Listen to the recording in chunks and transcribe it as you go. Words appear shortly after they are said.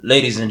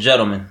Ladies and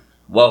gentlemen,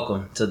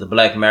 welcome to the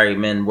Black Married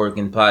Men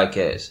Working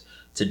Podcast.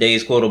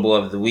 Today's quotable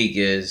of the week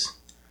is,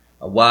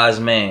 "A wise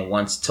man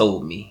once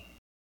told me."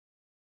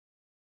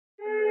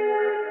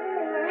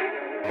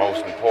 The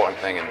most important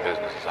thing in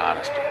business is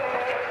honesty,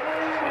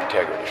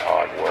 integrity,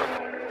 hard work.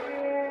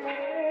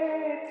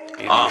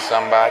 You need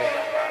somebody?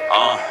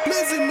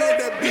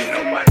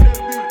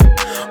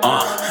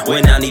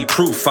 When I need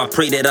proof, I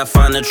pray that I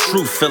find the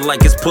truth. Feel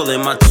like it's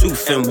pulling my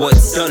tooth, and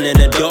what's done in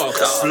the dark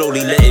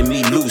slowly letting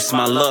me loose.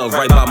 My love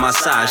right by my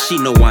side, she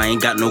know I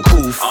ain't got no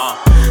coof.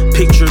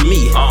 Picture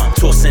me,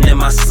 tossing in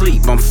my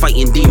sleep. I'm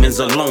fighting demons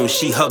alone,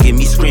 she hugging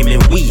me,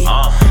 screaming we.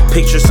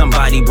 Picture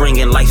somebody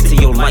bringing life to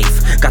your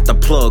life. Got the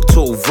plug,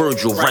 told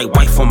Virgil, right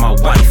wife on my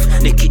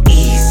wife. Nick it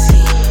easy.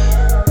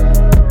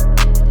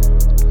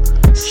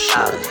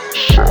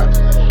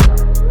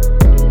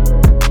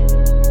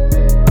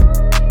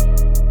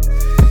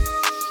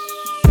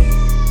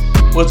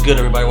 What's good,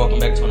 everybody? Welcome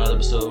back to another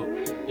episode.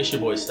 It's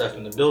your boy Steph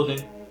in the building,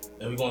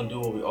 and we're going to do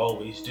what we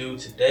always do.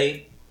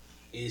 Today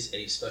is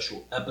a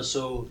special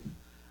episode,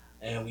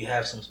 and we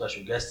have some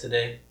special guests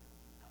today.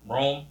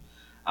 Rome,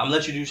 I'm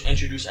going to let you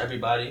introduce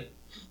everybody,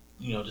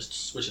 just to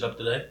switch it up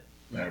today.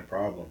 Not a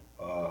problem.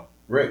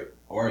 Rick,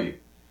 how are you?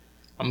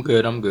 I'm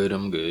good.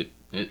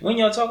 When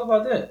y'all talk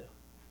about that?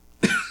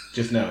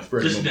 Just now,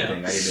 spirit Just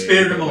moment now. thing.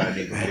 Spirit moment. I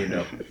didn't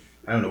know.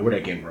 I don't know where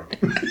that came from.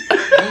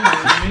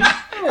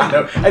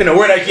 I didn't know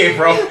where that came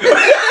from.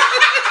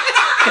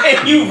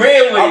 And you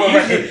ran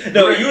with it.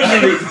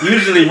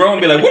 Usually Rome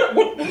be like, what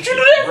you do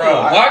that for?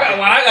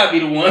 Why I gotta be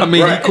the one? I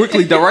mean, he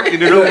quickly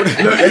directed it over.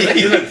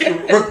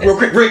 Real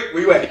quick, Rick,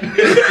 where you at?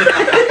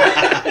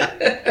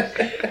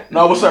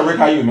 No, what's up, Rick?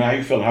 How you, man? How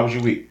you feeling? How was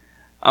your week?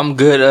 I'm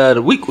good.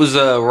 The week was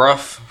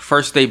rough.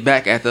 First day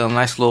back after a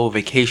nice little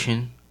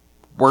vacation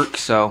work,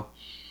 so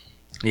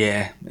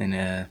yeah,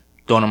 and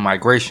doing a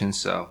migration,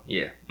 so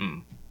yeah,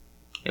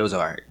 it was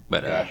alright.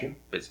 But Got you.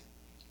 Busy.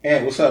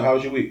 And what's up? How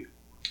was your week?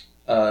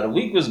 The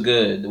week was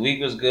good.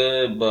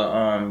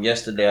 But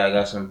yesterday I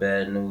got some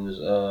bad news.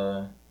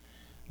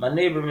 My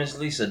neighbor Miss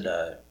Lisa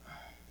died.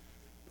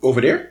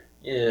 Over there?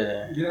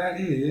 Yeah. Get out of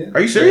here, yeah.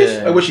 Are you serious?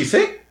 Yeah. Like, was she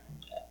sick?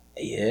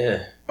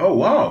 Yeah. Oh,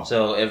 wow.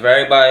 So if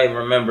everybody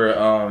remember,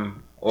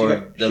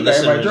 the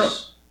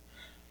listeners,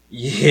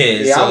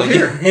 Yeah, so I was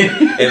here.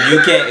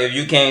 if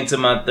you came to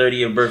my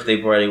 30th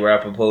birthday party where I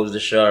proposed to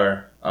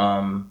Shar,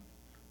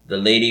 the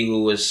lady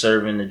who was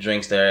serving the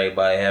drinks that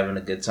everybody having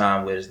a good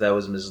time with, that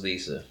was Miss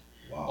Lisa.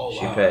 Wow.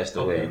 She passed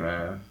away,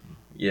 man.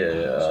 Yeah,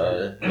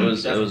 it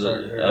was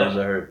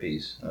a hurt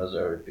piece.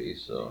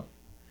 So,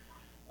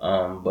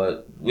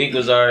 but week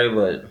was alright,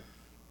 but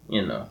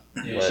Yeah,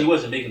 she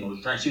wasn't making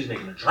those drinks. She was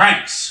making the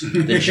drinks.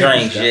 the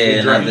drinks,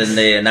 yeah, not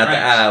the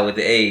I with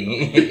the A.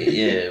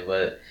 Yeah,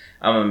 but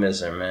I'm gonna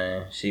miss her,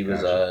 man. She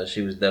was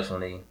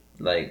definitely,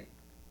 like,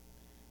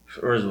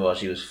 first of all,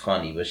 she was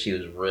funny, but she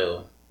was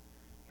real.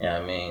 You know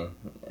what I mean?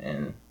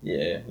 And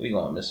yeah, we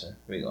gonna miss her.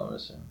 You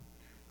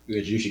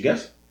introduce your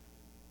guest?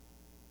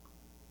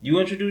 You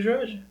introduce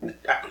yours?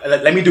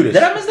 Let me do this.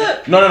 Did I miss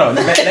that? No. Let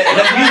me do this.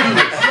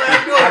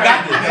 I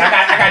got this.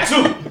 I got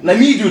two. Let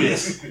me do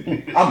this.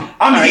 I'm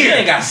Right, here. you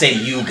ain't gotta say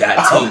you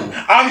got two.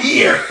 I'm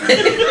here.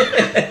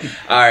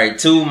 All right,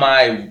 to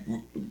my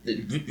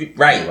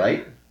right.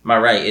 Right? My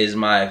right is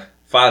my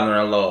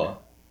father-in-law,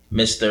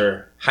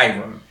 Mr.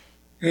 Hiram.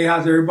 Hey,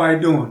 how's everybody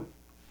doing?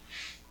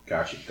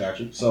 Got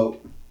you. So,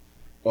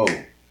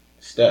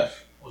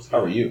 Steph,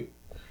 how are you?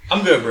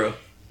 I'm good, bro.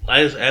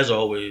 As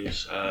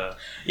always.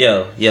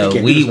 Yo, can't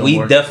do we this no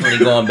more. definitely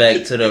going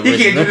back to the He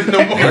can't do original. this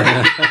no more.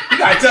 You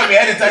gotta tell me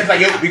ahead of time. It's like,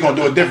 yo, we gonna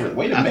do it different.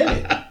 Wait a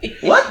minute.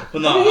 What?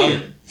 But no,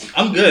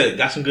 I'm good.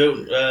 Got some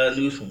good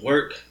news from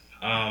work.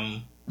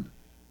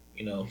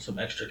 Some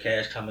extra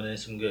cash coming in,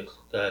 some good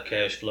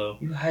cash flow.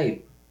 You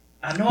hype.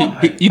 I know I'm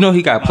hyped.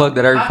 He got plugged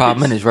at every 5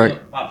 minutes,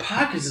 right? My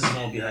pockets is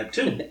gonna be hyped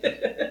too.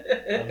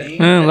 I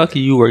mean,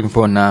 Lucky you working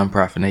for a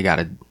nonprofit. And they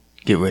gotta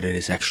get rid of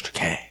this extra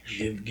cash.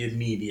 give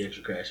me the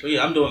extra cash. But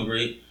yeah, I'm doing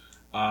great.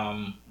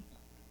 And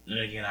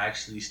again, I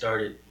actually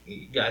started.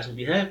 You guys will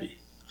be happy.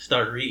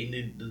 Started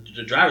reading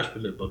the driver's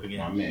permit book again.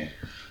 My man.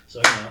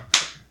 So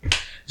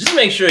Just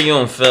make sure you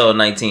don't fail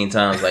 19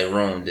 times like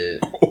Rome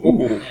did.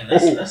 man,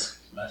 that's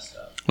messed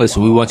up.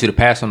 Listen, we want you to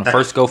pass on the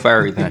first go for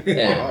everything.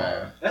 Yeah,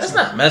 man. That's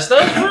not messed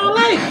up. It's real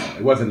life.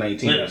 It wasn't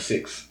 19, it was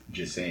 6.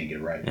 Just saying, get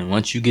it right. And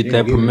once you get They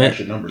that gonna give me permit,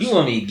 extra numbers. You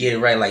want me to get it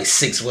right like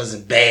 6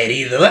 wasn't bad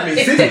either. I mean,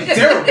 6 is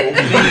terrible.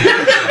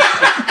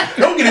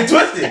 Don't get it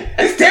twisted.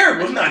 It's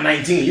terrible. It's not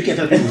 19. You can't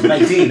tell people it's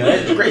 19. No,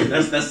 that's crazy.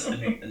 That's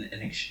an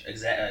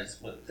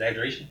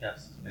exaggeration.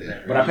 Yes,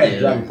 exaggeration. But I passed the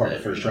driving part the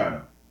first try,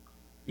 though.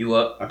 You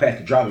up I passed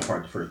the driving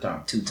part the first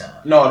time. 2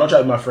 times. No, don't try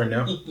to be my friend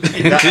now.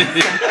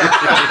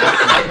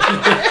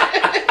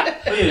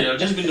 But yeah,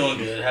 just been doing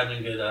good, having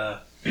a good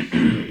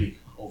week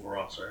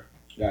overall, sir.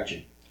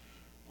 Gotcha.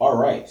 All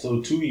right.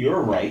 So to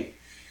your right.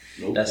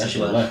 Nope, That's that's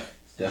your your left.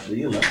 left. Definitely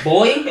your left.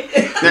 Boy. You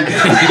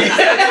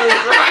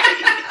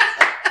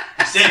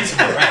said it's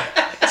all right.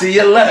 To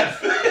your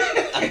left.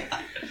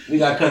 We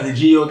got cousin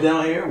Gio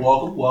down here.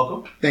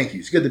 Welcome. Thank you.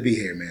 It's good to be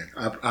here, man.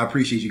 I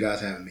appreciate you guys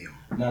having me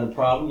on. Not a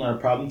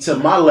problem. To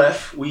my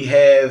left, we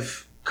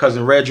have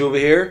cousin Reg over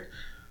here.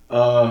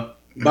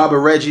 Baba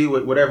Reggie,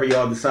 whatever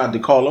y'all decide to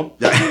call him.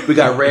 We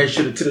got Reg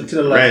to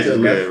the left.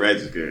 Reg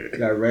is good. We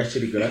got Reg to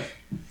the left.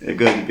 It's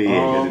good to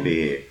be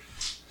here.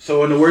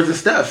 So, in the words of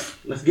Steph,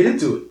 let's get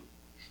into it.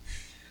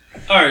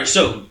 All right,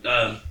 so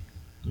let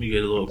me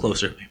get a little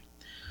closer.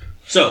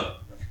 So,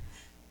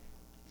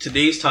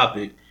 today's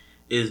topic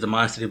is the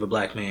mindset of a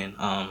black man.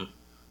 I'm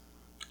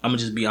gonna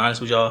just be honest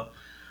with y'all.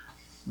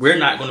 We're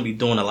not going to be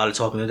doing a lot of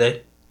talking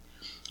today.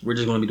 We're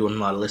just going to be doing a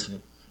lot of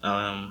listening.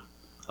 A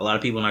lot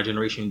of people in our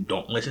generation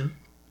don't listen.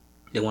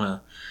 They want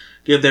to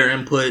give their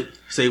input,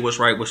 say what's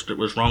right, what's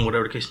wrong,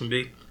 whatever the case may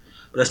be.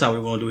 But that's not what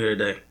we're going to do here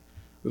today.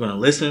 We're going to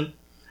listen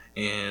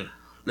and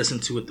listen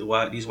to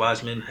what these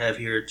wise men have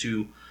here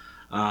to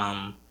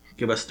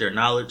give us their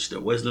knowledge,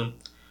 their wisdom,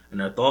 and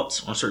their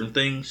thoughts on certain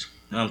things,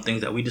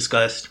 things that we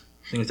discussed,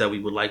 things that we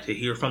would like to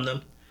hear from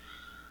them.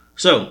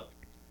 So,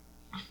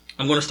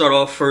 I'm going to start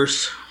off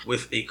first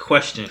with a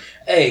question.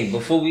 Hey,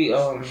 before we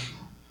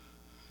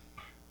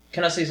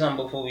can I say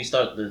something before we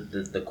start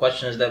the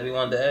questions that we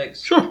wanted to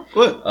ask? Sure,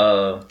 go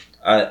ahead.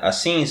 I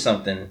seen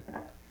something,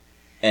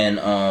 and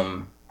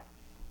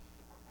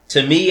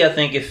to me, I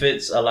think it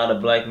fits a lot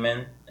of black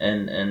men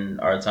in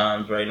our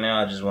times right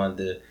now. I just wanted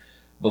to,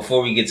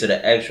 before we get to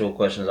the actual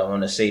questions, I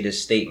want to say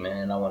this statement,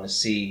 and I want to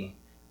see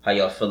how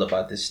y'all feel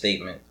about this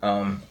statement.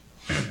 On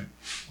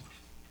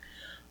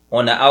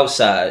the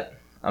outside,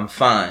 I'm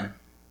fine.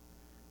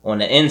 On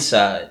the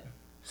inside,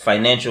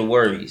 financial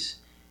worries.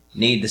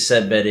 Need to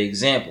set better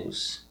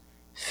examples.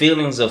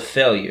 Feelings of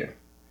failure.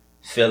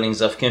 Feelings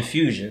of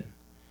confusion.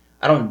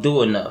 I don't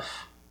do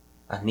enough.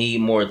 I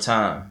need more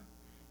time.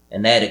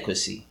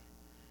 Inadequacy.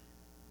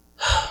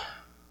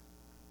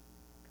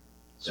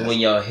 So when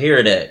y'all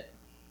hear that,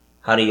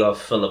 how do y'all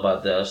feel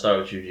about that? I'll start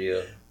with you,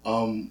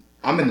 Gio.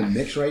 I'm in the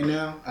mix right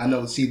now. I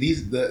know.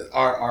 See,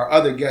 our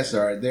other guests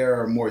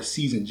are more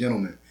seasoned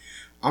gentlemen.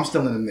 I'm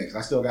still in the mix.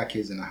 I still got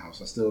kids in the house.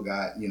 I still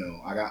got,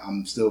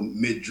 I'm still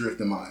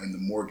mid-drift in the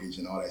mortgage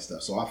and all that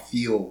stuff. So I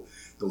feel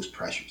those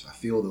pressures. I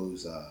feel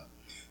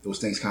those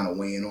things kind of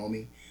weighing on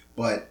me.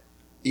 But,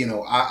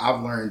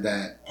 I've learned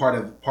that part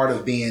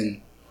of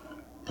being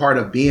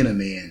a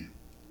man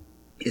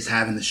is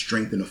having the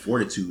strength and the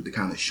fortitude to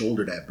kind of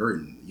shoulder that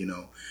burden.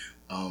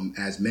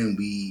 As men,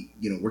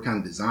 we're kind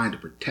of designed to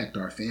protect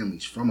our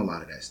families from a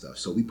lot of that stuff.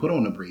 So we put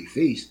on a brave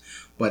face,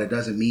 but it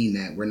doesn't mean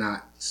that we're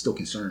not still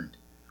concerned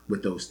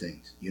with those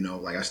things.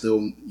 I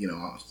still,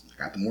 I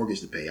got the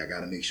mortgage to pay. I got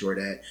to make sure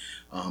that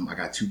I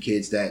got 2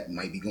 kids that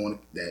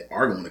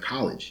are going to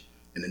college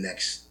in the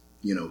next,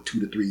 2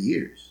 to 3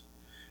 years.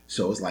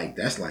 So it's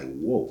that's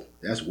whoa,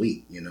 that's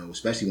weight,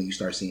 especially when you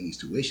start seeing these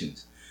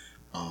tuitions.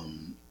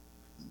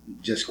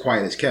 Just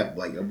quiet as kept.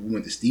 We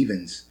went to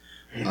Stevens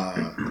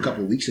a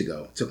couple of weeks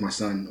ago. Took my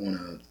son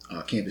on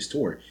a campus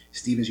tour.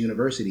 Stevens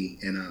University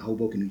in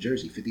Hoboken, New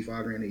Jersey,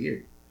 $55,000 a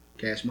year,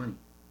 cash money,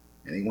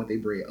 and they want their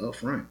bread up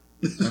front.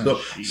 So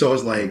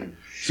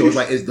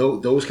it's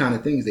those kind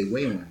of things they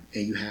weigh on,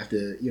 and you have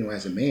to,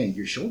 as a man,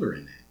 you're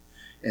shouldering that.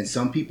 And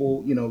some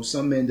people,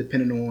 some men,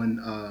 depending on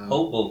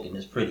Hoboken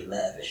is pretty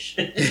lavish.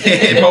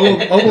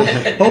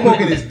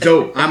 Hoboken is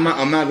dope. I'm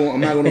not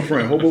going to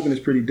front. Hoboken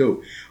is pretty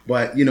dope,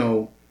 but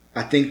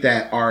I think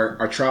that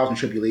our trials and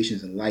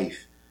tribulations in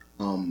life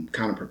kind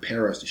of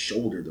prepare us to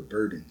shoulder the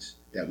burdens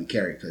that we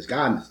carry, because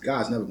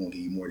God's never going to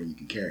give you more than you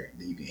can carry,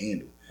 than you can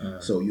handle.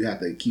 So you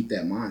have to keep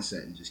that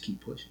mindset and just keep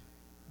pushing.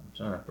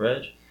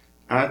 Reg?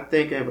 I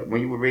think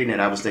when you were reading it,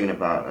 I was thinking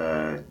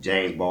about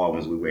James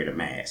Baldwin's "We Wear the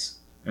Mask,"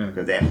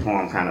 because that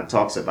poem kind of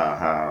talks about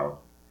how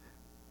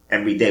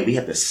every day we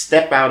have to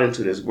step out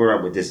into this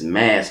world with this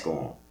mask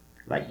on,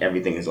 like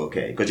everything is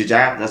okay, because your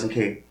job doesn't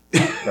care.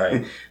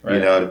 Right.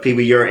 The people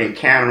you're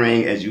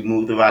encountering as you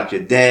move throughout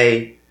your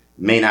day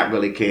may not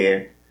really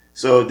care.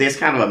 So there's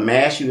kind of a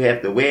mask you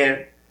have to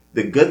wear.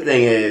 The good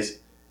thing is,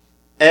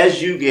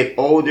 as you get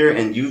older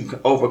and you've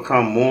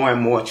overcome more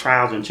and more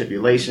trials and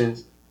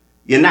tribulations,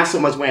 you're not so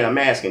much wearing a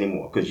mask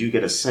anymore, because you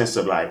get a sense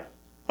of oh,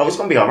 it's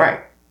going to be all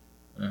right.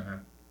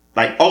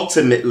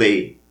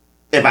 Ultimately,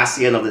 if I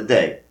see another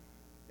day,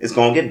 it's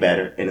going to get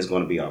better and it's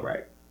going to be all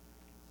right.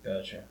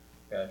 Gotcha.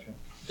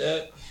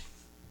 Dad?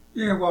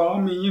 Yeah, well, I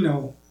mean,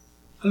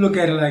 I look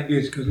at it like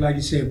this, because like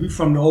you said, we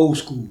from the old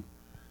school.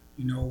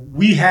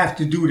 We have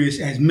to do this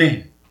as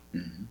men.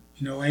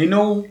 Ain't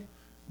no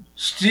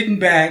sitting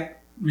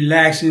back,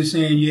 relaxing,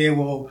 saying, yeah,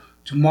 well,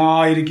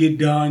 tomorrow it'll get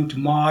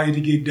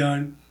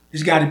done.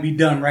 It's got to be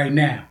done right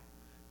now.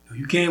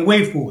 You can't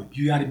wait for it.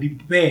 You got to be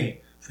prepared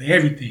for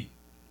everything.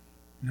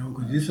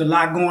 Because there's a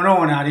lot going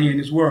on out here in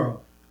this world.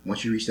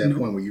 Once you reach that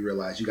point where you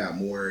realize you got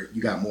more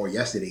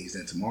yesterdays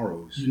than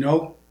tomorrows.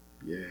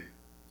 Yeah.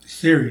 It's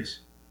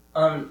serious.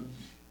 Do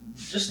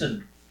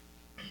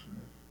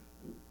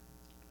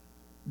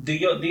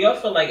y'all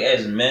feel like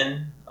as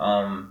men,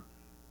 a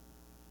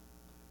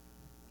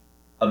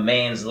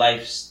man's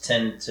lives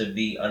tend to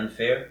be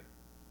unfair?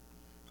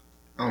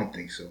 I don't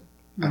think so.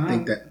 I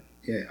think that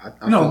Yeah.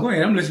 Go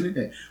ahead. I'm listening.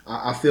 Yeah,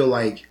 I feel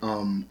like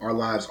our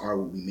lives are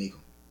what we make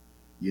them.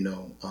 You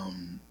know,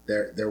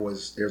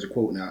 there's a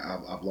quote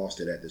now. I've lost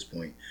it at this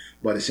point,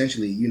 but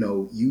essentially, you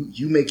know,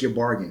 you make your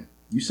bargain.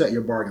 You set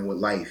your bargain with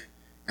life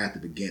at the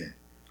beginning.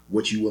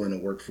 What you willing to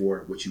work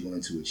for, what you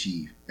willing to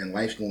achieve, and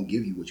life's gonna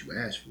give you what you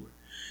ask for.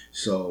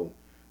 So,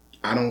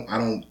 I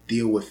don't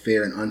deal with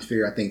fair and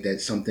unfair. I think that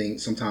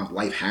sometimes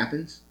life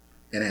happens,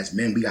 and as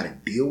men, we got to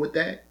deal with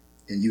that,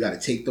 and you got to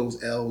take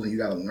those L's, and you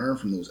got to learn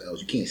from those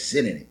L's. You can't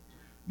sit in it.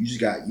 You just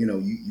got, you know,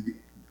 you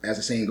as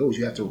the saying goes,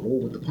 you have to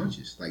roll with the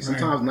punches. Like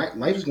sometimes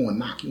life is going to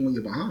knock you on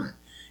your behind,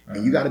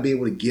 and you got to be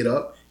able to get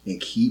up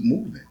and keep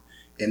moving.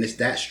 And it's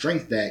that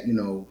strength that, you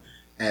know,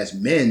 as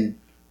men,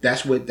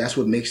 that's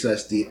what makes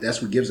us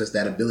that's what gives us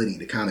that ability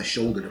to kind of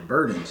shoulder the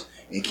burdens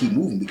and keep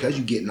moving, because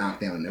you get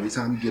knocked down, and every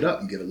time you get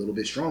up, you get a little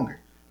bit stronger,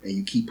 and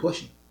you keep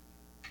pushing.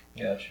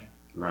 Gotcha.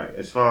 Right.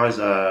 As far as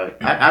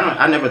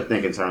I never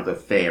think in terms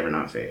of fair and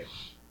unfair,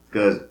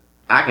 because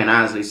I can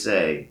honestly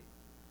say,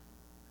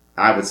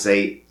 I would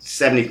say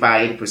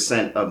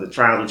 75-80% of the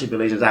trials and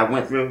tribulations I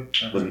went through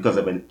was because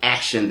of an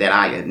action that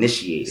I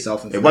initiated.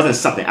 It wasn't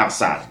something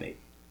outside of me.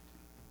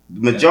 The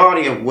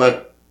majority of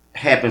what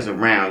happens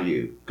around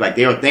you, like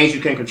there are things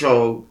you can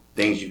control,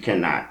 things you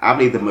cannot. I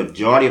believe the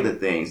majority of the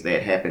things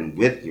that happen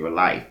with your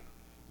life,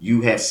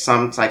 you have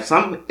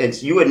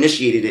you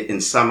initiated it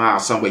in somehow,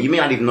 some way. You may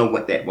not even know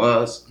what that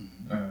was,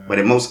 but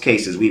in most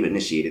cases, we've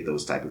initiated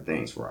those type of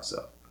things for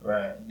ourselves.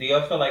 Right. Do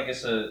y'all feel like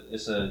it's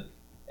a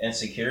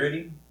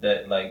insecurity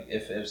that, like,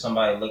 if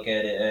somebody look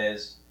at it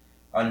as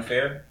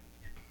unfair?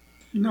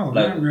 No,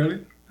 like, not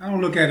really. I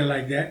don't look at it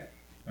like that.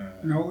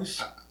 You know,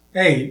 it's,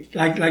 hey,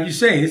 like you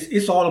say,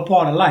 it's all a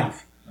part of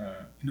life.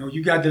 You know,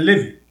 you got to live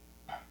it.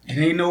 It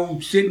ain't no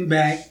sitting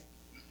back.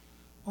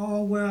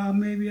 Oh, well,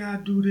 maybe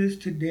I'll do this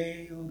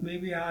today, or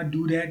maybe I'll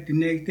do that the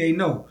next day.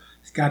 No,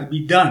 it's got to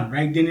be done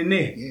right then and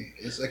there. Yeah,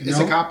 it's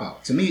a cop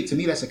out. To me,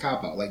 that's a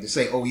cop out. Like to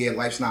say, oh yeah,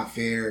 life's not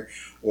fair,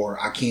 or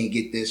I can't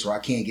get this, or I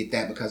can't get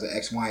that because of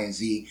X, Y, and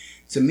Z.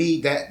 To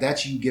me,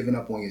 that's you giving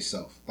up on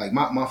yourself. Like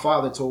my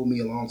father told me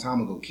a long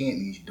time ago, can't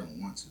means you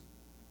don't want to.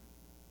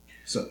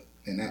 So,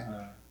 and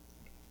that.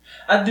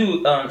 I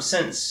do.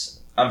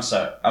 Since I'm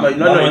sorry. No.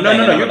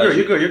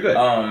 You're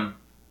good.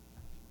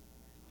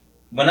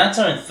 When I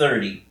turned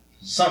 30,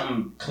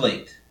 something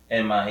clicked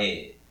in my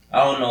head.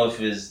 I don't know if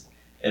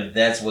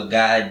that's what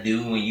God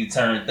do when you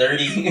turn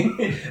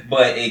 30,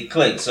 but it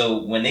clicked.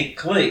 So when it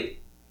clicked,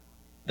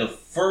 the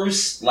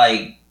first,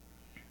 like,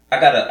 I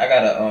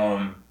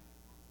got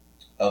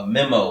a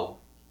memo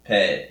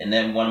pad, and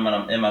then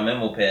in my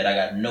memo pad I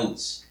got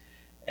notes,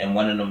 and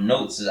one of them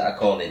notes is, I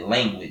call it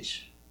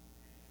language.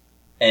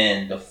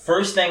 And the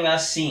first thing I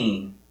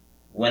seen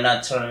when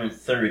I turned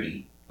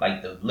 30,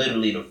 like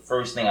literally the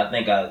first thing, I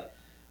think I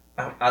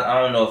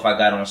don't know if I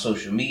got on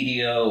social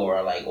media or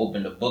I like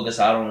opened a book or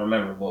so, I don't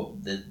remember.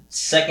 But the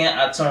second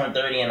I turned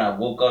 30 and I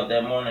woke up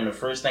that morning, the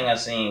first thing I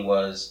seen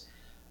was,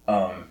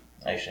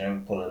 actually, let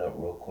me pull it up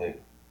real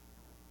quick.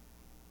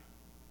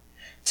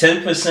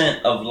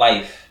 10% of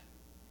life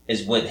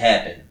is what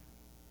happened.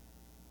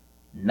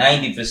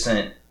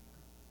 90%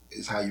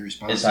 is how you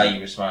respond. Is how you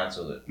respond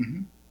to it.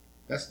 Mm-hmm.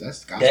 That's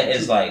gospel. That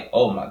is like,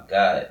 oh my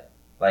God,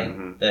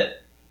 like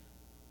that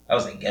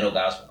was like ghetto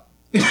gospel.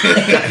 Yeah,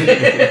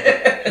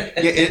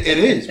 it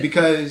is,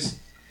 because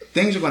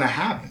things are going to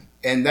happen,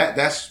 and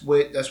that's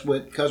what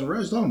Cousin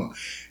Red is talking about.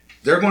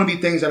 There are going to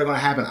be things that are going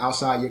to happen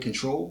outside your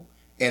control,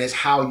 and it's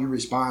how you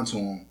respond to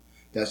them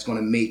that's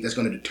going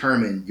to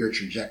determine your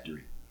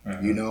trajectory.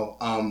 You know,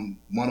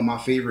 one of my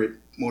favorite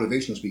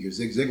motivational speakers,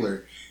 Zig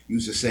Ziglar,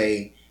 used to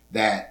say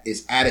that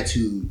it's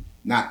attitude,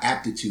 not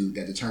aptitude,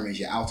 that determines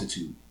your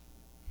altitude.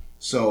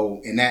 So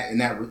in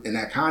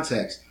that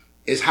context,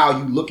 it's how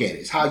you look at it.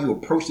 It's how you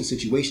approach the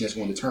situation that's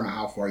going to determine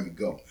how far you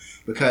go.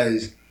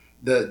 Because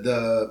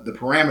the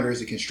parameters,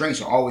 the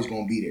constraints are always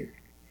going to be there.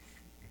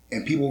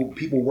 And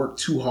people work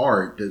too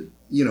hard to,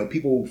 you know,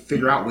 people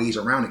figure out ways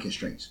around the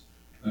constraints.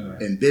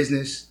 In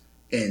business,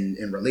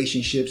 in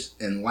relationships,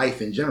 and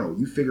life in general.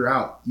 You figure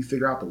out the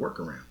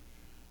workaround.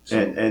 So,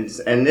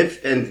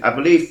 and I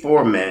believe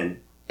for men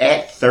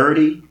at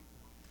 30,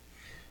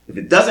 if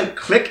it doesn't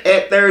click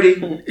at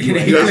 30,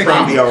 it's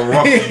probably a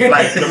rough,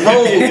 like the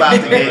road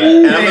about to get.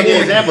 And I'm gonna give you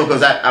an example,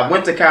 because I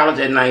went to college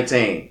at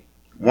 19,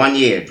 1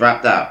 year,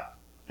 dropped out,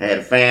 had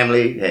a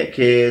family, had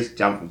kids,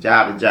 jumped from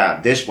job to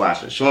job,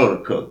 dishwasher, shoulder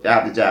cook,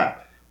 job to job.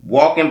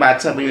 Walking by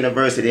Temple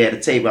University, they had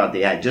a table out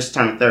there. I just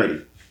turned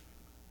 30.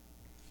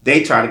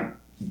 They trying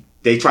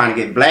to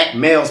get black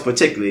males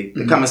particularly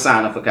to come and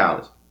sign up for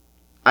college.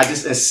 I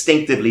just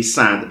instinctively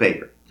signed the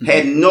paper.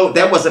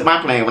 That wasn't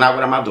my plan when I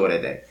went out my door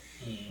that day.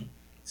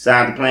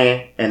 Signed the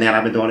plan, and then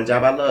I've been doing the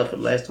job I love for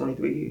the last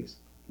 23 years,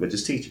 which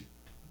is teaching.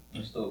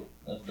 That's dope.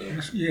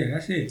 That's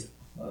it.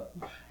 All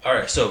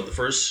right, so the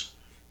first,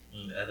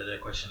 after that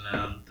question,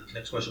 the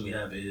next question we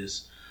have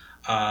is,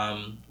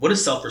 what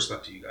is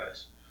self-respect to you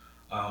guys?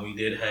 We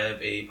did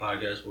have a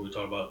podcast where we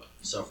talked about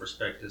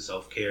self-respect and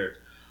self-care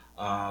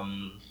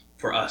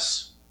for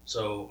us.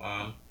 So,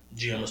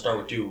 G, I'm going to start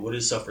with you. What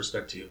is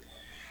self-respect to you?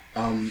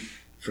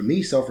 For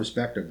me,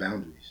 self-respect are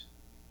boundaries.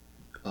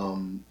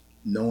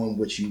 Knowing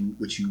what you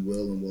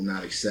will and will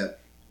not accept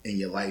in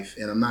your life,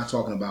 and I'm not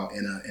talking about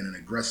in an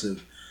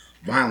aggressive,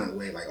 violent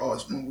way, like, oh,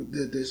 it's we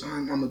did this,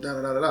 I'm a da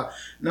da da da da.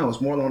 No,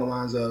 it's more along the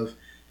lines of,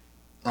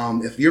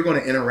 if you're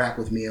going to interact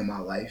with me in my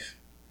life,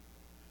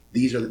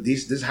 this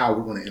is how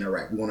we're going to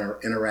interact. We're going to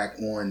interact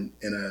in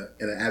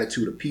an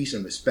attitude of peace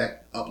and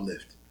respect,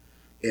 uplift.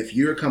 If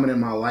you're coming in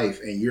my life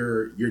and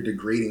you're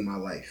degrading my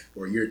life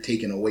or you're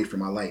taking away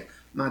from my life,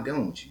 I'm not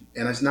dealing with you.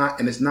 And it's not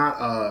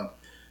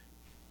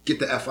get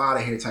the F out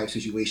of here type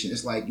situation.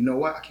 It's like, you know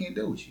what? I can't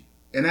deal with you.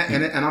 And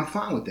I'm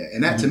fine with that.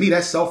 And that, to me,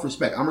 that's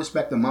self-respect. I'm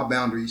respecting my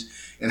boundaries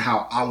and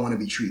how I want to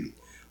be treated.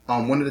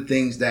 One of the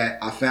things that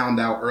I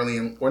found out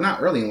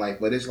not early in life,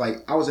 but it's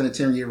like I was in a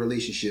 10-year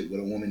relationship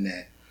with a woman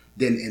that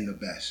didn't end the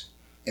best.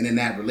 And in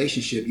that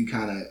relationship,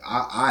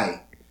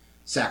 I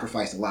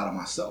sacrificed a lot of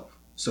myself.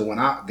 So when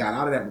I got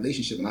out of that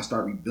relationship and I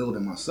started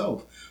rebuilding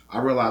myself, I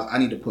realized I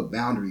need to put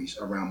boundaries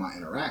around my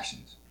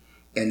interactions.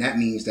 And that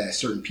means that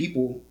certain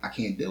people, I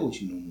can't deal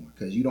with you no more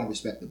because you don't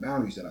respect the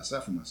boundaries that I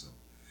set for myself.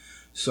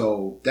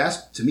 So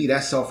to me,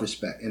 that's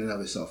self-respect in and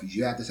of itself.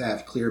 You have to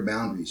have clear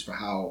boundaries for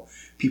how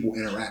people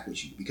interact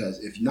with you,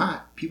 because if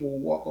not, people will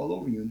walk all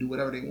over you and do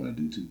whatever they want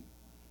to do to you.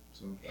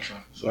 So that's how I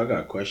feel. So I got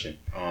a question.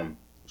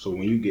 So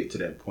when you get to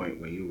that point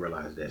when you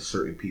realize that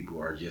certain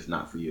people are just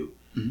not for you,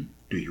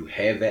 do you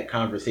have that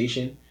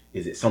conversation?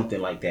 Is it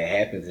something like that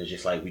happens and it's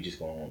just like we just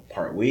going to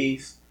part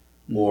ways?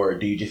 Or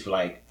do you just feel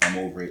like I'm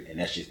over it and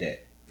that's just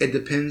that? It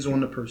depends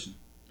on the person.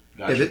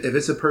 Gotcha. If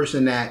it's a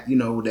person that,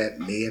 that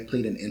may have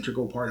played an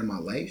integral part in my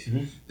life,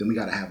 then we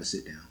got to have a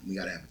sit down. We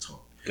got to have a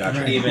talk.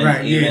 Gotcha.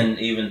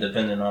 Even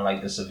depending on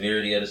like the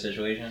severity of the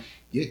situation?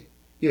 Yeah.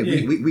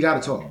 We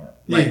got to talk.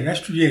 Yeah, that's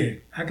true. Yeah,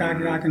 I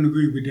can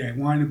agree with that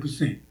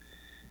 100%.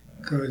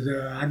 Because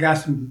I got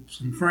some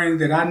friends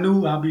that I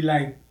knew, I'll be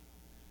like,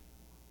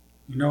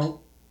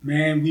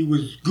 man, we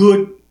was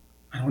good.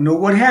 I don't know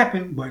what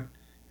happened, but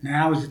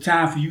now is the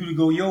time for you to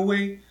go your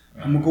way.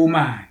 I'm going to go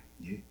mine.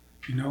 Yeah.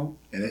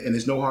 And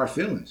it's no hard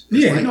feelings.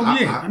 It's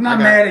I'm not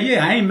mad at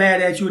I ain't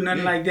mad at you or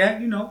nothing like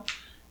that. You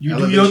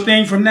do your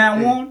thing from now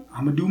on,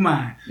 I'm going to do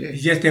mine. Yeah.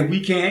 It's just that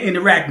we can't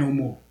interact no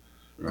more.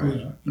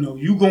 Because,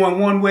 you going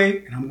one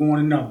way and I'm going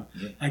another.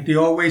 Yeah. Like they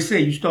always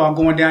say, you start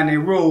going down that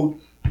road,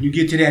 and you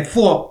get to that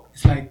fork,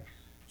 it's like,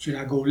 should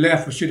I go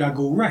left or should I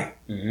go right?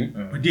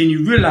 But then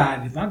you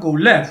realize if I go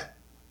left,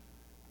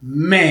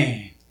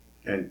 man.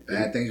 And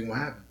bad things will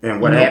happen. And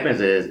what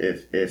happens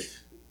is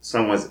if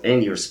someone's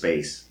in your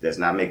space that's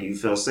not making you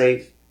feel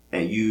safe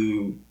and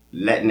you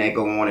letting that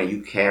go on and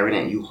you carrying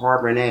it and you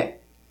harboring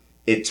that,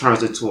 it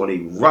turns into an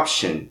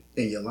eruption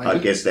in your life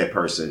against that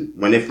person.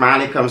 When it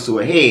finally comes to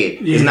a head,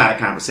 it's not a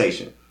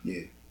conversation.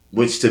 Yeah.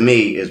 Which to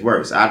me is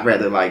worse. I'd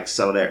rather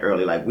settle that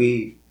early.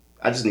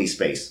 I just need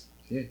space.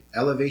 Yeah.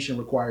 Elevation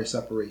requires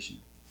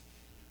separation.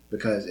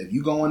 Because if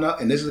you going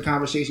up, and this is a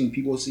conversation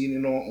people see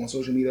it on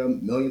social media a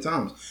million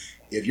times.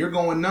 If you're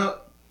going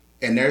up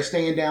and they're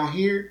staying down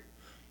here,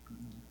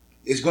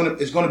 it's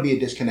gonna be a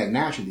disconnect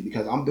naturally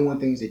because I'm doing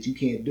things that you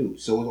can't do.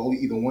 So it's only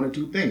either one or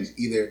two things.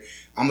 Either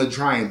I'm gonna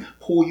try and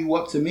pull you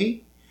up to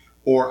me,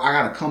 or I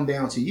gotta come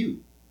down to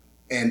you.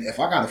 And if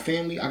I got a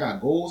family, I got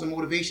goals and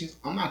motivations,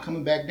 I'm not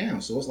coming back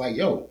down. So it's like,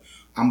 yo,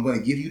 I'm gonna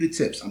give you the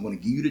tips. I'm gonna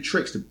give you the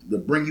tricks to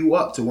bring you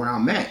up to where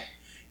I'm at.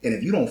 And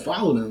if you don't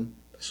follow them,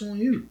 that's on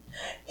you.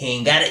 He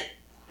ain't got it.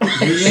 So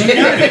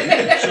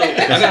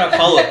I got a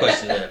follow-up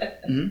question there.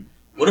 Mm-hmm.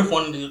 What if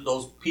one of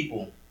those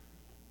people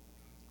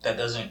that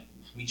doesn't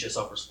meet your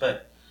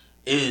self-respect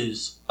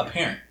is a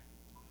parent?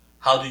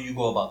 How do you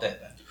go about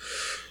that then?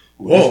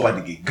 Whoa, it's about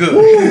to get good.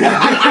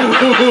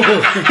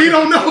 He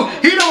don't know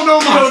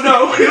my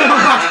story.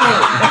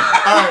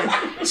 All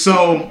right.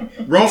 So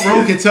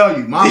Rome can tell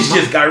you. This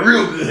just got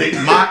real good.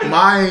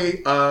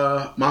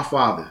 My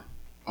father,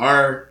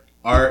 our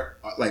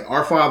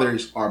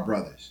fathers are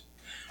brothers.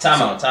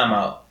 Time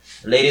out.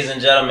 Ladies and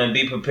gentlemen,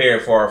 be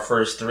prepared for our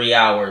first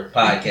 3-hour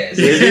podcast.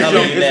 It's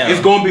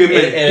going to be a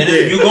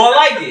minute. You're going to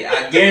like it.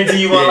 I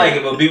guarantee you're going to like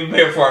it, but be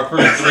prepared for our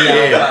first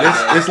 3-hour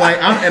podcast. It's like,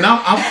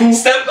 I'm cool.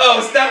 Steph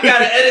got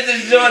to edit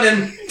this joint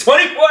in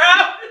 24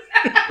 hours.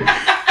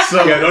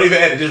 So don't even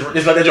edit.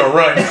 Just let that joint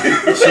run.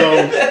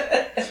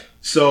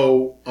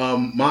 So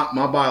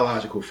my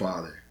biological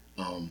father,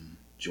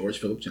 George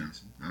Philip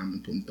Johnson,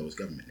 I'm putting those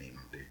government name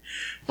out there.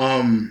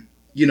 Him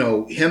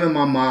and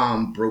my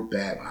mom broke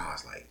bad when I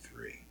was like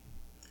 3,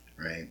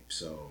 right?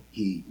 So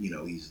he's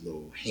a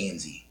little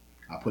handsy.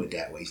 I'll put it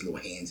that way. He's a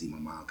little handsy. My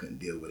mom couldn't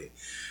deal with it.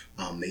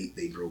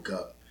 They broke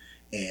up,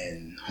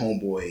 and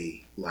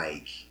homeboy,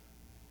 I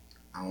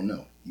don't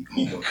know.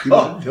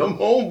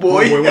 Homeboy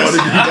wanted to do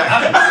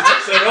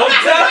that. So don't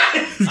tell.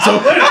 So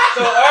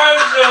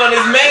Armstrong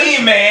is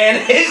main man.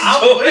 I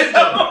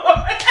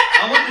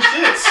want the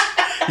shits.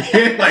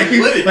 Yeah, he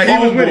was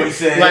with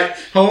it.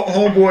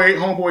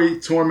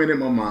 Homeboy tormented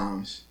my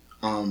mom's.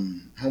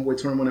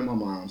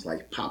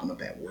 Popping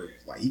up at work.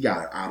 He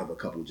got out of a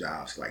couple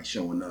jobs,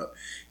 showing up,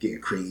 getting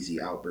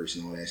crazy outbursts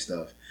and all that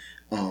stuff.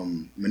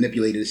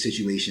 Manipulated the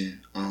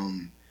situation.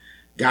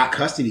 got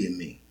custody of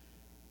me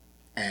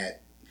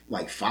at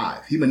like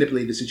 5. He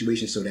manipulated the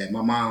situation so that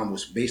my mom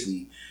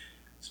basically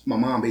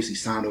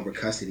signed over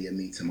custody of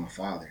me to my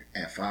father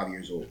at 5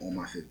 years old on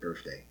my 5th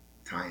birthday,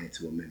 tying it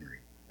to a memory.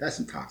 That's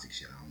some toxic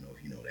shit. I don't know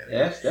if you know that.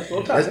 Yes, that's a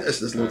little toxic.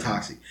 That's a little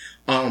toxic.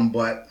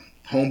 But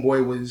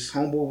homeboy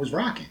was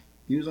rocking.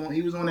 He was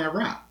on that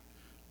rock,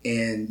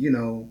 and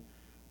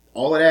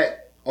all of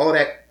that,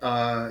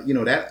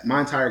 that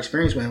my entire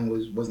experience with him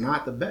was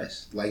not the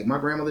best. Like, my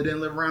grandmother didn't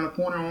live around the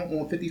corner on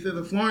 55th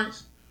and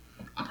Florence,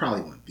 I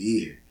probably wouldn't be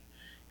here.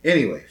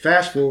 Anyway,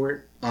 fast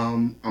forward,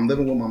 I'm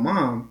living with my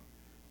mom,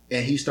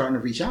 and he's starting to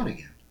reach out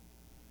again,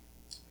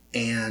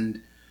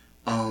 and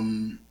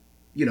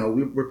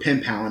we're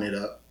pen paling it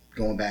up,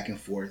 going back and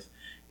forth,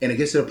 and it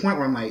gets to the point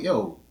where I'm like,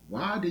 yo,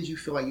 why did you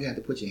feel like you had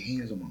to put your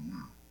hands on my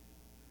mom?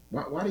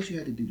 Why did you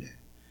have to do that?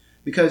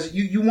 Because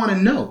you want to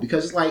know.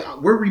 Because it's like,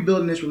 we're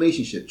rebuilding this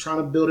relationship, trying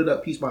to build it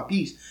up piece by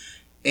piece.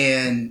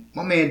 And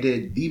my man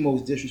did the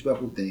most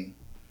disrespectful thing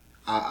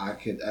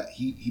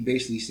he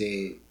basically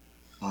said,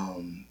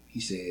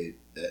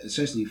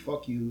 essentially,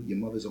 fuck you, your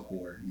mother's a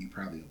whore, and you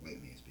probably a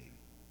white man's baby.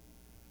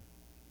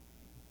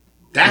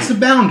 That's a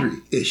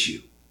boundary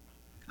issue.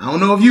 I don't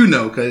know if you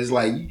know, because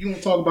like, you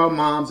don't talk about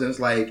moms, and it's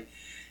like,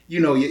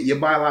 your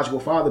biological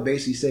father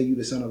basically say you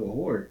the son of a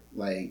whore.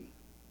 Like,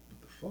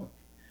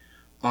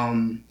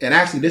 and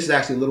actually, this is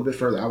actually a little bit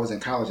further. I was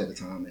in college at the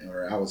time,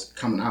 or I was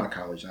coming out of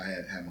college. I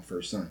had my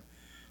first son.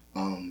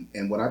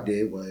 And what I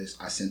did was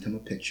I sent him a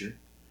picture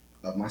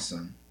of my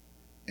son,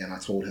 and I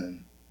told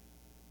him,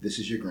 this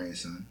is your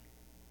grandson.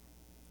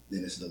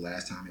 Then this is the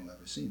last time you'll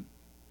ever see him.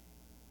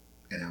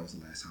 And that was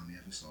the last time he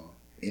ever saw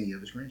any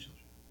of his grandchildren.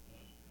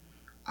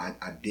 I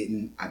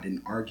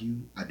didn't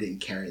argue. I didn't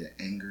carry the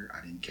anger.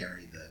 I didn't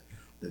carry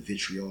the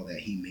vitriol that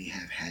he may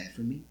have had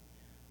for me.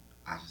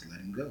 I just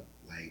let him go.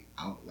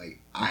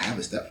 I have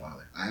a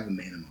stepfather. I have a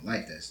man in my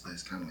life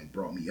that's kind of like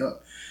brought me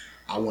up.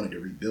 I wanted to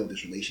rebuild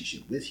this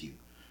relationship with you.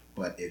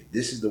 But if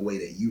this is the way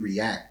that you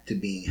react to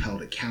being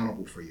held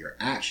accountable for your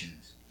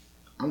actions,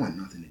 I want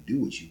nothing to do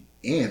with you.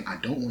 And I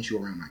don't want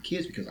you around my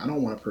kids, because I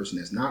don't want a person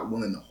that's not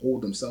willing to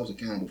hold themselves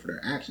accountable for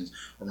their actions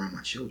around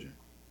my children.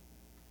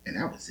 And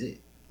that was it.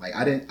 Like,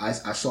 I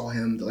saw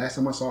him, the last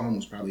time I saw him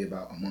was probably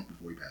about a month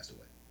before he passed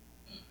away.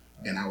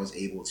 And I was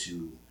able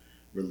to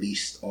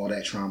release all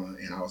that trauma,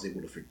 and I was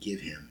able to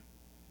forgive him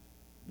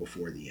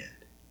before the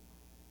end.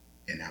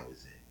 And that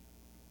was it.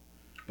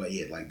 But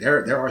yeah, like,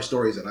 there are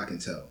stories that I can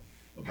tell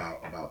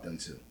about them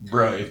too.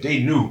 Bro, if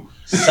they knew.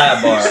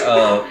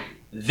 Sidebar,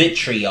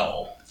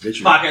 vitriol.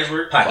 Podcast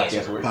word?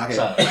 Podcast word. Right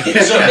down.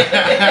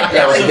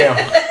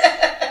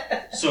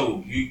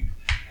 So,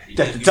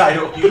 that's the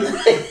title.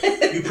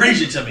 You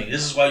preach it to me.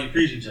 This is why you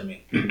preach it to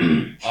me.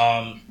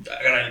 I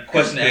got a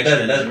question to ask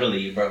you. That's really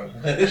you, bro.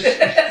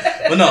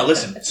 But no,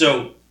 listen.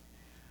 So,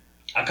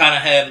 I kind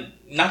of had,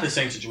 not the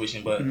same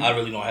situation, but I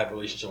really don't have a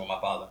relationship with my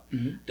father.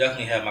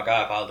 Definitely have my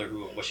godfather,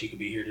 who wish he could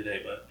be here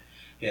today, but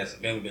he has some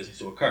family business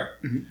to occur.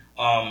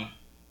 What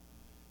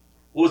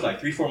was it,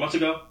 like 3-4 months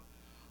ago?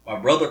 My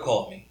brother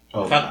called me.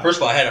 First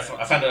of all, I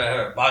found out I had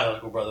a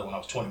biological brother when I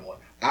was 21.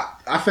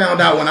 I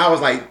found out when I was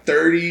like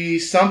 30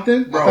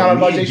 something. Bro,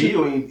 me and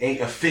Gio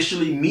ain't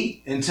officially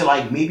meet until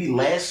like maybe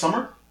last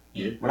summer.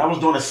 Yeah. When I was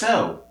doing a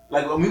cell.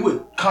 Like, when we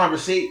would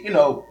conversate,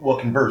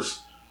 converse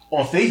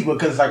on Facebook,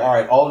 because it's like, all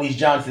right, all these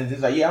Johnsons.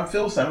 It's like, yeah, I'm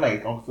Phil's son. I'm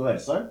like, Uncle Phil had a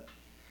son?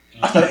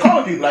 I started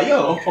calling people like,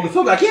 yo, Uncle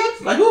Phil got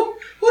kids? Like, who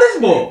this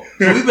boy?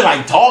 So we've been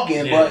like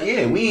talking, but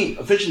yeah, we ain't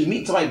officially meet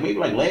until like maybe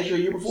like last year,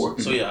 year before.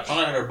 So yeah, I found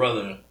out I had a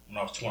brother when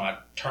I was 20. I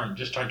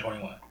just turned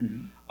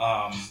 21.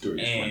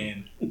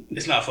 And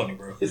it's not funny,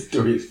 bro. This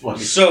story is funny.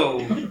 So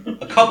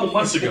a couple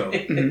months ago,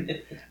 and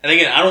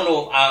again, I don't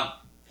know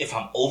if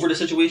I'm over the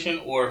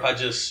situation, or if I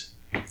just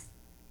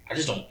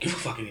don't give a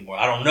fuck anymore.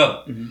 I don't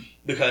know.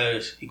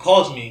 Because he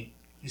calls me,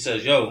 he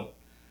says, yo,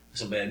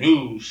 some bad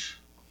news.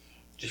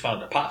 Just found out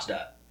their pops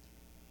died.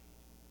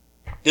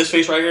 This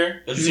face right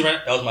here, that you see right?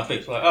 That was my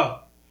face. I'm like,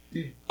 oh,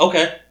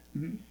 okay.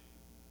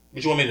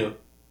 What you want me to do?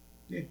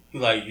 Yeah. He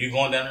like, you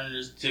going down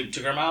there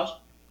to grandma's house?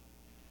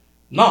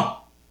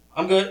 No,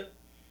 I'm good.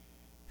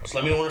 Just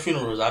let me know when the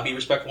funeral is. I'll be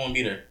respectful and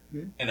be there.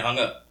 And it hung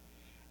up.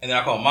 And then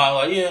I called Mom,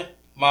 like, yeah,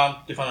 Mom,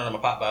 they found out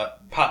my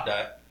pop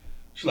died.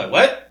 She's like,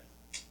 what?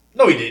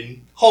 No, he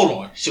didn't. Hold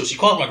on. So she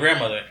called my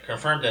grandmother,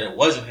 confirmed that it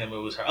wasn't him, it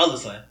was her other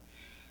son.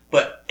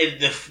 But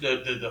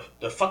the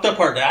fucked up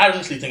part that I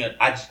honestly think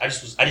I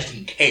just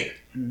didn't care.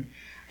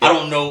 I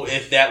don't know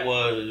if that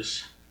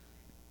was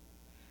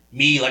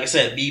me, like I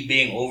said, me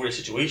being over the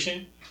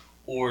situation,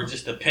 or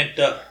just the pent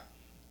up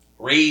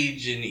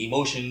rage and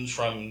emotions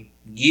from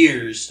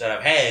years that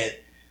I've had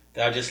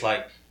that I just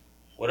like,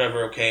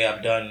 whatever, okay,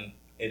 I'm done.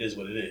 It is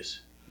what it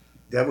is.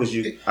 That was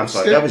you. I'm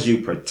sorry. That was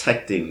you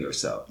protecting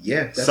yourself.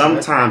 Yeah.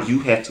 Sometimes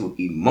you have to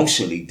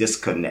emotionally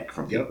disconnect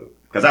from people.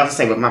 Because I was the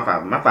same with my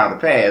father. My father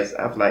passed.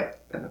 I was like,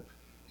 and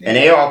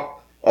they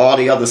all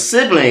the other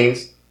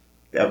siblings,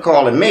 they're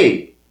calling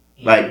me.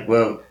 Like,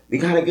 well, we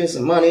gotta get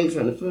some money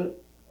from the foot.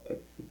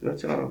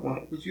 What y'all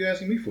want? What you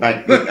asking me for?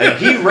 Like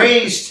he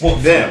raised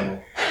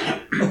them.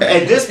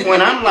 At this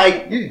point, I'm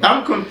like,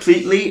 I'm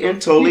completely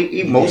and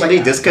totally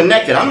emotionally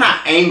disconnected. I'm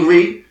not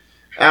angry.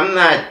 I'm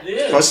not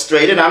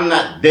frustrated. I'm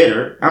not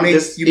bitter. I'm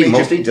just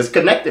emotionally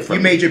disconnected from it.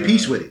 You made your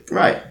peace with it.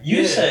 Right.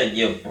 You said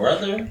your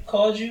brother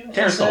called you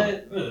and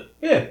said,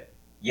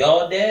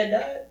 y'all dad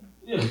died?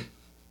 Yeah.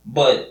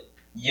 But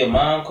your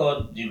mom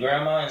called your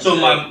grandma and so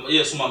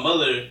said... my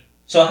mother...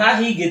 So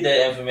how he get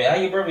that information? How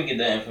your brother get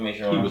that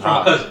information? He was from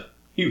my cousin.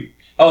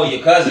 Oh,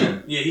 your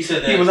cousin. Yeah, he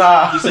said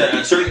that. He said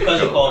a certain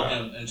cousin called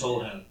him and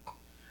told him.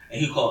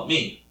 And he called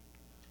me.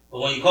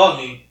 But when he called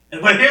me...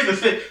 But here's the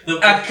thing.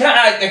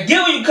 I get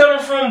where you're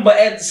coming from, but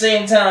at the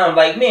same time,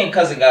 like, me and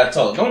cousin gotta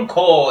talk. Don't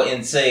call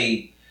and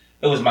say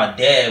it was my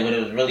dad when it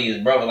was really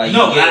his brother. Like,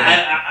 no,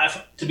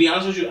 I to be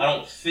honest with you,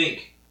 I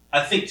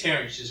think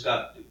Terrence just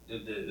got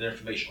the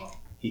information wrong.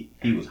 He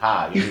was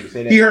high. You heard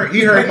say that?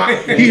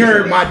 He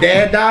heard my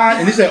dad died,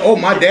 and he said, "Oh,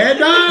 my dad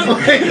died."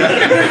 Like, you know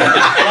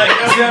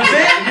what I'm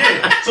saying?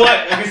 Yeah. So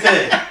like I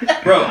said,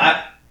 bro,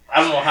 I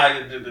don't know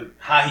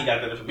how he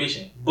got that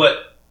information,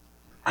 but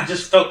I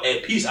just felt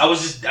at peace. I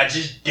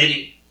just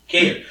didn't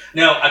care.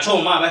 Now I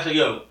told Mom, I said,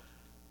 "Yo,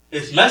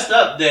 it's messed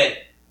up that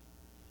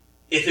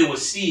if it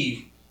was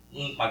Steve,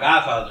 my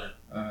godfather,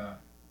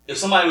 if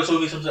somebody would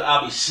told me something,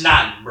 I'll be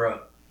snotting,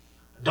 bro.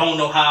 Don't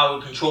know how I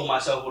would control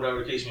myself, whatever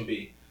the case may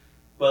be."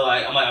 But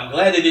I'm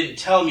glad they didn't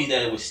tell me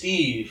that it was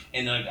Steve,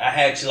 and I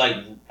had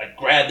to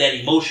grab that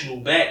emotional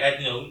back.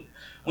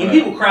 When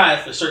people cry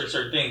for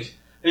certain things,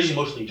 they're just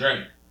emotionally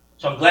drained.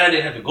 So I'm glad I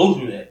didn't have to go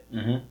through that.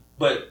 Mm-hmm.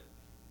 But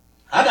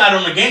I got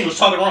on the game, was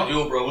talking wrong.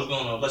 Yo, bro, what's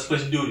going on? Let's play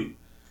some duty.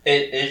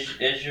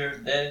 Is your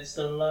dad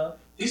still alive?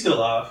 He's still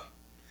alive.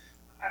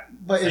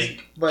 But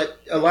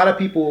a lot of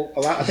people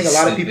connotate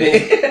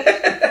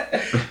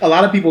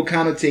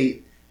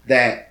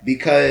that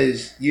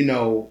because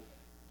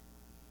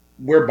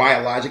we're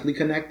biologically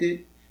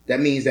connected, that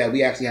means that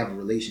we actually have a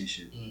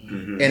relationship.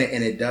 Mm-hmm.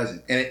 And it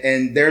doesn't.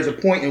 And there's a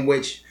point in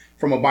which,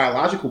 from a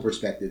biological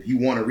perspective, you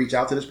want to reach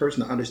out to this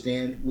person to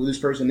understand who this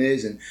person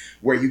is and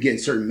where you get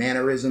certain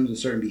mannerisms and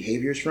certain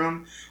behaviors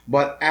from.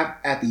 But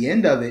at the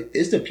end of it,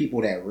 it's the people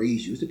that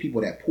raised you. It's the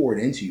people that poured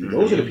into you.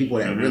 Those are the people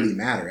that really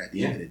matter at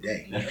the end of the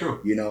day. That's true.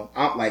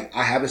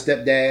 I have a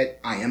stepdad.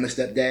 I am a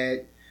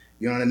stepdad.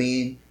 You know what I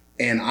mean?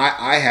 And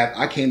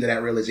I came to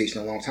that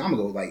realization a long time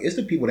ago. Like, it's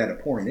the people that are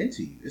pouring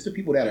into you. It's the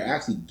people that are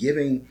actually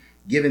giving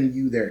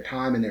you their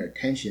time and their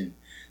attention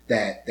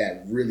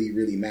that really,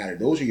 really matter.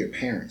 Those are your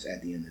parents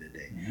at the end of the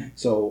day. Mm-hmm.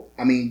 So,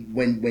 I mean,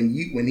 when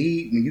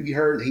you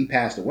heard he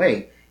passed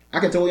away, I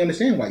can totally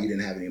understand why you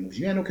didn't have any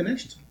emotion. You had no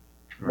connection to him.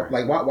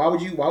 Right. Like, why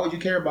would you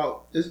care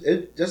about this?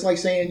 Just like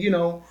saying,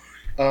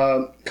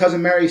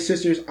 cousin Mary's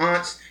sister's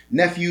aunt's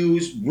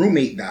nephew's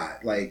roommate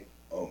died. Like,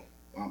 oh,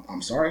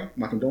 I'm sorry.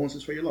 My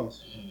condolences for your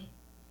loss. Mm-hmm.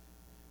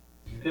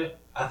 Okay.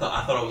 I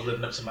thought I was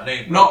living up to my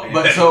name. No,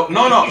 but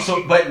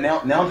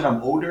now that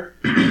I'm older,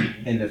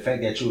 and the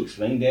fact that you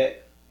explained that,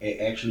 it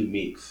actually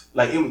makes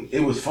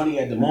it was funny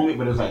at the moment,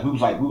 but it was like we was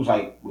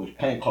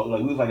playing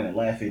close, we was in a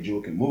laughing,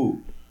 joking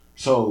mood.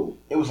 So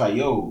it was like,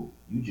 yo,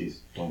 you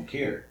just don't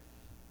care.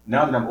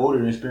 Now that I'm older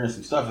and experienced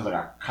some stuff, it's like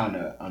I kind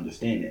of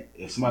understand that.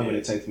 If somebody would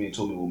have texted me and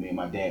told me, well, me and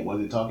my dad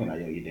wasn't talking, like,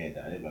 yo, your dad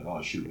died, they'd be like,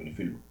 oh shoot, in the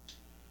funeral.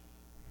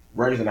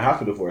 Right, in the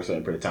hospital for a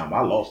certain period of time.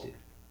 I lost it.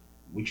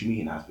 What you mean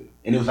in the hospital?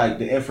 And it was like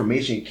the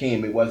information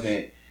came. It was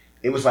I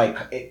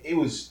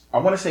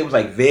want to say it was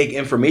like vague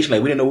information.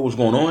 Like we didn't know what was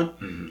going on.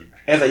 Mm-hmm.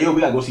 And it's like, yo, we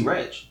gotta go see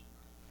Reg.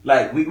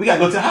 Like we gotta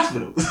go to the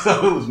hospital.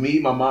 So it was me,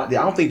 my mom. I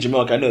don't think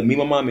Jamel, I know me,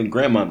 my mom, and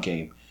grandmom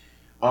came.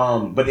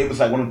 But it was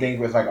like one of the things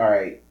where it's like, all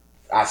right,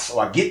 I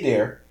get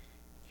there.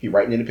 He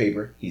writing in the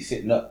paper. He's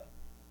sitting up,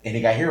 and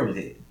he got hair on his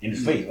head, in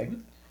his face. Like,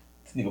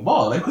 this nigga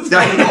bald. Like, what's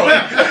going on?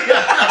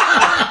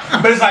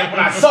 But it's like when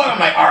I saw him, I'm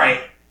like, all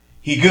right.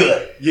 He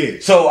good. Yeah.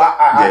 So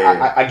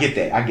I get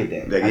that. I get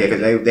that. Yeah,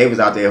 because they was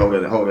out there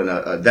holding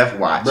a death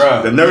watch.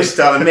 Bruh. The nurse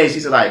telling me, she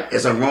said, like,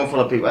 it's a room full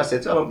of people. I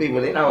said, tell them people,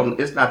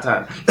 it's not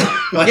time.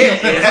 Yeah,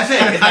 that's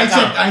it.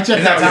 I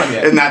checked that time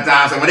yet. It's not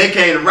time. So when they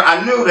came to the room,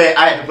 I knew that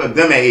I had to put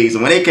them at ease.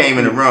 So when they came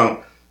in the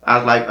room, I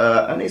was like,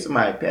 I need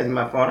somebody to pass me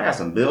my phone. I got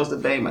some bills to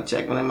pay, my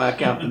check in my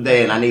account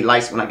today, and I need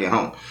lights when I get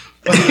home.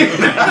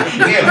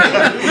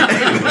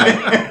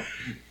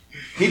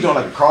 He doing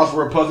like a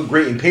crossword puzzle,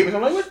 grading papers.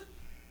 I'm like, what?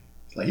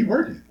 Like, he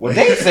working. What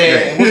they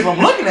said and what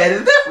I'm looking at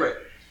is different.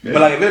 Yeah.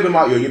 But like, if it been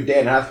about your dad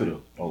in the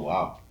hospital. Oh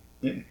wow.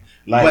 Yeah.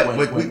 Like when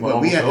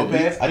we had Phil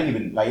passed, I didn't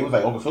even it was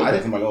like Uncle Phil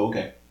passed. I'm like, oh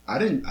okay. I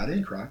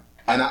didn't cry.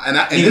 And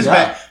this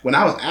back when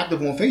I was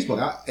active on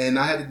Facebook, I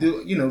had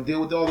to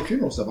deal with all the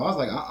funeral stuff. I was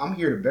like, I'm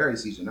here to bury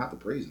Caesar, not to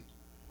praise him.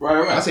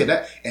 Right. I say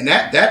that, and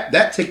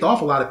that ticked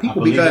off a lot of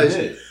people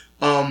because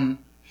our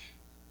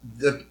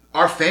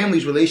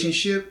family's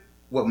relationship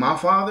with my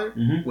father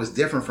was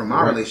different from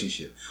my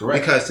relationship.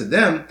 Correct. Because to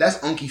them, that's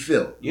Unky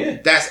Phil. Yeah.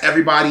 That's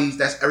everybody's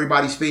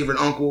favorite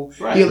uncle.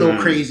 Right. He a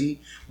little crazy,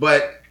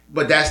 but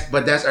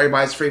that's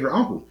everybody's favorite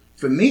uncle.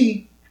 For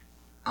me,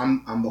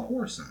 I'm the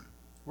whore son.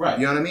 Right.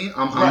 You know what I mean?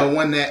 I'm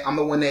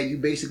the one that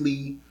you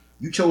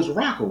chose to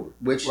rock over.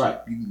 Which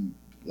like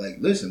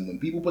listen, when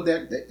people put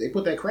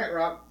that crack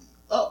rock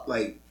up,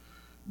 like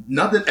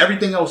Nothing.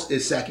 Everything else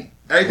is second.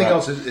 Everything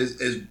else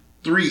is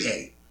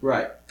 3A.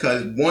 Right.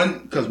 Because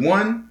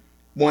 1A,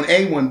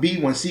 1B,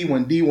 1C,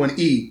 1D,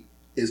 1E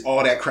is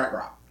all that crack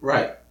rock.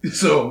 Right.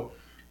 So,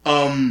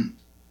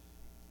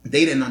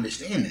 they didn't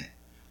understand that.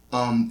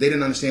 They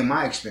didn't understand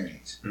my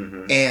experience.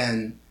 Mm-hmm.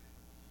 And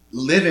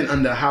living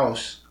under the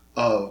house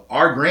of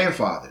our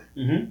grandfather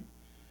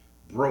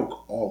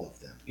broke all of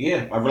them.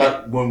 Yeah, I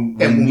realized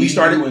when we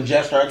started, when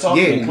Jeff started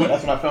talking,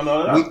 that's when I found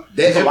out.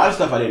 There's a lot of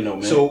stuff I didn't know,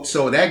 man.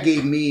 So that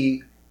gave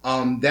me,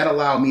 that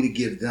allowed me to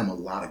give them a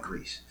lot of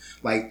grace.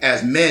 Like,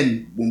 as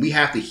men, when we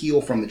have to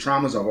heal from the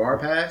traumas of our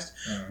past,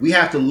 we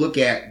have to look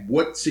at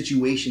what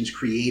situations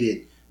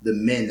created the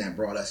men that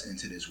brought us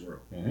into this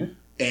world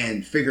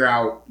and figure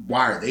out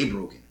why are they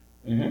broken.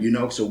 You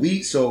know, so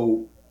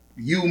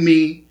you,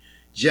 me,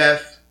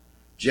 Jeff,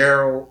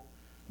 Gerald,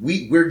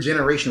 we're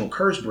generational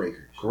curse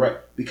breakers.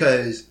 Correct.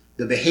 Because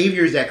the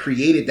behaviors that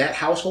created that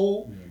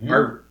household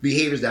are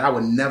behaviors that I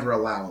would never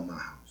allow in my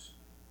house.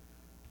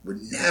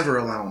 Would never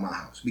allow in my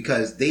house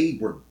because they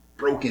were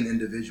broken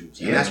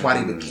individuals, and that's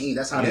why they became.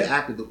 That's how they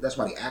acted. That's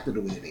why they acted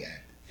the way that they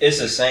acted. It's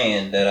a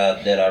saying that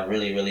I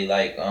really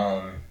like.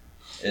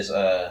 Is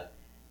I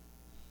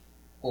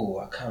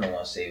kind of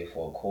want to save it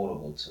for a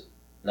quotable.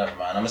 Never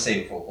mind. I'm gonna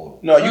save it for a quotable.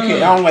 No, you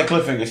can't. I don't like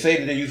cliffhangers.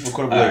 Save it and use for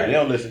quotable later. They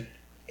don't listen.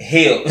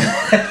 Heal.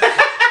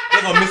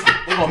 They're gonna miss it.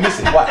 They're gonna miss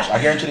it. Watch.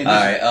 I guarantee they miss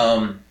it.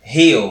 All right.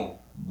 Heal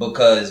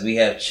because we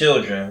have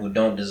children who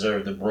don't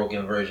deserve the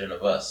broken version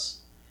of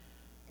us.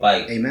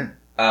 Like, amen.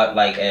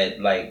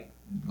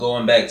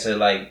 Going back to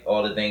like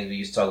all the things we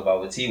used to talk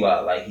about with T.Y.,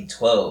 like he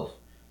 12.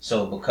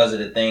 So because of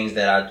the things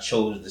that I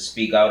chose to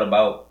speak out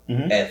about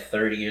at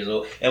 30 years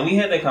old, and we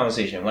had that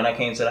conversation when I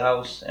came to the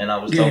house and I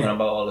was talking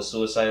about all the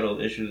suicidal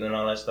issues and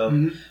all that stuff.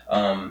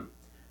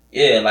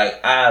 Like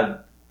I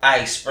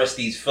expressed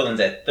these feelings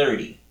at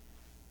 30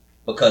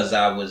 because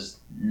I was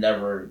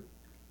never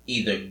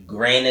either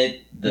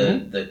granted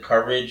the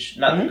courage,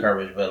 not the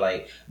courage, but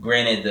like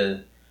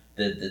granted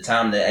the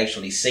time to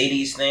actually say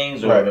these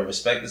things or the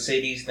respect to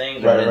say these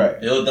things or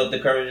build up the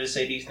courage to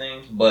say these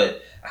things.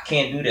 But I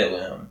can't do that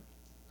with him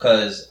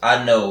because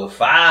I know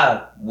if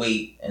I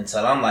wait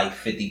until I'm like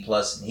 50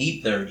 plus and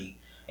he 30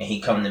 and he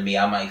come to me,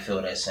 I might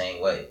feel that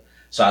same way.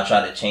 So I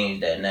try to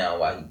change that now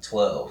while he's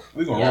 12.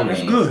 We're going to roll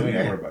that's good. We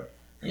ain't worried about it.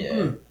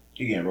 Yeah.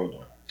 You getting rolled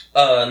on.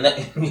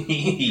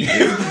 He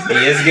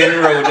is getting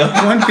rolled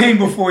on. One thing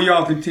before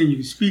y'all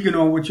continue, speaking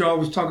on what y'all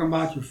was talking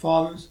about, your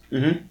fathers.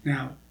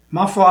 Now,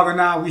 my father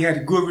and I, we had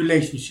a good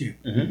relationship.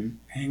 I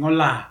ain't gonna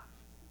lie.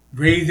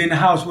 Raised in the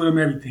house with him,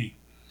 everything.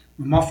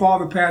 When my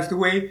father passed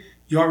away,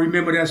 y'all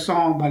remember that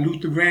song by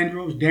Luther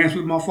Vandross, Dance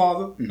With My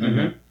Father?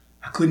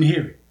 I couldn't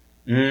hear it.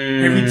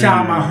 Every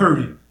time I heard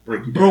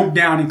it, broke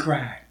down and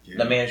cried.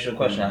 Let me ask you a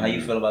question. How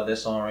you feel about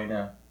this song right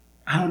now?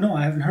 I don't know.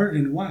 I haven't heard it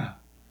in a while.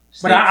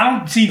 But I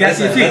don't see that.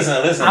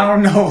 Listen. I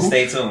don't know.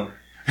 Stay tuned.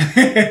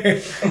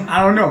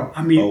 I don't know.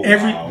 I mean,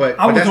 but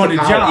I was on a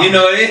job. You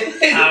know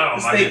it.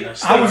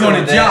 I was on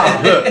a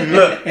job.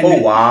 Look.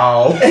 Oh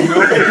wow. No,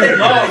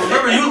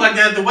 remember you was like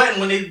that at the wedding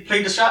when they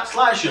played the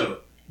slideshow.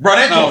 Bro,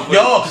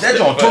 that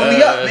joint tore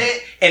me up, man.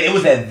 And it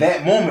was at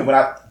that moment when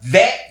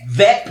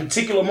that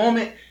particular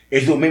moment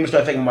is what made me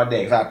start thinking of my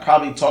dad. Because I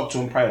probably talked to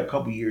him probably a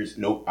couple years.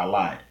 Nope, I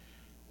lied.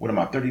 What am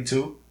I,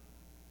 32?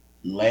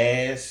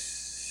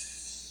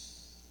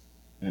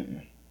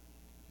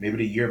 Maybe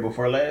the year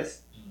before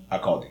last, I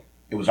called him.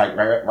 It was like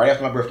right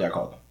after my birthday, I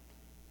called him.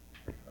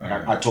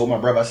 I told my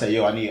brother, I said,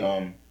 yo, I need,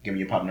 give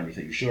me your pop number. He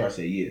said, you sure? I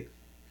said, yeah.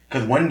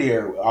 Because one day,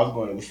 it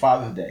was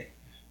Father's Day.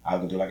 I was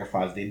going to do like a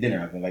Father's Day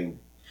dinner. I was like,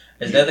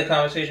 is that the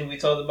conversation we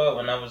talked about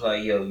when I was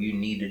like, yo, you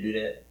need to do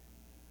that?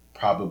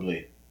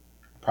 Probably.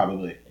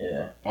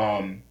 Yeah.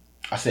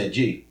 I said,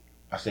 G,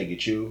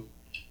 get you,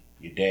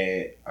 your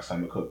dad, I said,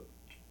 I'm going to cook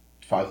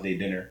Father's Day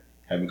dinner,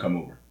 have him come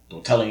over.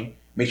 Don't tell him.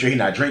 Make sure he's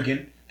not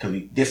drinking. Because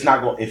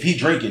if he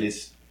drinking,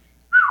 it's...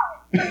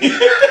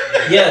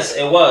 Yes,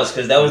 it was.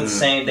 Because that was the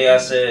same day I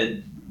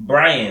said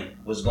Brian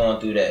was going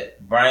through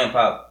that. Brian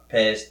Pop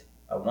passed,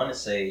 I want to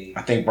say...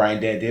 I think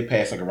Brian dad did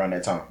pass like around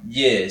that time.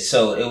 Yeah,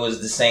 so it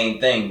was the same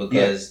thing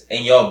because... Yeah.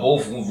 And y'all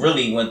both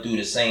really went through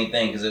the same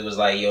thing because it was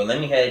like, yo, let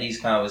me have these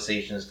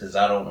conversations because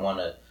I don't want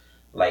to,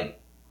 like...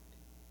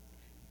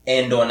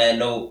 end on that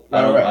note.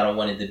 I don't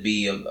want it to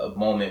be a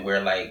moment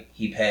where like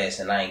he passed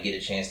and I didn't get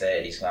a chance to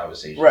have these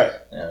conversations. Right.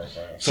 You know what I'm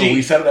saying? So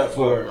we set it up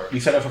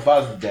for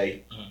Father's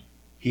Day.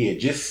 He had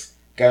just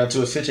got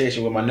into a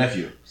situation with my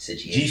nephew.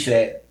 G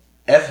said,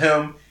 F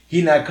him,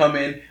 he not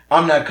coming,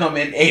 I'm not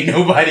coming, ain't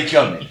nobody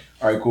coming.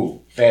 All right,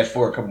 cool. Fast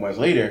forward a couple months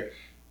later,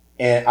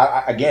 and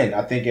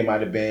I think it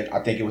might have been,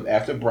 I think it was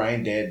after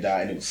Brian's dad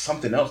died, and it was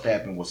something else that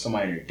happened with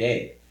somebody and their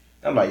dad.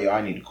 I'm like, yo,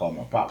 I need to call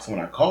my pops. So when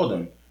I called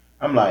him,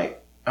 I'm like,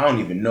 I don't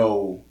even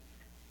know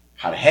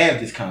how to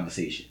have this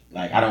conversation.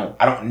 Like, I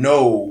don't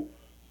know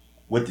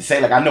what to say.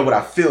 Like, I know what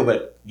I feel,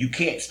 but you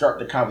can't start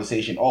the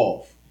conversation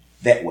off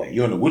that way.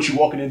 You don't know what you're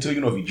walking into.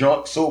 You know if he's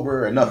drunk,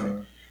 sober, or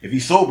nothing. If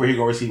he's sober, he's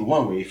going to receive it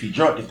one way. If he's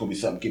drunk, it's going to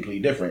be something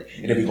completely different.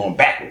 And then we're going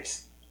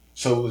backwards.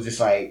 So it was just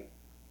like,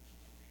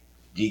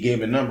 He gave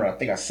me a number. I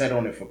think I sat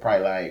on it for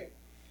probably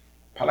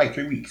like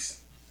 3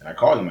 weeks. And I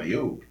called him like,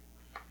 yo.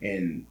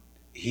 And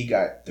he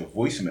got the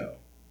voicemail.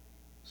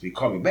 So he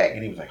called me back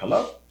and he was like,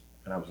 hello?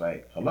 And I was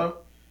like, hello?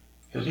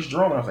 He was just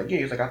Jerome. And I was like, yeah.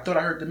 He was like, I thought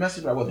I heard the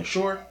message, but I wasn't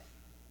sure.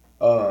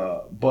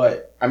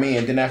 But I mean,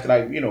 and then after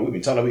like, you know, we've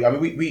been telling,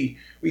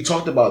 we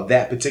talked about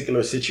that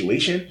particular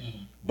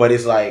situation, but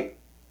it's like,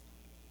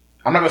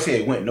 I'm not gonna say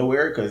it went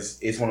nowhere because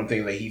it's one of the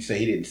things that he said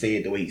he didn't say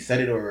it the way he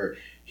said it, or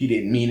he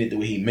didn't mean it the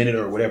way he meant it,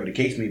 or whatever the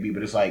case may be.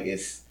 But it's like it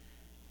is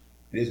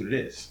what it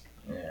is.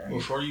 Yeah.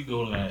 Before you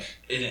go to that,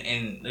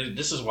 and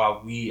this is why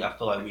I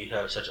feel like we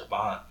have such a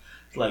bond.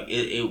 Like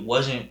it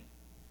wasn't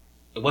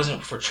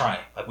for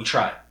trying. Like we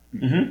tried.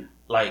 Mm-hmm.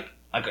 Like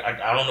I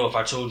don't know if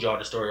I told y'all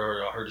the story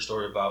or I heard the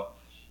story about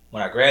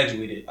when I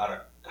graduated out of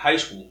high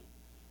school.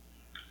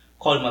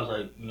 Called him up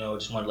like, you know,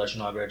 just wanted to let you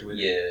know I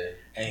graduated. Yeah.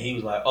 And he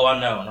was like, oh,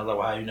 I know. And I was like,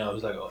 well, how you know?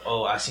 He's like,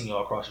 oh, I seen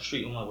y'all across the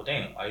street. I'm like, well,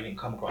 damn, I didn't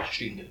come across the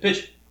street and get a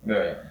picture.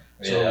 Right.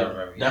 So yeah, I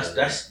remember.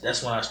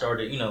 That's when I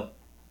started, you know,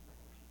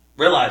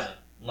 realizing,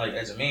 like,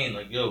 as a man,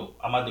 like, yo,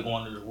 I'm about to go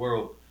into the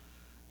world,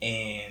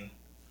 and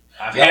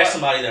I've had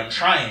somebody that I'm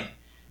trying,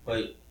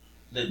 but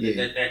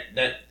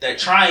that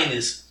trying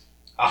is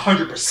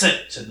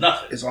 100% to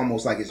nothing. It's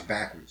almost like it's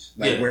backwards.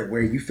 Like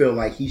where you feel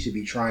like he should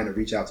be trying to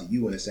reach out to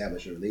you and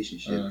establish a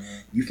relationship,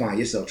 you find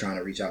yourself trying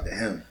to reach out to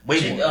him.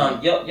 Wait,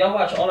 y'all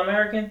watch All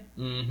American?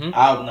 Mm-hmm.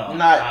 No,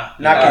 not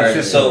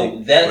consistently. So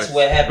that's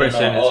what happened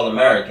on All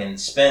American.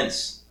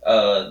 Spence,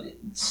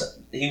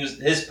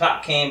 his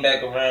pop came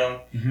back around,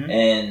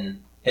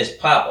 and his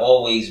pop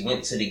always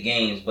went to the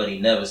games, but he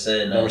never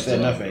said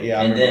nothing.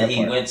 Yeah, and then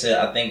he went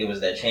to, I think it was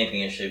that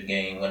championship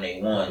game when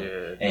they won,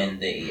 and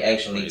they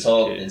actually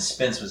talked, and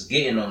Spence was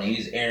getting on him. He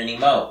was airing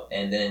him out,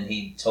 and then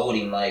he told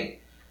him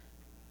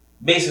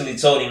basically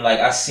told him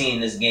I seen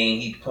this game.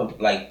 He put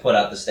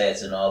out the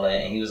stats and all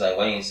that, and he was like,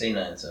 "Why you ain't say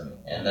nothing to me?"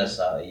 And that's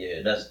how,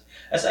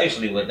 that's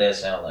actually what that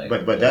sound like.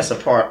 But that's a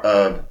part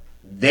of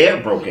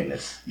their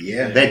brokenness.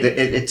 Yeah,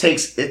 it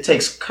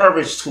takes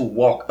courage to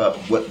walk up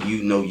what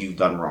you know you've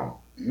done wrong.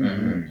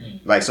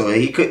 Mm-hmm. Like, so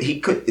he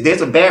could.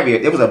 There's a barrier.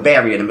 There was a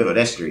barrier in the middle of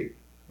that street.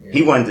 Yeah.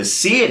 He wanted to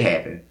see it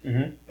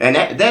happen, and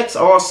that's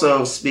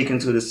also speaking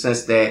to the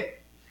sense that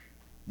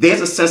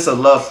there's a sense of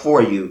love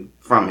for you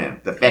from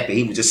him. The fact that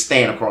he would just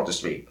stand across the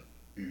street,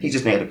 he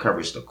just had the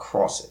courage to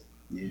cross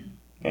it,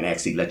 and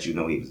actually let you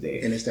know he was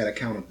there. And it's that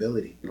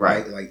accountability,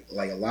 right?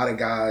 Like a lot of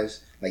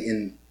guys, like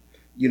in,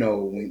 you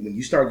know, when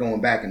you start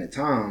going back in the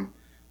time,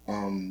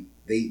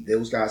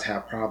 those guys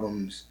have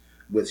problems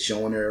with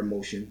showing their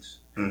emotions.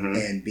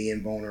 And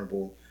being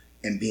vulnerable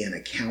and being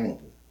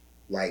accountable,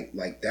 like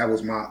that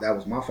was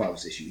my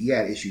father's issue. He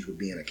had issues with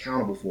being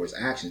accountable for his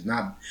actions.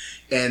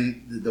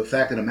 And the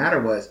fact of the matter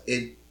was,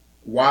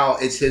 while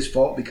it's his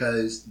fault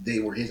because they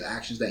were his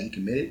actions that he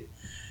committed,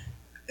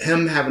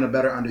 him having a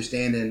better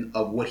understanding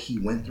of what he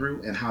went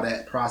through and how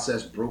that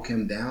process broke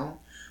him down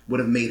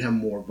would have made him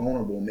more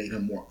vulnerable, made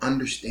him more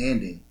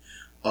understanding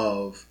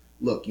of,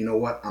 look, you know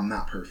what? I'm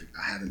not perfect.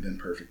 I haven't been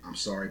perfect. I'm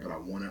sorry, but I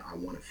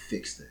wanna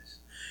fix this.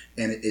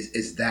 And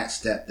it's that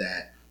step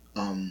that,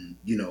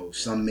 you know,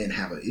 some men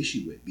have an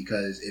issue with.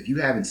 Because if you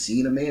haven't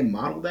seen a man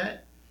model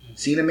that,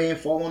 seen a man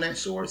fall on that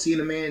sword, seen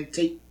a man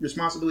take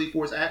responsibility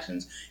for his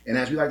actions, and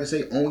as we like to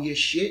say, own your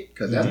shit.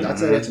 Because I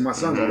tell that to my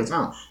sons all the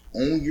time.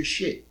 Own your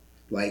shit.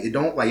 It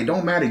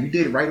don't matter you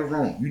did it right or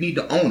wrong. You need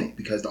to own it,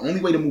 because the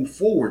only way to move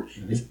forward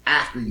is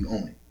after you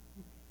own it.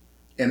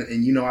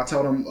 And you know, I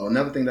tell them,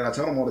 another thing that I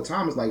tell them all the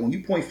time is, like, when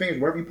you point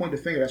fingers, wherever you point the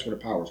finger, that's where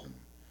the power's going.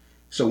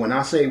 So when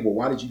I say, well,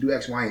 why did you do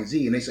X, Y, and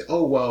Z? And they say,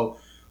 oh, well,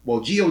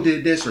 Gio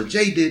did this or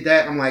Jay did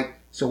that. I'm like,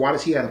 so why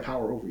does he have the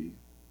power over you?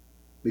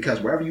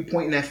 Because wherever you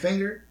point that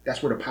finger,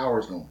 that's where the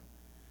power is going.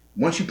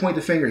 Once you point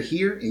the finger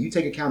here and you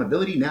take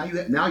accountability, now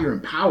you're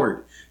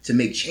empowered to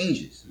make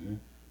changes.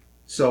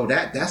 So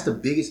that's the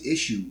biggest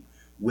issue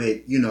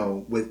with, you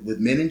know, with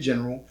men in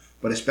general,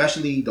 but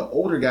especially the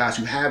older guys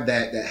who have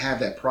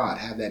that pride,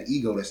 have that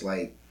ego that's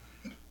like,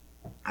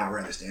 I'd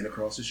rather stand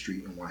across the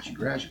street and watch you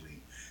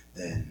graduate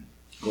than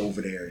go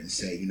over there and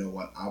say, you know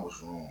what, I was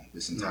wrong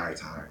this entire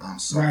time. I'm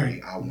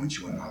sorry. I want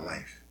you in my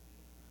life.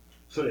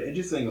 So the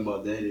interesting thing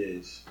about that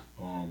is,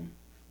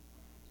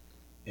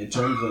 in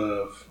terms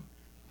of,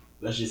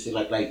 let's just say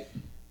like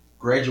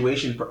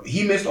graduation,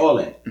 he missed all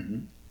that.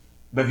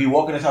 But if you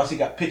walk in his house, he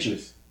got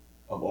pictures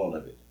of all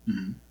of it.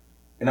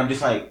 And I'm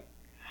just like,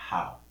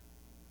 how?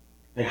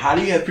 Like, how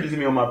do you have pictures of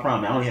me on my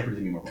prom? I only have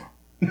pictures of me on my prom.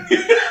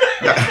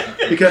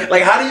 Because,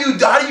 like, how do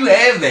you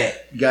have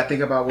that? You gotta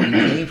think about where he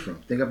came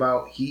from. Think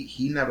about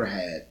he never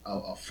had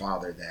a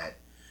father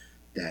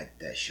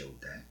that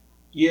showed that.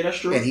 Yeah, that's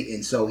true.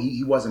 And so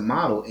he wasn't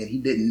modeled, and he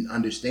didn't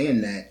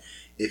understand that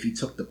if he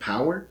took the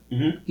power,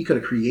 he could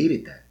have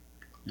created that.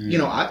 You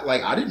know,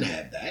 I didn't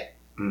have that.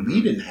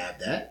 We didn't have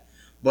that.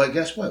 But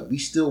guess what? We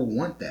still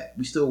want that.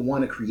 We still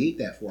want to create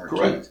that for our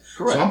kids.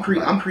 Correct.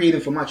 So I'm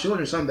creating for my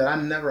children something that I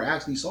never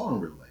actually saw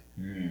in real life.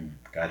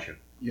 Gotcha.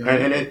 You know?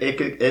 And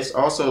it's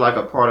also like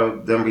a part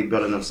of them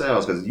rebuilding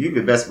themselves, because you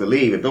could best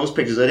believe if those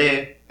pictures are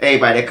there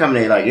everybody that come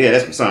there like, yeah,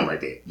 that's my son right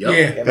there.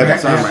 Yep.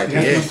 That's my son right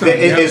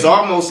there. It's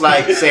almost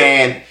like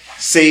saying,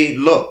 see,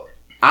 look,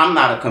 I'm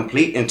not a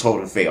complete and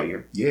total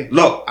failure. Yeah.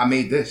 Look, I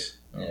made this.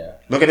 Yeah.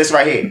 Look at this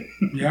right here.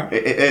 Yeah.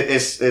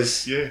 It's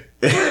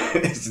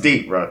it's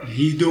deep, bro.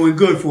 He's doing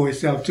good for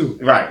himself too.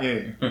 Right.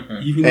 Yeah.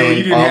 Even though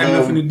you didn't have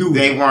nothing to do with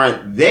they it.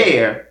 weren't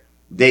there,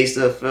 they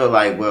still feel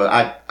like, well,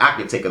 I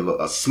could take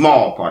a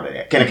small part of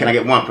that. Can I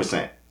get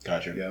 1%?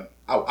 Gotcha. Yeah.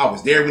 I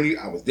was there when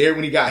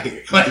he got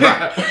here. Right.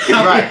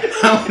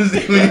 I was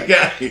there when he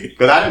got here.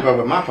 Because I didn't grow up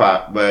with my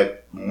pop,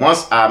 but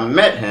once I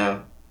met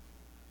him,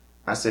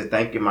 I said,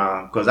 thank you,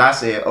 Mom. Because I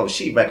said, oh,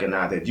 she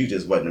recognized that you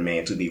just wasn't a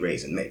man to be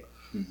raising me.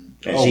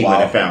 And she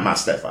went and found my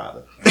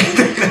stepfather.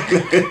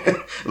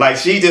 Like,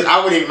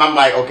 I'm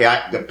like,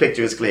 okay, the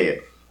picture is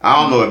clear.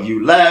 I don't know if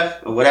you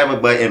left or whatever,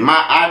 but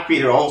I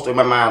created a holster in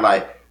my mind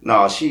like,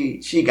 no,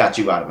 she got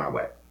you out of my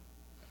way.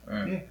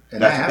 Yeah.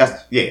 And that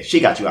happened. She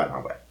got you out of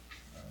my way.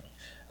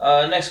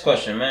 Next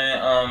question, man.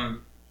 A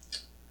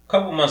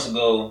couple months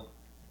ago,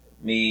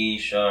 me,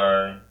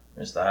 Shar,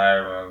 Mr.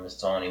 Hiram, Miss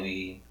Tony,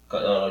 we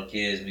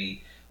kids,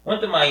 we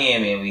went to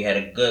Miami and we had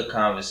a good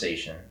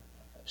conversation,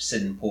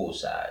 sitting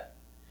poolside,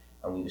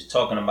 and we was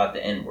talking about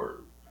the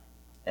N-word,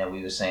 and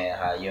we were saying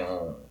how you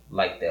don't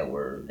like that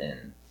word,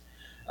 and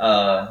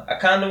I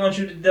kind of want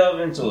you to delve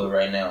into it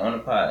right now on the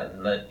pod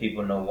and let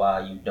people know why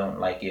you don't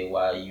like it,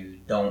 why you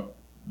don't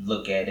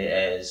look at it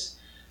as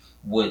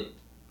what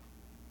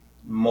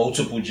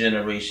multiple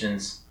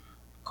generations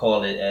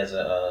call it as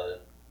a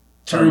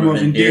Term of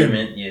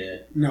endearment. Yeah.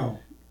 No.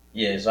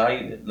 Yeah, so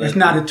It's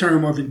not a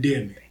term of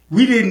endearment.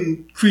 We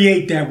didn't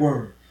create that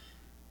word.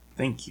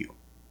 Thank you.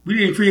 We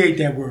didn't create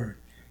that word.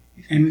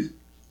 In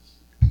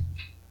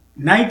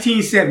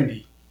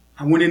 1970,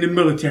 I went in the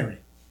military,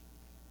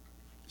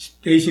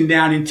 stationed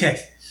down in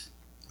Texas.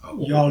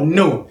 Y'all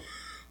know.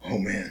 Oh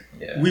man.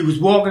 Yeah. We was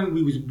walking.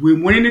 We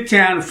went into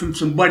town from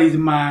some buddies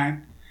of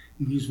mine.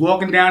 We was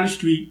walking down the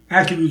street.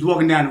 Actually, we was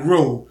walking down the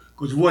road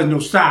because there wasn't no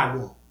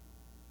sidewalk.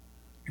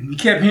 And we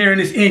kept hearing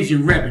this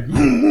engine revving,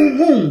 boom, boom,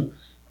 boom.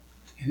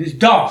 And it's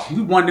dark.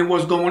 We wondering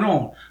what's going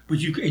on. But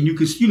you could,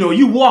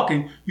 you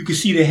walking, you could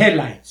see the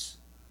headlights.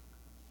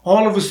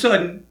 All of a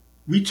sudden,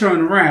 we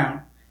turn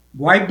around,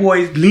 white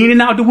boys leaning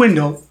out the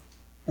window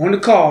on the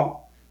car,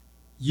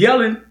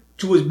 yelling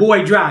to his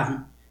boy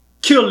driving,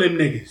 kill them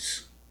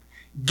niggas.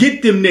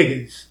 Get them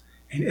niggas.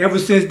 And ever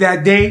since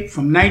that day,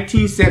 from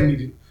 1970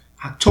 to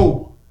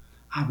October,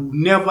 I will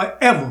never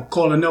ever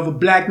call another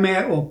black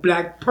man or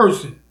black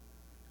person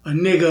a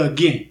nigga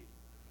again.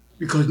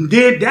 Because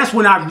then that's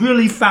when I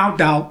really found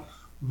out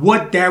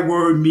what that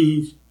word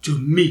means to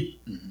me.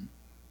 Mm-hmm.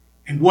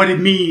 And what it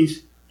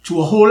means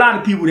to a whole lot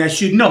of people that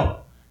should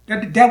know.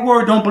 That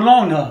word don't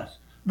belong to us.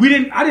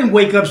 I didn't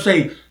wake up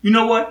saying, you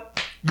know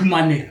what? You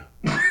my nigga.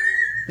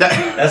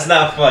 That's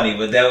not funny,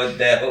 but that was.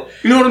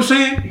 You know what I'm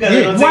saying?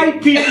 Yeah.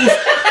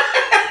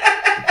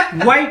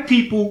 White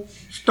people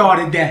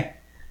started that.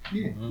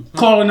 Yeah. Mm-hmm.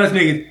 Calling us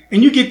niggas.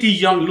 And you get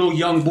these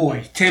young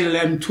boys, 10,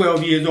 11,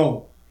 12 years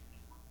old,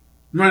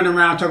 running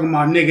around talking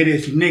about nigga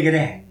this and nigga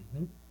that.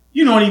 Mm-hmm.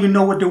 You don't even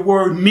know what the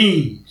word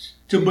means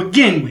to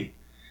begin with.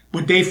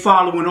 But they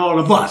following all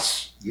of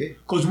us. Yeah.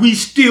 Because we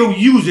still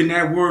using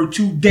that word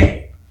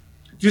today.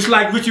 Just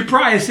like Richard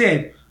Pryor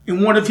said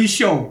in one of his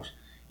shows.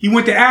 He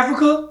went to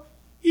Africa.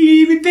 He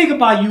didn't even think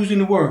about using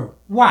the word.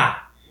 Why?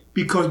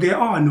 Because there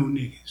are no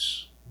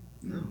niggas.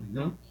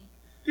 No.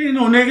 There ain't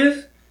no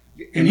niggas.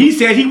 And he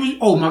said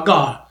oh my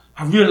God,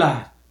 I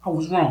realized I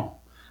was wrong.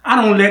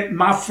 I don't let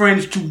my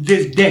friends to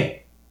this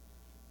day.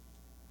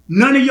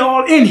 None of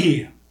y'all in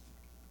here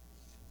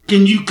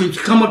can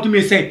come up to me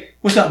and say,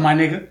 what's up, my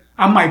nigga?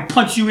 I might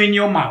punch you in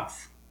your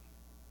mouth.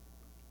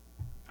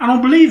 I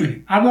don't believe in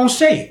it. I won't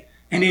say it.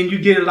 And then you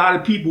get a lot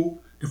of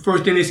people, the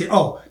first thing they say,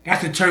 oh,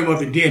 that's a term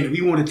of endearment.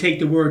 We want to take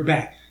the word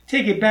back.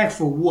 Take it back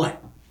for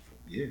what?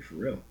 Yeah, for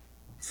real.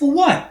 For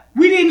what?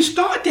 We didn't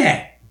start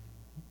that.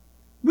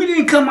 We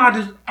didn't come out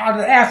of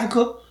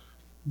Africa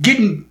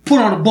getting put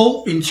on a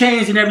boat and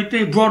chains and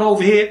everything, brought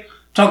over here,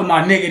 talking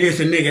about nigga this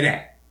and nigga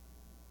that.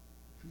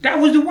 That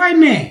was the white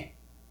man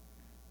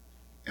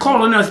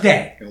calling us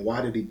that. And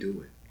why did he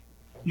do it?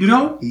 You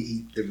know?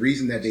 The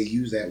reason that they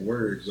used that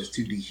word was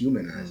to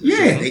dehumanize us.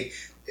 Yeah.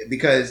 So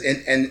because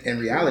in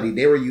reality,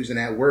 they were using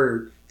that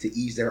word to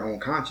ease their own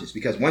conscience.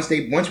 Because once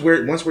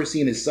we're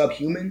seen as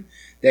subhuman,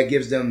 that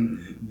gives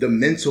them the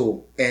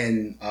mental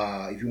and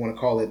if you want to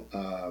call it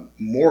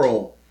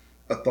moral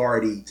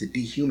authority to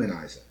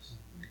dehumanize us.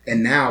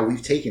 And now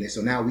we've taken it,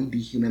 so now we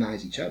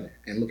dehumanize each other.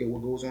 And look at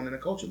what goes on in the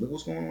culture. Look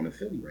what's going on in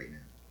Philly right now.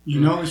 You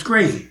know, it's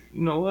crazy.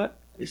 You know what?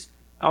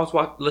 I was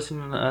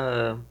listening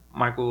to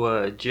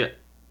Michael Jett,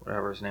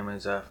 whatever his name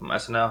is, from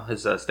SNL,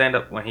 his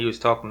stand-up, when he was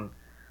talking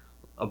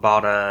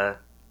about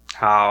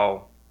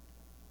how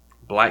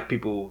black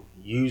people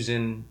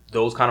using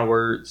those kind of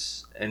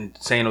words and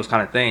saying those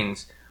kind of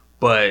things,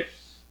 but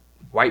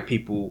white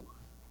people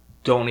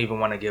don't even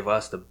want to give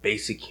us the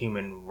basic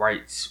human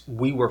rights.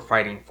 We were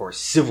fighting for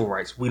civil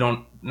rights.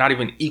 Not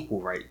even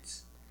equal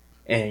rights.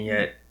 And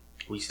yet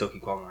we still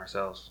keep calling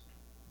ourselves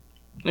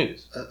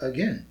Niggas.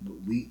 Again,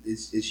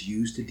 it's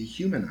used to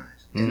dehumanize.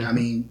 And I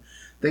mean,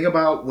 think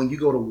about when you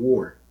go to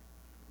war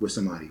with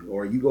somebody,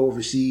 or you go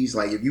overseas.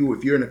 Like if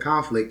you're in a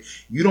conflict,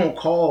 you don't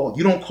call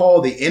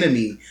the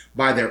enemy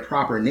by their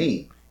proper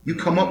name. You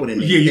come up with a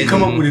name. Yeah, you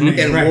come up with a name.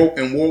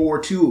 In World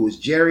War II, it was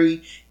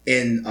Jerry.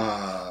 In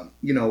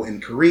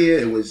in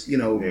Korea, it was it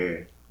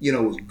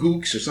was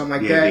Gooks or something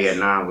like that.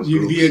 Vietnam was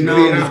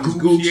Vietnam was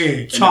Gooks.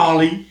 Yeah,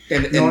 Charlie,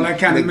 and all that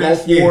kind of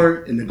mess.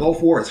 In the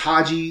Gulf War, it's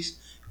Hajis,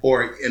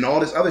 and all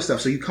this other stuff.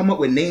 So you come up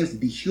with names to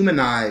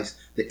dehumanize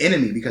the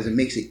enemy because it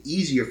makes it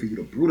easier for you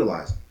to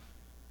brutalize them.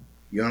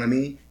 You know what I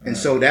mean? And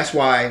so that's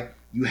why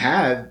you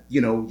have,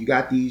 you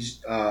got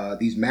these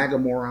MAGA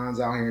morons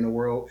out here in the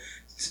world.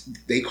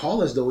 They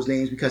call us those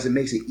names because it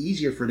makes it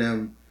easier for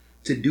them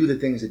to do the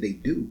things that they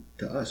do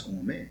to us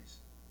en masse.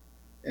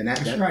 And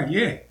that's right.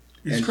 Yeah,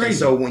 it's crazy. And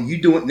so when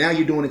you do it, now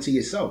you're doing it to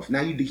yourself.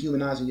 Now you're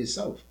dehumanizing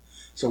yourself.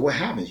 So what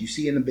happens? You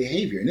see in the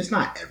behavior, and it's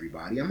not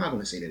everybody. I'm not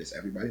going to say that it's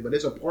everybody, but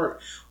it's a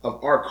part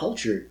of our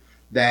culture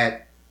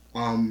that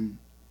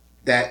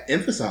that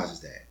emphasizes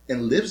that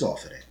and lives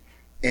off of that.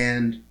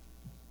 And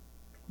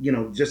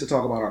just to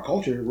talk about our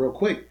culture real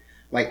quick,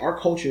 like our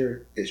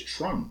culture is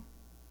trauma,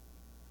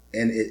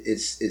 and it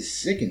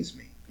sickens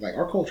me. Like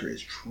our culture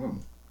is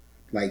trauma,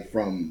 like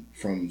from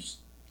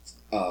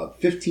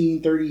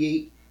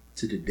 1538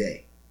 to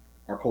today,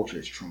 our culture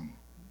is trauma.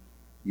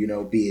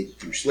 Be it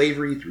through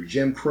slavery, through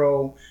Jim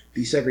Crow,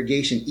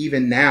 desegregation,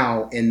 even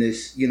now in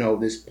this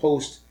this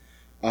post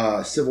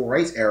civil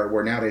rights era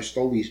where now they're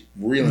slowly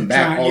reeling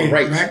back all the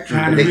rights.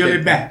 Trying to reel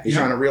it back. They're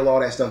trying to reel all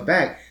that stuff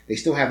back. They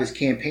still have this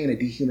campaign of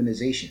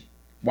dehumanization.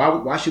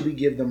 Why should we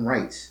give them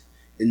rights?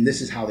 And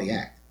this is how they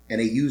act. And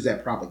they use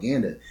that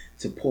propaganda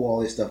to pull all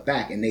this stuff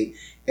back. And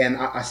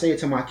I say it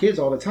to my kids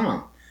all the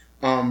time.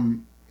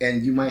 And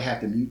you might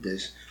have to mute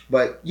this,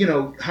 but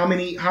how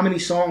many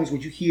songs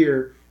would you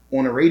hear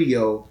on a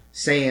radio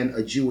saying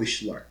a Jewish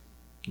slur?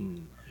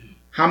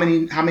 How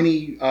many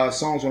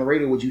songs on the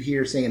radio would you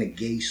hear saying a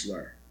gay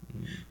slur?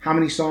 How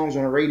many songs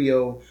on the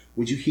radio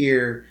would you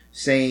hear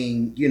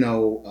saying,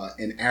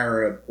 an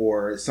Arab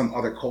or some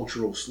other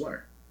cultural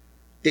slur?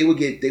 They would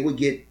get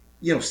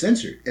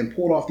censored and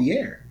pulled off the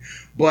air.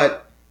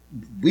 But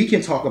we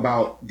can talk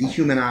about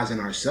dehumanizing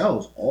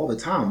ourselves all the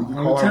time. We can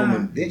call our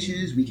women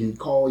bitches. We can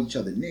call each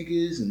other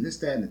niggas and this,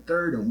 that, and the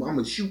third. And I'm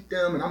gonna shoot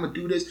them and I'm gonna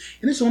do this.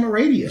 And it's on the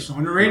radio. It's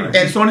on the radio. And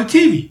it's on the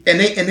TV. And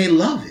they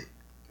love it.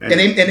 And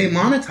they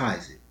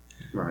monetize it.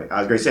 Right. I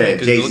was gonna say,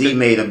 if Jay-Z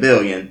made $1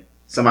 billion,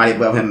 somebody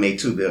above him made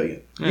 $2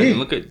 billion. Yeah.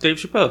 Look at Dave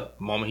Chappelle.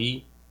 The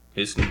moment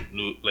his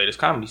latest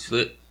comedy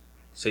slip,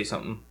 say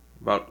something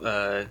about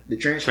the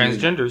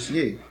transgenders.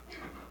 Yeah.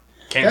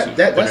 Canceled.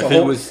 That's a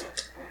whole.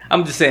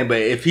 I'm just saying, but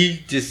if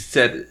he just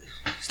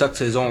stuck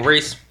to his own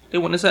race, they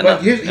wouldn't have said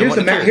nothing.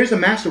 Here's the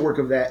masterwork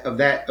of that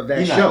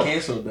he's show. Not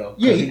canceled though.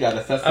 Yeah, he got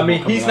a festival.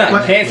 He's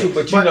not canceled,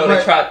 but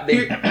they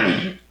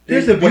tried.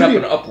 Here's the beauty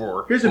of an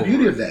uproar. Here's the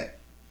beauty of that.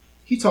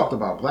 He talked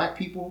about black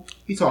people.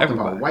 He talked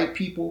about white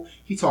people.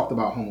 He talked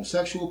about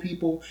homosexual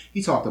people.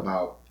 He talked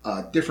about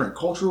different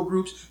cultural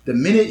groups.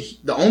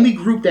 The only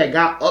group that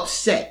got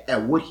upset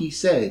at what he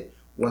said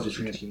was the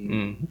trans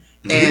community.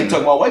 And he's been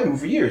talking about white people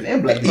for years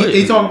and black people.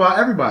 They talk about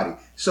everybody.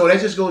 So that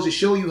just goes to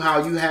show you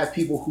how you have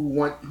people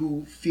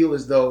who feel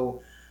as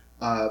though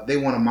they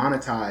want to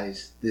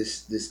monetize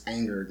this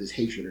anger, this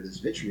hatred, or this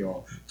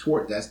vitriol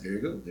toward. There you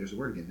go. There's the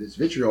word again. This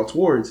vitriol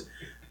towards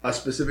a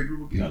specific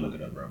group of people. You gotta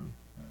look it up, bro.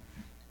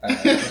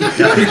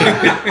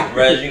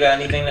 Rez, you got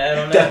anything to add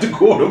on that? That's the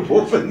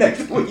quotable for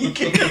next week.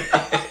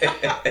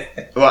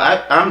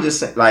 Well, I'm just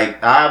saying,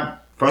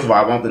 first of all,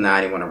 I won't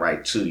deny anyone the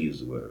right to use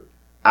the word.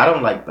 I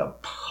don't like the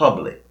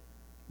public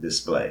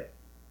display.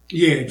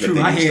 Yeah, true.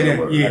 I hear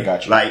that. Yeah, I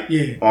got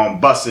you. On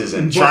buses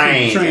and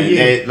trains.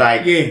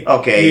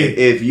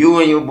 If you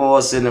and your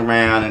boy sitting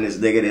around and this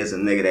nigga this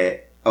and nigga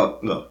that,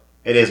 look,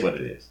 it is what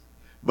it is.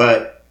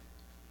 But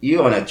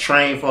you're on a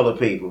train full of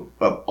people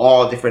of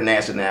all different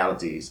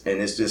nationalities,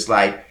 and it's just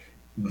like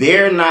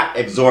they're not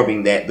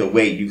absorbing that the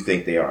way you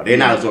think they are. They're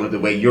not absorbing the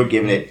way you're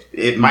giving it.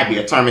 It might be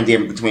a term and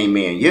difference between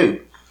me and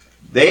you.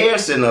 They're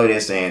sitting over there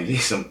saying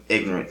these some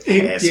ignorant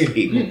ass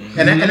people,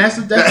 and that's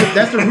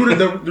the root of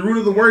the root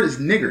of the word is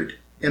niggard,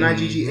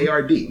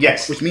 Niggard.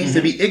 Yes, which means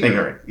to be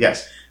ignorant.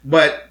 Yes,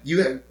 but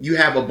you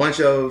have a bunch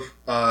of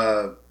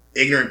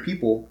ignorant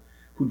people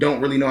who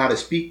don't really know how to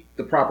speak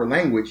the proper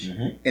language,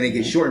 and it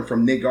gets shortened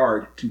from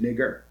niggard to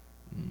nigger.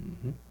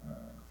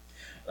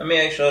 Let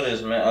me ask y'all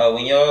this, man.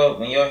 When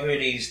y'all hear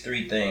these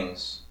three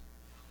things,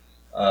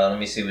 let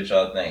me see what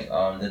y'all think.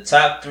 The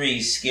top 3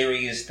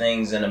 scariest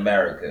things in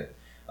America.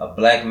 A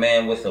black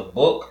man with a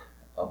book,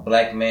 a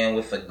black man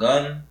with a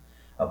gun,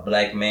 a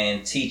black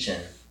man teaching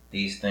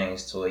these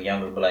things to a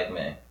younger black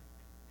man.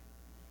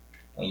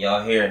 When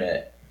y'all hear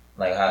that,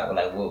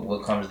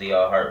 what comes to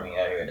y'all heart when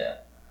y'all hear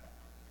that?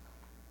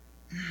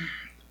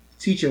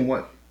 Teaching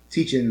what?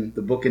 Teaching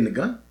the book and the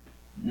gun?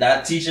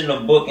 Not teaching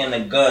the book and the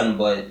gun,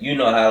 but you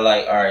know how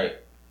alright,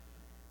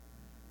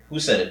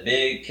 who said a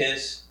big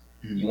kiss?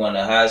 You want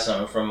to hide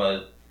something from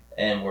a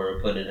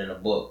N-word, put it in a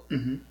book.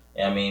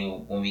 I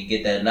mean, when we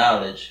get that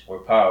knowledge, we're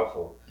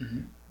powerful.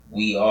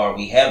 We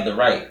have the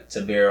right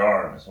to bear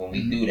arms. When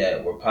we do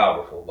that, we're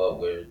powerful, but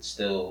we're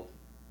still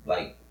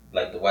like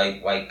the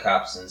white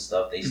cops and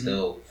stuff. They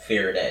still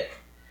fear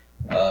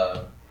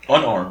that.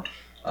 Unarmed.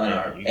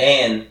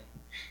 And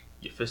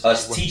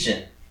us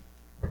teaching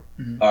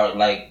are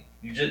like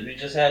we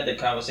just had the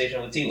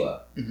conversation with T.Y.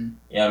 You know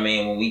what I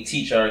mean? When we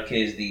teach our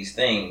kids these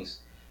things,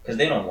 because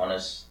they don't want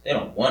us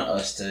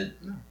to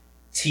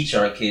teach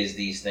our kids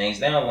these things.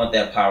 They don't want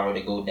that power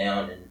to go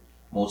down in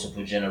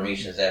multiple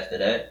generations after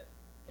that.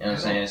 You know what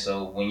I'm saying?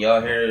 So when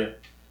y'all hear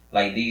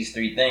like these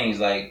three things,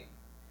 like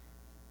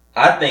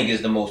I think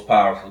is the most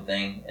powerful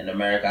thing in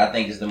America. I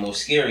think is the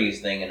most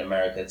scariest thing in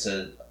America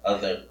to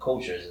other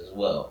cultures as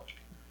well.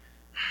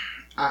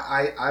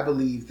 I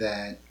believe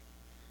that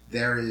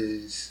there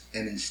is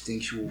an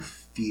instinctual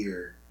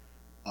fear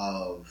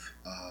of,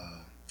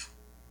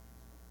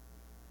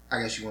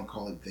 I guess you want to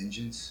call it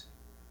vengeance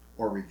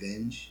or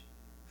revenge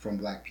from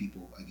black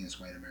people against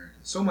white America.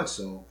 So much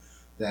so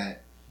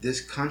that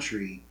this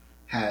country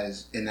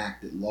has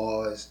enacted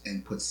laws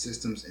and put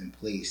systems in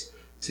place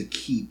to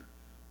keep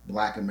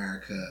black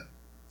America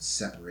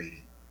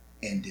separated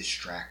and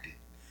distracted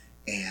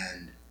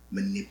and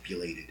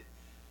manipulated.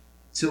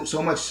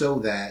 So much so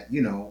that,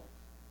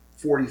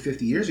 40,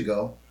 50 years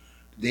ago,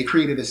 they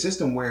created a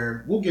system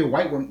where we'll give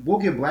black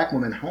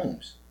women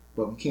homes,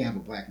 but we can't have a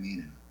black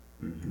man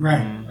in them.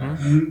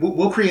 Right.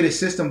 We'll create a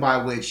system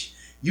by which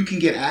you can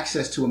get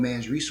access to a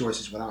man's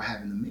resources without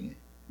having the man.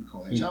 We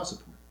call that child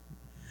support.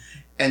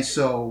 And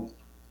so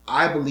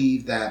I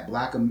believe that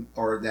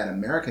that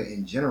America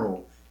in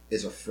general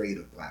is afraid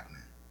of black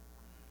men.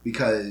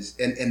 Because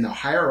in the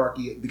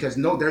hierarchy, because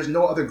there's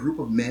no other group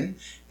of men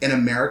in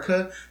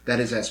America that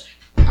is as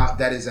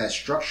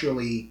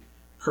structurally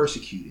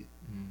persecuted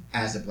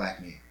as the black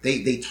man.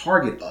 They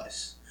target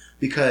us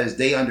because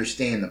they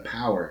understand the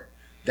power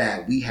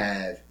that we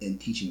have in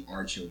teaching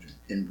our children,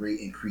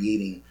 in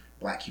creating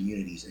black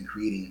communities, and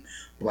creating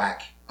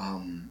black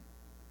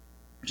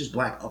just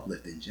black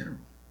uplift in general.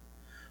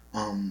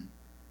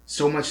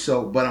 So much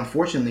so, but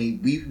unfortunately,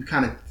 we've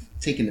kind of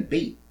taken the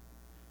bait.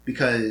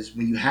 Because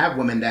when you have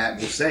women that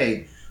will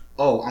say,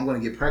 oh, I'm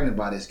going to get pregnant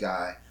by this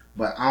guy,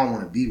 but I don't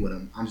want to be with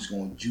him. I'm just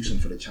going to juice him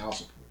for the child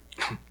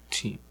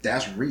support.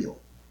 That's real.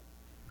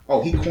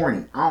 Oh, he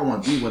corny. I don't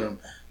want to be with him.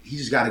 He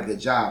just got a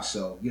good job.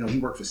 So, he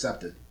worked for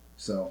SEPTA.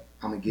 So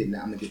I'm going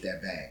to get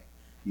that bag.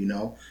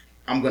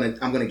 I'm going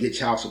to get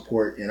child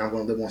support, and I'm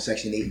going to live on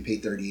Section 8 and pay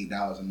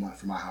 $38 a month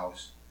for my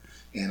house.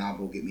 And I'll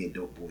go get me a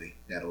dope boy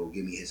that'll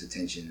give me his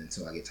attention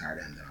until I get tired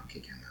of him, then I'll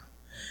kick him out.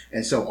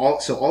 And so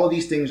all of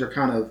these things are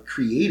kind of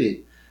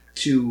created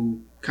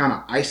to kind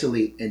of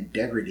isolate and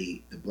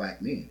degrade the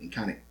black man and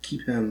kind of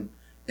keep him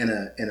in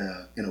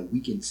a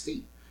weakened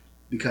state,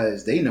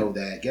 because they know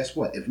that, guess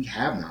what, if we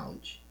have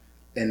knowledge,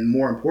 and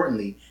more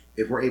importantly,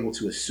 if we're able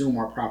to assume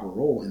our proper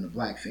role in the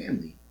black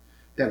family,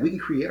 that we can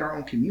create our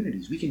own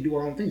communities, we can do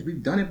our own things.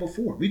 We've done it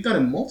before. We've done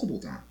it multiple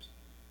times.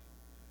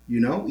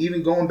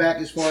 Even going back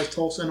as far as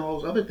Tulsa and all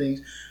those other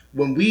things,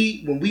 when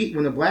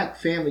the black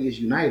family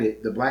is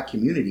united, the black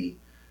community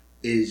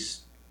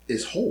is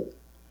whole,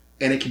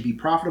 and it can be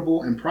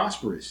profitable and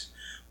prosperous.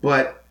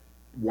 But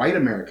white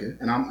America,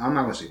 and I'm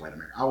not going to say white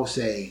America, I will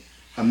say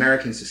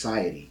American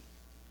society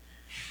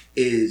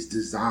is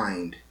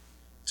designed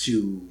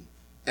to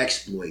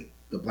exploit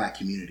the black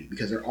community,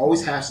 because there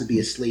always has to be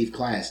a slave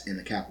class in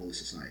a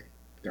capitalist society.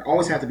 There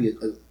always have to be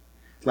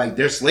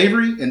there's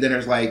slavery, and then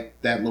there's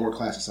that lower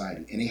class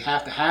society, and they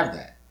have to have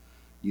that.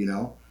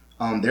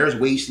 There's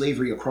wage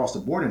slavery across the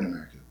board in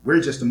America.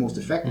 We're just the most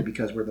affected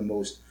because we're the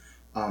most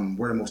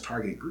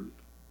targeted group.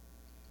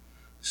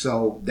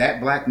 So that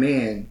black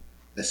man,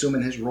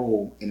 assuming his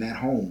role in that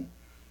home,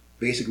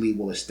 basically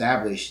will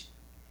establish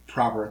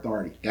proper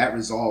authority. That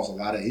resolves a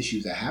lot of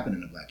issues that happen in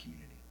the black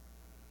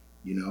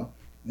community.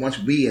 Once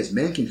we as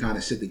men can kind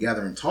of sit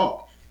together and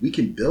talk, we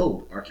can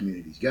build our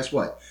communities. Guess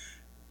what?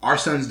 Our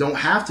sons don't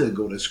have to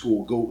go to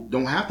school,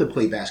 don't have to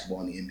play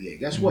basketball in the NBA.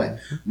 Guess what?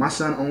 My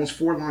son owns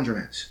 4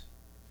 laundromats.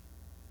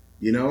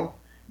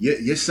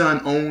 Your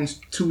son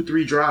owns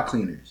 2-3 dry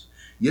cleaners.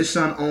 Your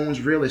son owns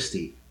real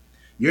estate.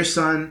 Your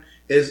son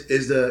is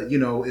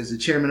the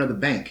chairman of the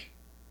bank,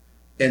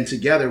 and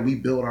together we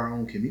build our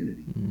own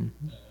community.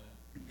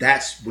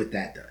 That's what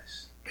that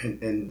does.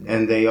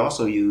 And they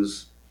also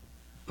use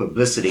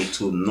publicity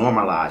to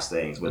normalize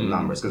things with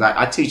numbers. Because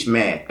I teach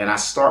math, and I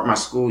start my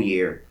school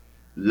year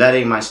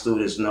letting my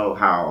students know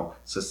how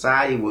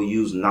society will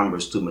use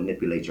numbers to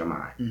manipulate your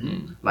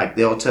mind. Like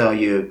they'll tell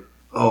you,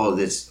 oh,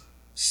 this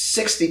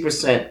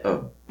 60%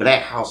 of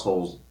black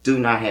households do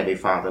not have a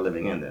father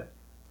living in them.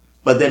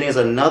 But then there's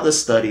another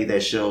study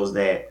that shows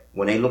that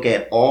when they look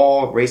at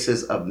all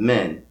races of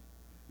men,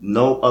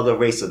 no other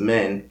race of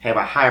men have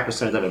a higher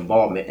percentage of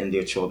involvement in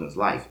their children's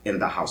life, in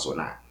the house or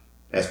not.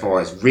 As far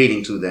as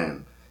reading to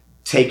them,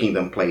 taking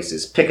them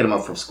places, picking them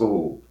up from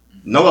school.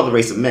 No other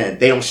race of men,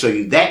 they don't show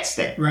you that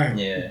stat. Right.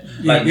 Yeah.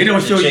 They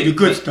don't show you the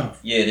good stuff.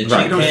 Yeah, the chick,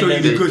 they don't show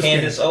you the good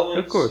Candace stuff. Owens.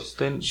 Of course.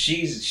 Then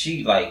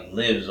she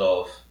lives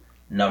off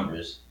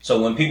numbers.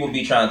 So when people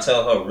be trying to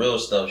tell her real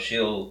stuff,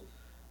 she'll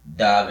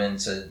dive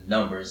into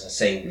numbers and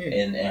say,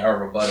 and her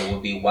rebuttal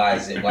would be, why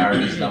are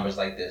these numbers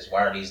like this?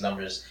 Why are these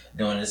numbers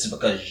doing this?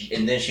 Because,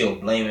 and then she'll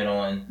blame it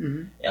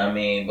on, I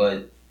mean,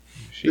 but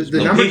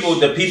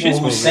the people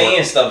who's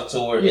saying stuff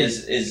to her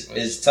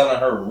is telling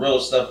her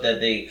real stuff that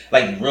they,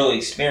 like real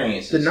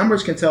experiences. The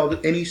numbers can tell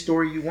any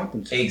story you want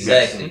them to.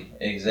 Exactly.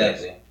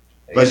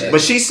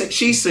 But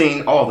she's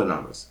seen all the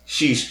numbers.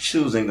 She's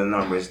choosing the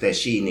numbers that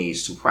she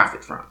needs to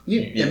profit from.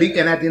 And at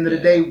the end of the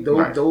day,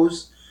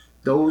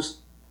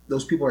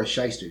 those people are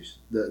shysters.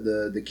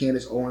 The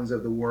Candace Owens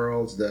of the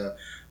world.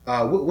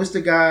 What's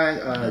the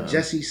guy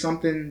Jesse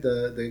something?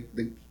 The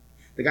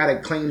guy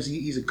that claims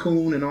he's a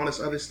coon and all this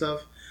other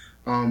stuff.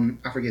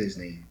 I forget his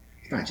name.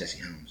 It's not Jesse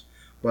Helms,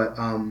 but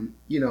I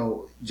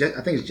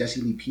think it's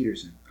Jesse Lee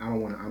Peterson. I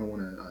don't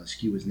want to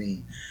skew his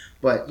name,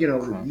 but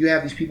you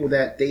have these people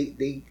that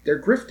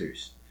they're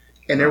grifters,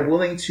 and they're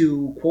willing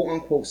to quote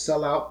unquote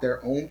sell out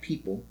their own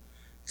people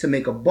to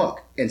make a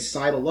buck and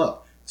sidle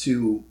up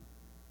to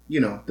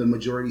the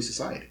majority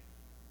society,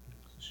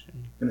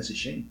 and it's a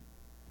shame.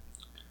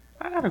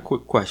 I got a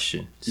quick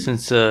question.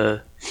 Since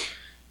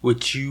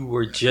what you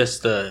were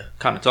just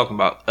kind of talking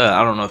about,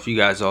 I don't know if you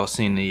guys all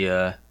seen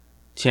the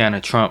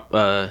Tiana Trump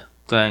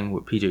thing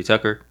with PJ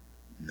Tucker.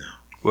 No.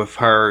 With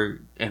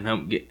her and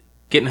him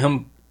getting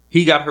him,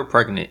 he got her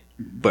pregnant,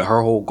 but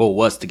her whole goal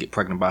was to get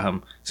pregnant by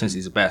him since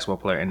he's a basketball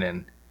player, and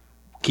then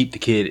keep the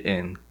kid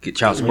and get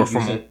child support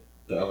from him.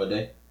 The other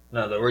day?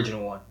 No, the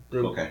original one.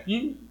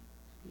 Okay.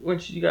 When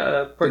she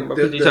got pregnant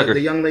by PJ Tucker. The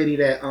young lady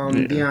that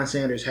Deion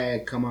Sanders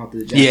had come out to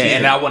the Jackson. Yeah,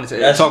 and I wanted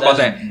to talk about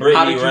that.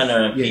 Brittany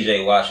Renner and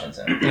PJ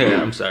Washington. Yeah,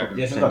 I'm sorry.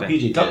 Yes, I got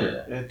PJ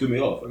Tucker. That threw me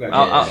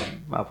off.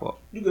 My fault.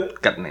 You good?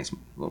 Got the names a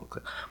little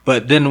clear.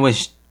 But then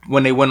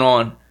when they went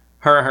on,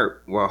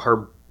 her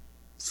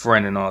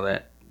friend and all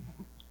that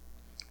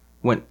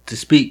went to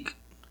speak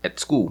at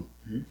school,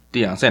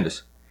 Deion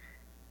Sanders.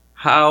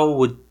 How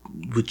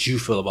would you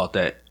feel about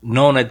that?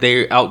 Knowing that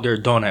they're out there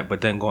doing that, but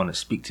then going to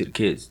speak to the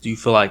kids. Do you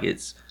feel like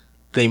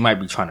they might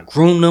be trying to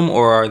groom them,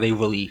 or are they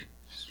really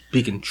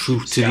speaking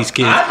truth to these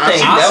kids? I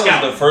think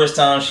that was the first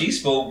time she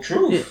spoke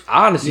truth. Yeah,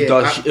 I honestly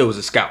thought it was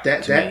a scout.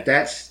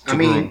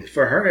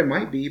 For her it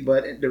might be,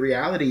 but the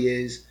reality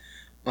is,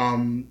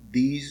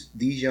 these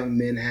young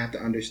men have to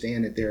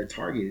understand that they're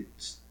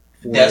targets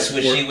for. That's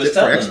what she was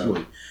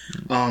telling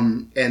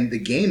them. And the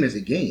game is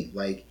a game.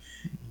 Like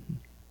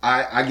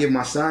I give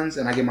my sons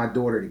and I give my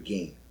daughter the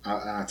game.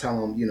 I tell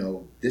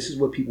them, this is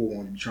what people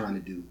want to be trying to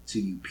do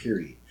to you.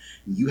 Period.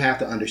 You have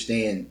to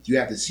understand. You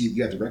have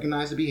to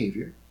recognize the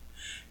behavior,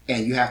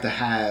 and you have to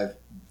have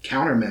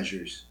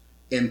countermeasures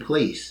in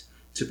place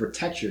to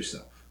protect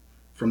yourself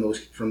from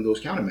those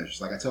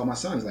countermeasures. Like I tell my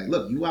sons, like,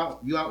 look, you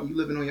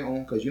living on your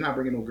own because you're not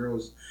bringing no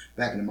girls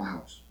back into my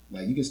house.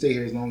 Like, you can stay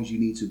here as long as you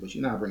need to, but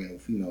you're not bringing no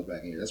females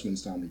back in here. That's when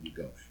it's time that you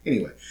go.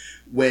 Anyway,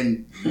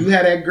 when you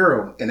had that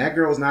girl and that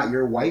girl is not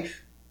your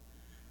wife,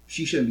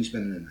 she shouldn't be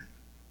spending the night.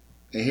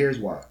 And here's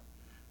why.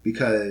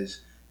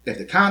 Because if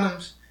the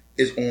condoms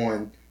is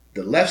on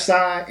the left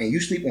side and you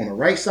sleep on the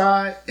right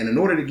side, and in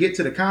order to get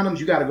to the condoms,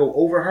 you got to go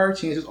over her,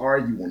 chances are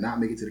you will not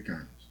make it to the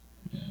condoms.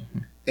 Mm-hmm.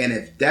 And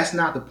if that's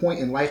not the point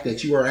in life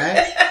that you are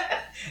at...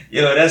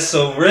 Yo, that's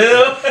so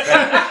real.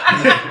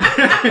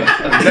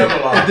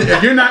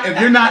 if you're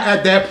not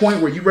at that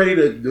point where you're ready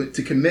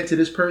to commit to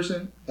this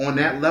person on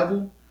that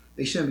level,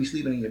 they shouldn't be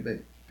sleeping in your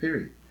bed.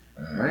 Period.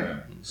 Right?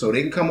 So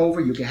they can come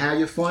over, you can have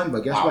your fun,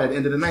 but guess what? At the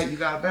end of the night, you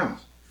got to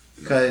bounce.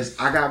 Because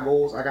I got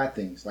goals, I got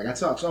things. Like I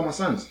tell my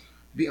sons,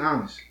 be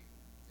honest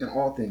in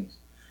all things.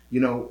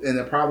 And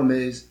the problem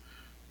is,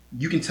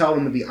 you can tell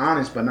them to be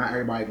honest, but not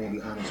everybody going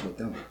to be honest with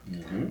them.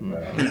 Mm-hmm.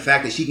 And the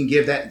fact that she can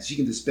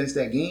dispense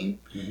that game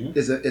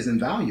is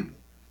invaluable.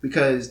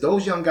 Because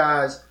those young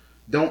guys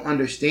don't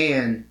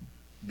understand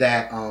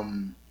that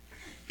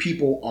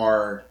people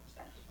are,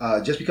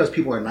 just because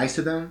people are nice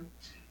to them,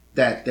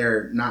 that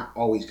they're not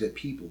always good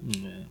people.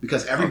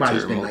 Because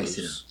everybody's been nice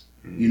to them.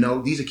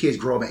 Mm-hmm. These are kids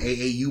grow up in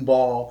AAU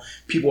ball.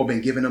 People have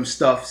been giving them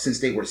stuff since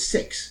they were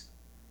 6.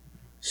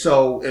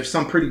 So if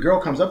some pretty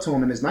girl comes up to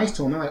them and is nice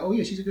to them, they're like, oh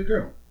yeah, she's a good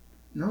girl.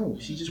 No,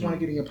 she just want to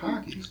get in your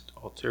pockets. She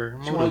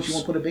want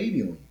to put a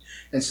baby on you.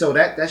 And so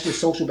that's just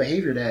social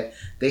behavior that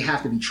they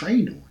have to be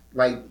trained on.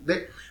 Like,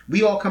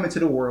 we all come into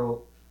the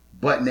world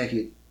butt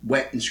naked,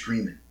 wet and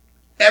screaming.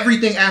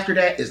 Everything after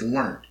that is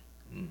learned.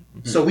 Mm-hmm.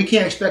 So we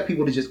can't expect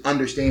people to just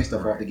understand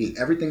stuff off the gate.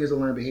 Everything is a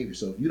learned behavior.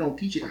 So if you don't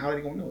teach it, how are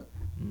they going to know it?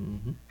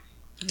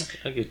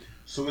 Mm-hmm. I get you.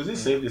 So is it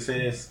safe to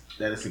say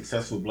that a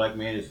successful black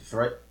man is a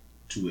threat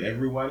to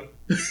everybody?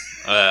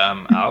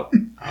 I'm out.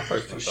 I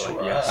personally feel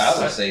like yes.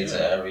 I would say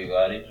to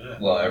everybody.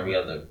 Well, every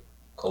other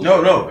culture.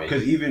 No,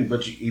 because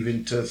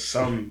even to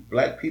some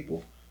black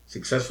people,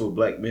 successful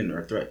black men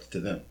are threats to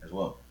them as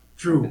well.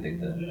 True. I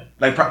think that.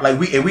 Like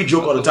we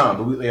joke all the time,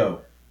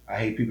 but I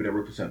hate people that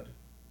represent them.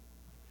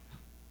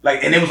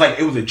 Like, and it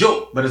was a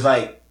joke, but it's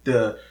like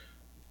the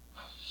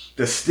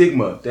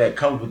stigma that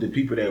comes with the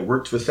people that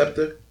worked for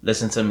SEPTA.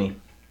 Listen to me.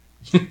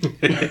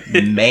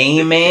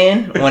 Main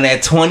man on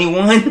that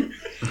 21.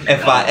 And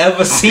If I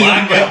ever see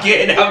him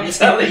again, I'm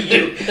telling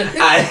you,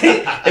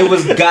 it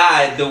was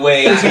God the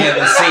way I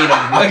haven't seen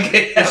him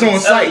again. It's on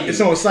site.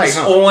 It's on site. It's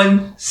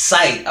on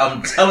site.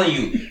 I'm telling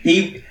you,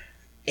 he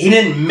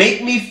didn't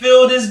make me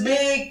feel this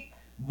big,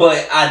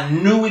 but I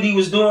knew what he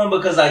was doing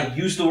because I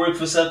used to work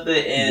for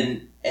SEPTA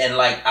and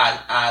like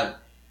I'm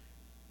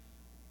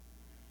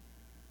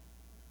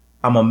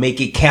gonna make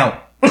it count.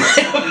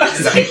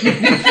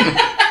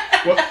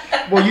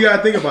 Well, you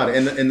gotta think about it.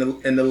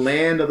 In the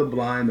land of the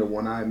blind, the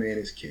one-eyed man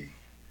is king.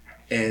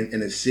 And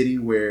in a city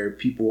where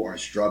people are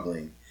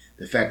struggling,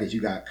 the fact that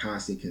you got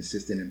constant,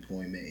 consistent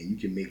employment and you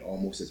can make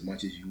almost as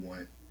much as you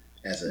want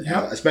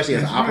especially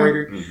as an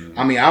operator. Mm-hmm.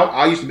 I mean,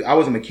 I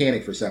was a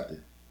mechanic for SEPTA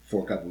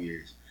for a couple of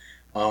years.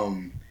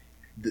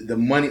 The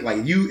money, like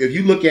if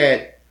you look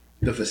at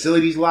the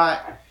facilities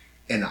lot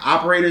and the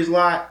operators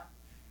lot,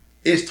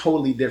 it's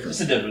totally different. What's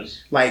the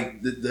difference?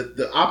 Like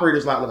the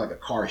operators lot look like a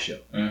car show.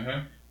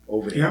 Mm-hmm.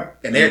 Over there,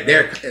 and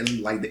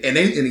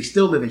they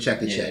still live in check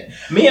to check.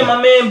 Me and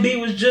my man B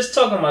was just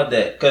talking about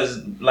that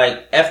because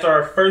like after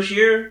our first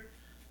year,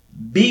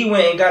 B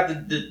went and got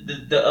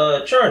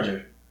the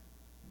Charger,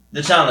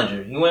 the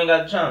Challenger. He went and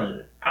got the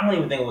Challenger. I don't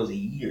even think it was a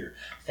year.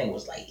 I think it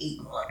was like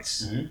 8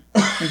 months. Mm-hmm.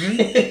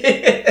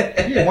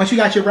 Mm-hmm. Yeah, once you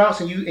got your routes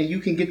and you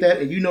can get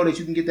that, and you know that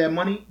you can get that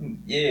money,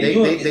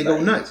 they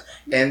go nuts.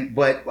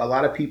 But a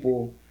lot of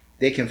people,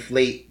 they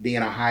conflate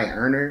being a high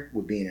earner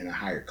with being in a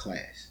higher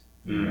class.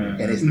 Mm-hmm.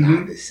 And it's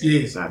not the same. Yeah,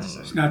 it's not the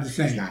same. It's not the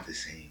same. It's not the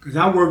same. Because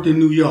I worked in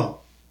New York,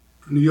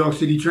 New York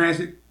City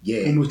Transit.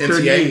 Yeah, almost MTA.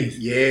 30 years.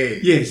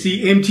 Yeah.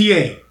 See,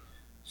 MTA,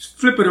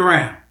 flip it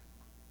around.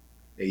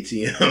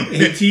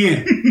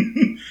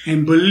 ATM.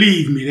 And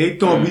believe me, they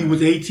thought we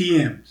was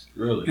ATMs.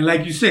 Really? And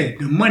like you said,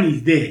 the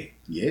money's there.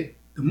 Yeah,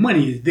 the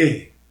money is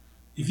there.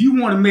 If you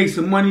want to make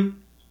some money,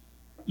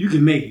 you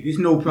can make it. It's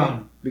no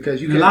problem.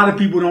 Because a lot of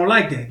people don't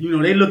like that. You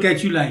know, they look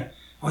at you like,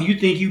 oh, you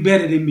think you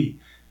better than me.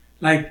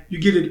 Like, you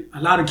get a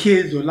lot of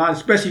kids,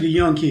 especially the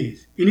young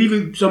kids, and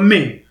even some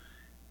men.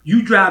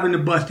 You driving the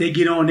bus, they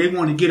get on, they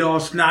want to get all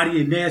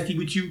snotty and nasty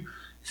with you.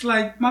 It's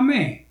like, my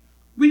man,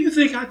 where do you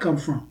think I come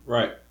from?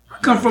 Right. I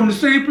come from the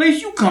same place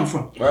you come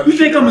from. Right. You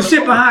think I'm going to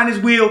sit behind this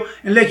wheel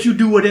and let you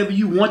do whatever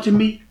you want to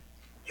me?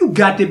 You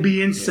got to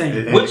be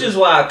insane. Which is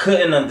why I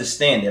couldn't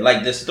understand it.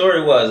 Like, the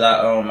story was,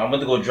 I went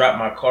to go drop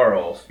my car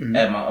off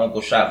at my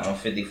uncle's shop on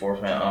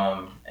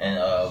 54th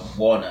and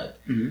Walnut.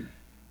 Mm-hmm.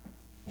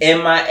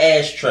 In my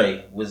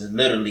ashtray was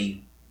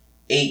literally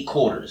 8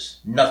 quarters.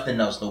 Nothing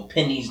else. No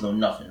pennies, no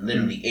nothing.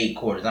 Literally 8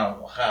 quarters. I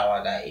don't know how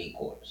I got 8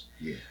 quarters.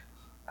 Yeah.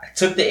 I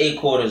took the 8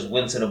 quarters,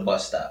 went to the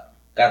bus stop.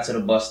 Got to the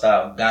bus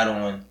stop, got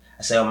on.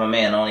 I said, oh, my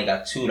man, I only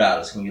got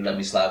 $2. Can you let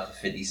me slide for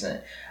 50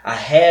 cents? I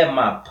had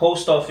my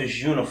post office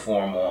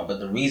uniform on, but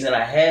the reason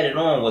I had it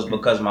on was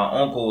because my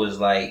uncle was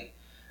like,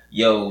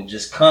 yo,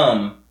 just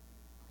come.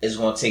 It's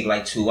going to take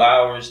like 2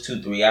 hours,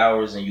 2-3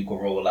 hours, and you can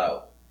roll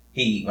out.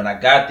 When I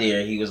got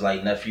there, he was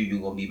like, nephew, you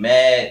gonna be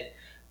mad.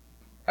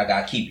 I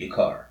gotta keep your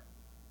car.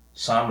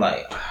 So I'm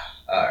like,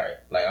 alright.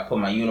 Like, I put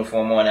my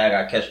uniform on, I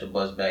gotta catch the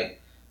bus back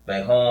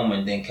home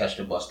and then catch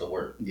the bus to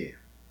work. Yeah.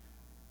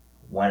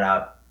 When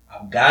I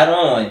got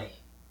on,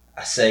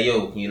 I said,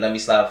 yo, can you let me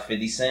slide for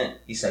 50 cents?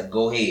 He said,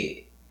 go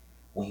ahead.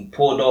 When he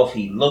pulled off,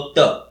 he looked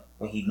up.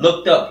 When he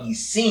looked up, he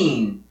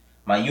seen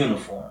my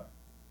uniform.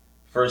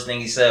 First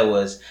thing he said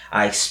was,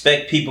 I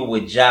expect people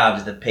with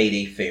jobs to pay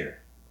their fare.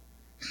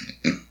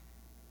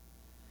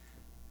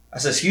 I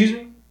said, excuse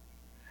me?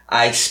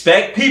 I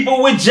expect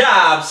people with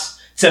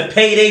jobs to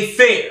pay their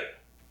fare.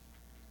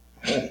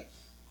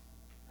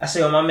 I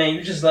said, oh, my man,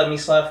 you just let me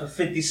slide for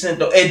 50 cents.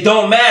 Though. It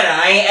don't matter.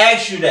 I ain't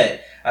asked you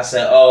that. I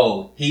said,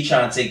 oh, he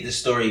trying to take the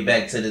story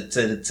back to the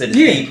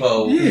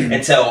depot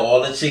and tell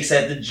all the chicks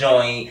at the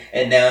joint.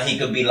 And now he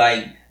could be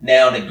like,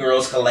 now the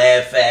girls can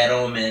laugh at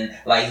him. And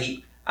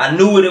like, I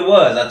knew what it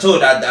was. I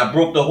told you, I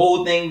broke the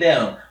whole thing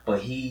down.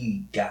 But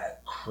he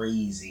got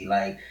crazy.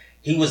 Like,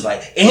 he was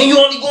like, and you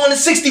only going to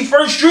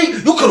 61st Street?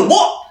 You could have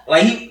walked.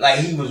 Like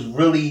he was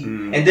really,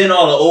 and then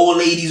all the old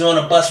ladies on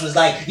the bus was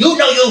like, you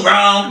know you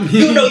wrong.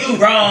 You know you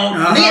wrong.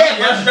 Leave that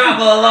bus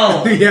driver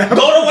alone.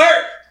 Go to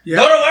work.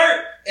 Go to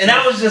work. And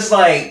I was just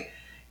like,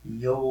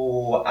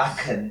 yo, I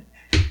couldn't.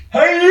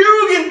 Hey,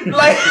 you can,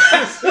 like,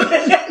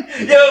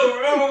 yo,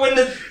 remember when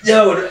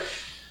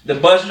the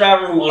bus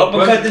driver who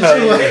uppercut the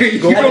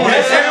chick?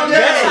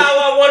 That's how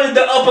I wanted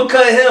to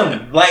uppercut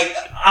him. Like,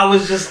 I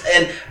was just,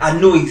 and I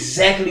knew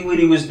exactly what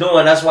he was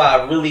doing. That's why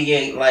I really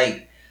ain't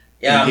like,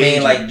 I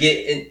mean, like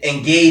get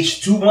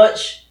engaged too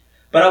much.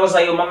 But I was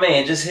like, yo, my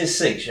man, just hit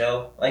 6,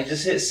 yo. Like,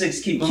 just hit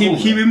 6, keep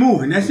it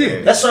moving. That's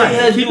it. That's all you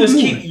had to do is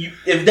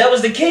if that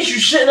was the case, you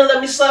shouldn't have let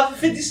me slide for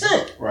 50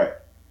 cents. Right.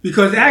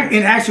 Because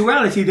in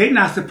actuality, they're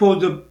not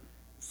supposed to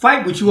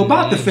fight with you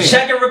about the fare.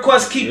 Check and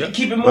request, keep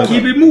it moving.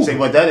 Keep it moving. See,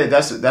 what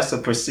that's a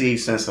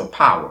perceived sense of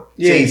power.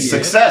 See,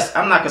 success,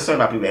 I'm not concerned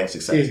about people that have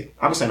success. Yeah.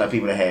 I'm concerned about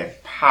people that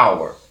have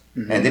power.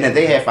 Mm-hmm. And then if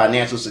they have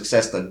financial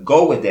success to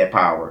go with that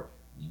power,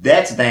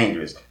 that's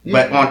dangerous. Yeah.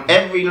 But on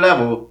every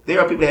level,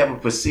 there are people that have a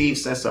perceived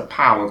sense of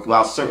power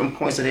throughout certain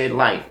points of their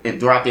life and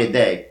throughout their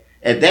day.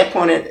 At that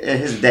point in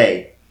his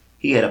day,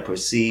 he had a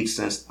perceived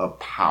sense of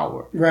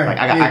power. Right. Like,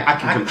 I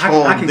can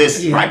control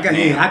this right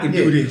now. I can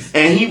do this.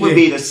 And he would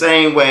be the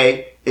same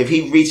way if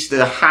he reached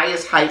the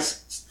highest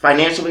heights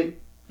financially.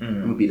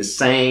 It would be the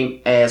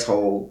same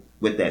asshole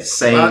with that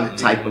same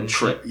type of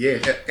trip. Yeah,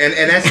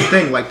 and that's the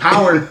thing. Like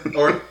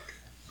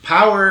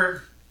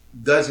power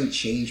doesn't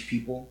change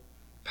people.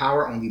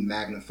 Power only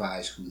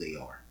magnifies who they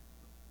are.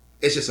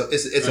 It's just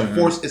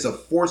a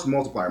force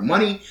multiplier.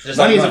 Money is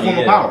a form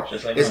of power.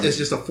 It's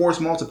just a force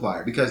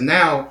multiplier because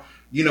now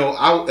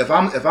if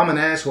I'm an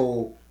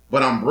asshole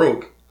but I'm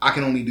broke, I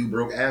can only do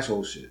broke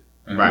asshole shit.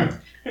 Right.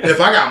 If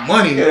I got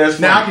money,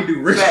 now I can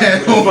do rich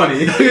asshole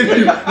money.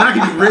 I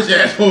can do rich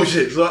asshole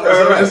shit. So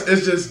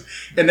it's just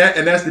and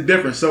that's the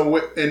difference. So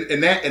in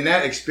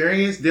that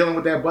experience dealing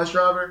with that bus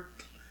driver.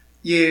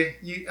 Yeah,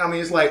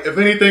 it's like if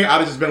anything, I'd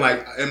have just been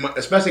like,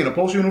 especially in a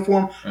post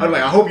uniform, I'd be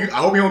like, I hope you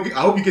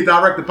get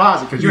direct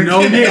deposit because you can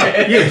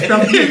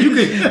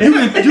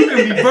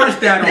reverse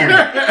that on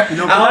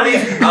it.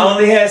 I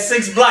only had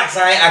 6 blocks.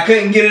 I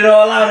couldn't get it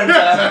all out in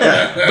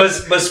time.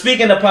 but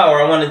speaking of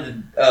power, I wanted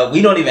to.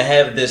 We don't even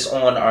have this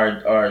on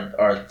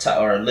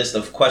our list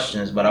of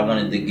questions, but I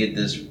wanted to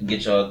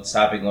get y'all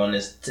topic on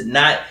this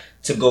not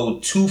to go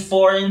too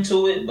far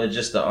into it, but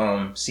just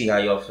to see how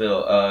y'all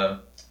feel.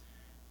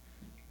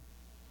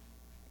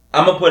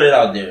 I'm going to put it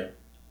out there.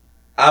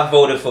 I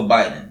voted for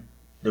Biden.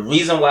 The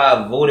reason why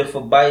I voted for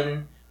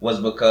Biden was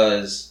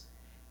because,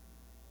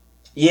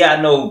 I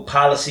know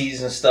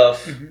policies and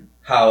stuff,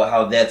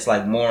 how that's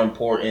like more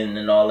important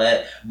and all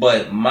that.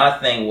 But my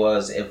thing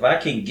was, if I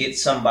can get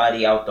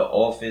somebody out the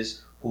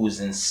office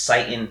who's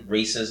inciting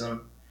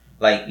racism,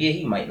 like,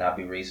 he might not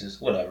be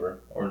racist,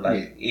 whatever. Or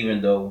like,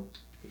 even though...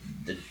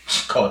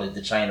 called it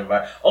the China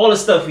virus. All the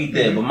stuff he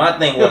did, but my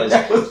thing was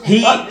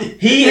he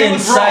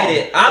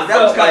incited. I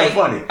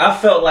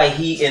felt like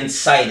he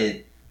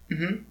incited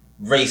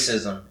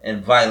racism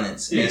and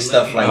violence and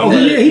stuff like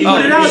that. Yeah, he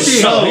put it out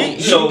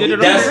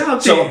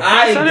there.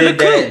 I did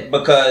that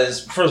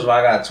because first of all,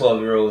 I got a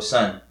 12-year-old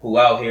son who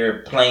out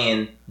here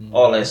playing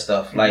all that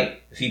stuff.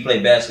 Like if he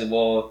played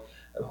basketball.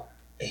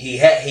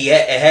 It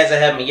hasn't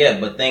happened yet,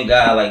 but thank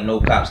God, like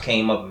no cops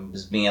came up and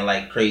was being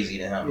like crazy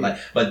to him. Like,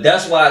 but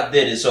that's why I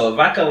did it. So if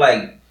I could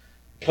like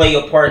play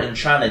a part in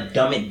trying to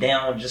dumb it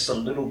down just a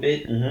little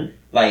bit,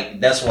 like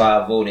that's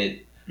why I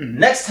voted.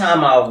 Next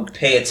time I'll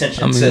pay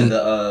attention to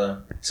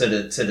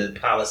the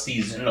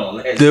policies and all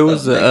that. There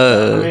was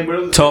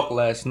a talk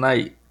last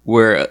night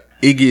where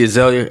Iggy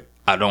Azalea,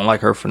 I don't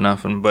like her for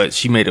nothing, but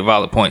she made a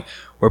valid point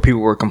where people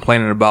were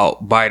complaining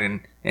about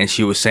Biden, and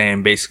she was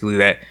saying basically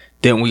that.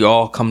 Didn't we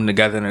all come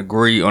together and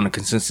agree on a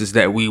consensus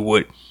that we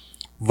would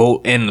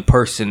vote in the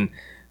person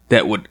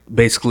that would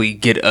basically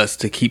get us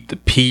to keep the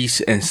peace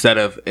instead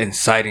of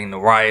inciting the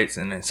riots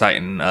and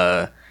inciting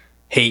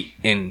hate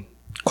and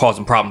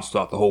causing problems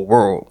throughout the whole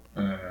world?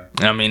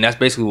 And that's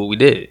basically what we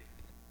did.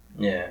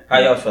 Yeah. How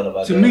y'all feel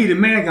about that? To me, the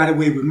man got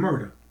away with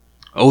murder.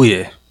 Oh,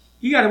 yeah.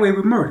 He got away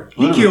with murder.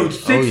 He killed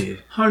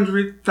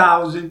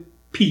 600,000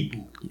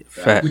 people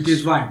with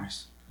this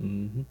virus.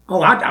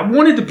 Oh, I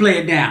wanted to play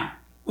it down.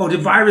 Oh, the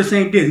virus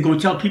ain't this. It's going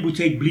to tell people to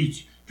take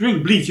bleach.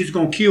 Drink bleach. It's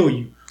going to kill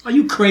you. Are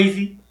you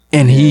crazy?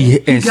 And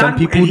some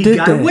people did that. He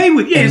got away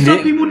with it. Yeah,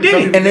 some people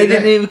did. And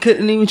they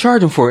couldn't even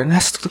charge him for it. And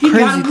that's the crazy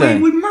thing. He got away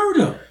with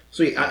murder.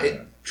 So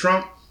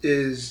Trump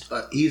is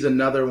he's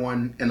another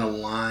one in a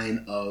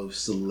line of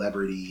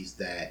celebrities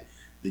that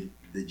the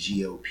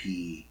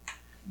GOP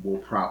will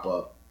prop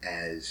up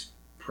as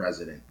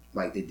president.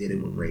 Like they did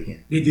it with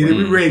Reagan. They did it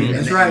with Reagan.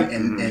 That's right.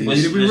 And they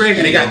did it with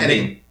Reagan. And they got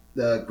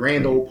the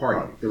Grand Old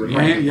Party, the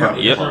Republican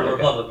Party. That's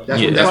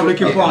the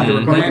Republican Party.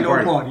 The Grand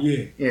Old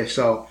Party. Yeah.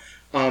 So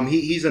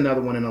he's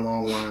another one in a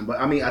long line. But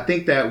I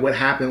think that what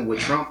happened with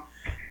Trump,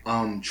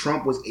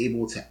 Trump was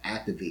able to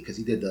activate because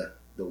he did the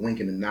wink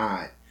and the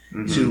nod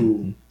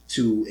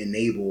to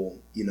enable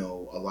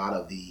a lot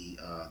of the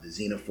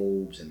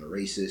xenophobes and the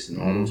racists and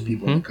all those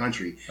people in the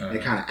country. And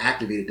it kind of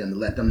activated them to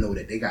let them know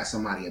that they got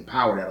somebody in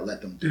power that'll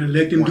let them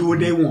do what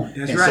they want.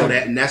 That's right. So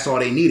that's all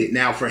they needed.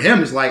 Now for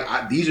him, it's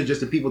like these are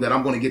just the people that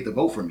I'm going to get to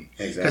vote for me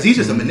because he's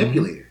just a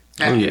manipulator.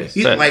 Oh, yes.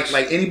 He's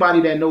like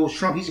anybody that knows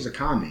Trump, he's just a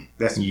con man.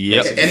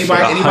 Anybody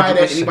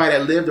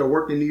that lived or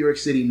worked in New York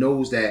City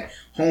knows that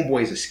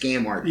homeboy is a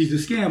scam artist. He's a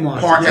scam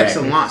artist. Par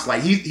excellence.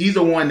 Like he's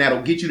the one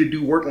that'll get you to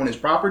do work on his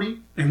property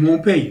and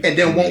won't pay you. And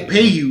then won't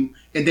pay you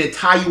and then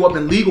tie you up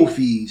in legal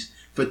fees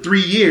for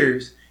 3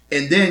 years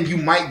and then you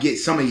might get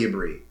some of your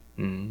bread.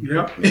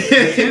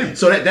 Yep.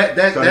 So they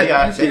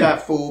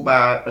got fooled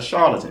by a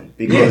charlatan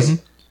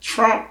because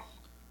Trump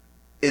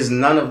is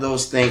none of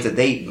those things that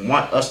they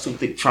want us to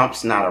think.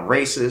 Trump's not a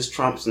racist.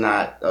 Trump's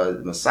not a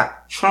messiah.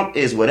 Trump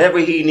is whatever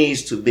he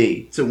needs to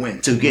be to win,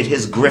 to get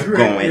his grip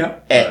going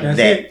at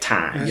that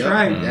time.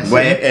 That's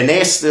right. And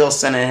they're still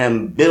sending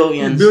him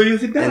billions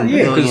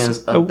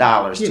of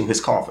dollars to his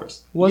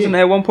coffers. Wasn't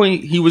at one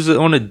point he was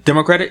on the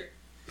Democratic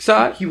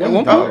side? He was at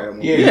one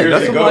point.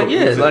 Years ago.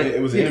 It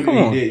was an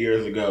interview he did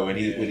years ago,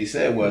 and what he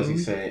said was he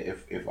said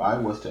if I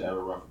was to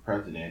ever run for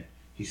president,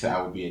 He said,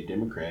 I would be a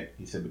Democrat.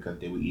 He said, because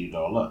they would eat it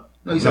all up.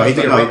 No, he I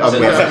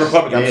said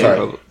Republican. I'm Yeah.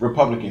 sorry.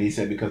 Republican. He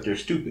said, because they're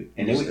stupid.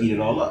 And they would eat it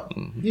all up.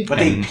 Mm-hmm. But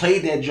they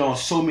played that joint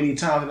so many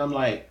times, and I'm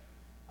like,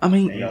 I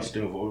mean, and y'all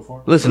still voted for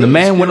him? listen, the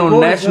man went on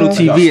national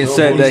TV and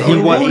said that he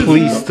want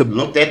police to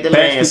Looked at the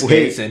bash people's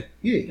heads landscape.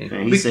 in. Yeah.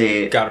 And he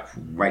said, Got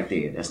right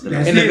there. That's the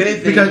That's And landscape. if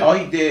anything, Because- all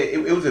he did,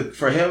 it was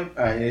for him,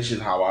 and it's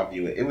just how I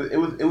view it. It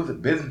was a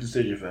business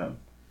decision for him.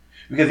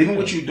 Because even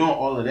with you doing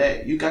all of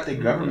that, you got the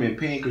government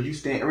paying because you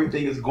stand.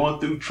 Everything is going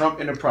through Trump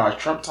Enterprise,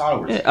 Trump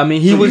Towers. Yeah, I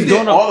mean, he So was you did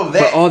doing all of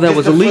that. but all that just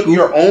was to flip illegal.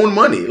 Your own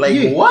money, like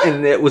Yeah. what?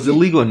 And it was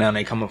illegal. Now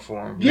they coming for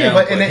him. Yeah, now,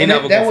 but and he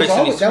never that gonna was face any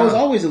always that was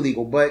time. always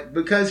illegal. But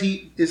because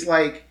it's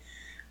like,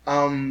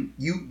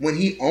 you when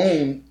he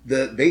owned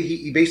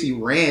he basically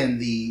ran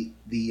the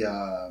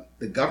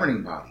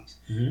governing bodies.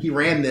 Mm-hmm. He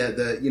ran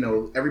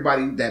the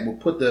everybody that would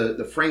put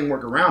the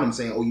framework around him,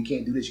 saying, oh, you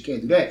can't do this, you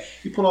can't do that.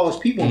 He put all his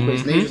people in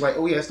place, and they just like,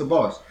 oh yeah, that's the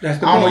boss. That's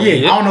the I don't boss. know,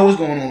 Yeah. I don't know what's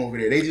going on over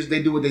there.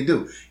 They do what they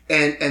do.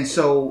 And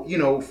so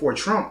for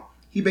Trump,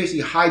 he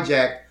basically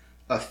hijacked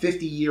a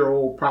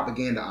 50-year-old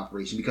propaganda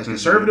operation because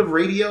conservative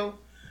radio,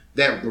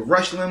 that the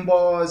Rush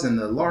Limbaughs and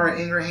the Laura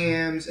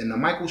Ingrahams and the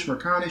Michael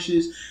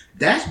Smerconishes,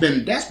 that's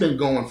been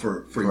going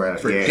for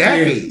Yeah.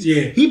 decades.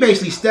 Yeah. He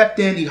basically stepped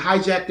in, he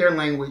hijacked their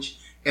language,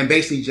 and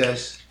basically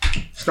just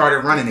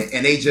started running it.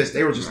 And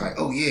they were just like,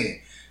 oh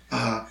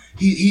yeah,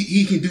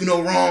 he can do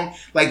no wrong.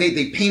 Like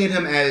they painted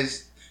him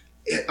as,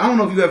 I don't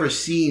know if you ever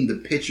seen the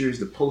pictures,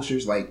 the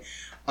posters. Like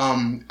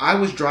I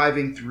was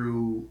driving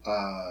through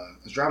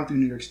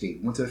New York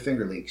State, went to the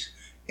Finger Lakes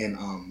in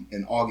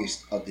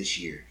August of this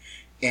year.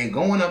 And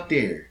going up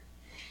there,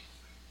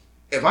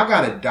 if I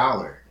got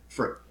 $1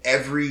 for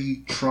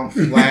every Trump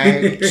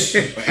flag, or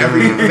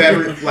every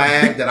Confederate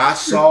flag that I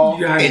saw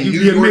in New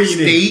York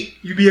State,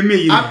 you'd be a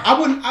millionaire. I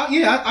wouldn't.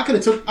 I could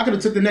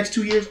have took the next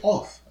 2 years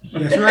off.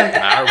 That's right.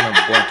 I remember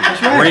going through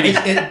That's right. radio.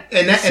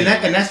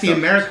 And that's the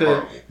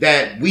America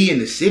that we in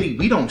the city,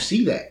 we don't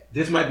see that.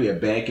 This might be a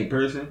bad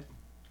comparison.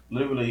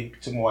 Literally,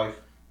 took my wife,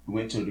 we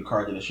went to the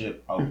car dealership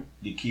out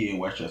the Kia in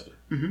Westchester.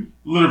 Mhm.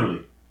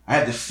 Literally, I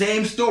had the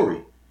same story,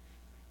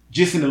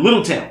 just in a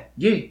little town.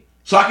 Yeah,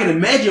 So I can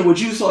imagine what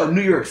you saw in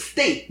New York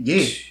State.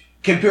 yeah.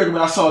 Compared to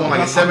what I saw in On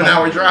like a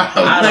 7-hour drive.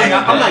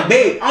 I'm like,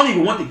 babe, I don't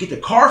even want to get the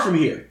car from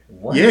here.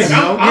 What? Yeah,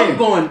 I'm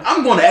going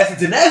to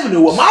Essington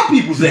Avenue where my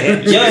people's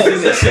at. Yo,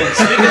 listen,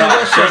 speaking of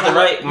Westchester,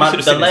 right?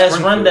 should've The seen last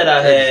the run that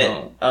I had,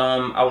 Springfield.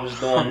 I was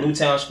doing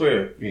Newtown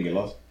Square. You didn't get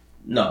lost.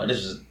 No, this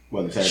is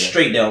Well, Saturday.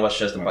 straight down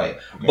Westchester Pike.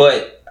 Okay.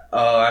 But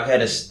I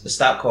had a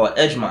stop called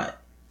Edgemont.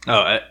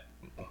 Oh,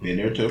 Been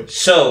there too.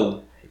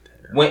 So,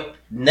 when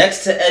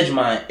next to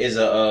Edgemont is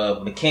a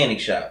mechanic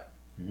shop.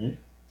 Mhm.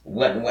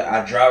 When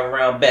I drive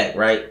around back,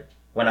 right?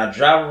 When I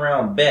drive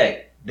around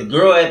back, the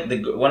girl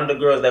one of the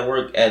girls that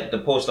worked at the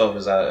post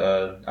office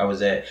I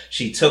was at,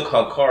 she took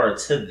her car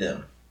to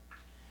them.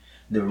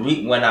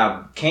 When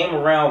I came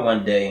around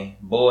one day,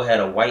 Bull had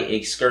a white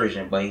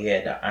Excursion, but he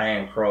had the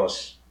Iron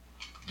Cross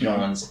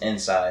joints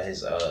inside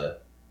his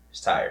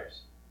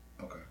tires.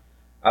 Okay.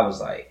 I was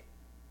like,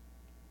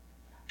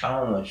 I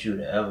don't want you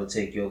to ever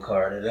take your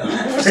car to them.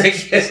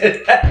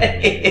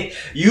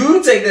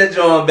 You take that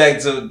joint back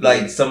to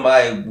like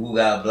somebody who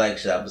got a black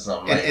shop or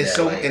something And like it's that.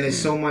 so like, and it's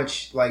so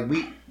much like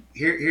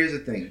here's the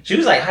thing. she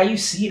was like, "How you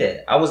see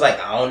that?" I was like,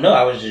 "I don't know.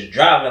 I was just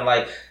driving.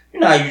 Like, you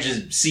know how you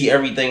just see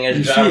everything as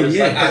You see drivers. it,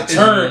 yeah. Like I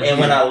turned and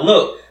when I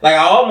looked, like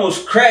I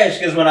almost crashed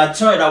because when I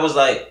turned, I was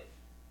like,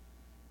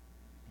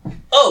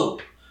 oh,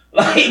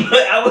 like but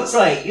I was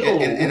like, yo,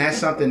 And that's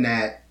something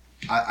that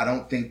I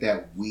don't think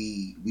that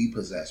we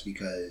possess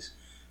because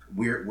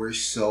we're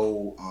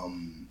so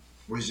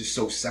we're just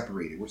so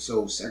separated. We're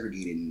so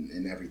segregated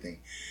and everything.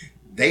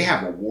 They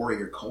have a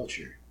warrior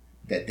culture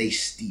that they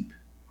steep.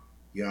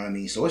 You know what I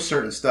mean? So it's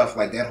certain stuff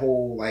like that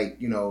whole like,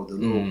 the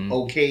little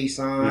OK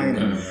sign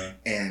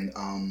and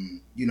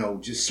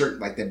just certain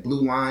like that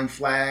blue line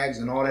flags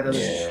and all that other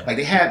Yeah. like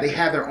they have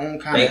their own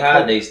kind they of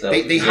hide their stuff.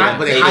 They Yeah. hide,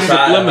 but they hide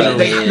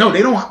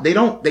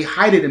it. They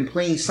hide it in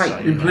plain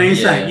sight. In plain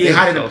sight, They yeah.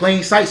 hide it in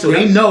plain sight, so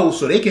they know,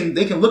 so they can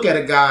look at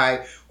a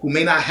guy who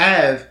may not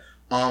have,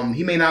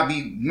 he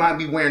might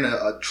be wearing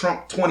a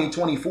Trump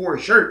 2024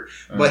 shirt,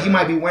 but he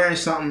might be wearing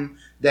something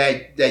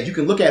that you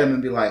can look at him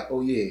and be like,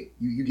 oh yeah,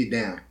 you get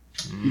down,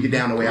 you get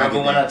down the way I Remember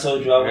get when down. I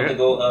told you I went to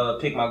go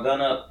pick my gun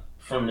up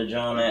from the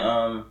John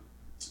at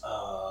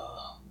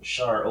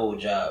Shard old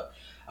job?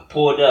 I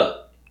pulled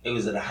up. It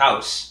was at a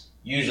house.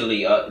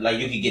 Usually, like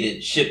you could get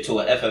it shipped to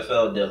a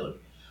FFL dealer.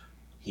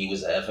 He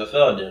was a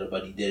FFL dealer,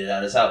 but he did it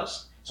at his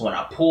house. So when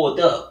I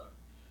pulled up,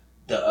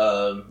 it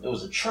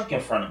was a truck in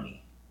front of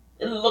me.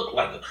 It looked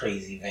like a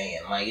crazy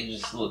van. Like it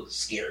just looked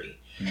scary.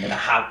 And I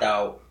hopped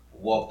out,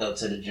 walked up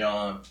to the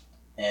John,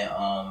 and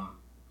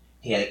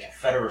he had a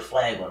Confederate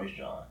flag on his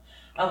John.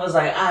 I was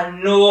like, I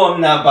know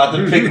I'm not about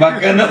to pick my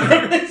gun up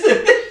from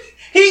this.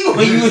 He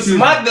gonna use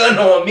my gun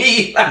on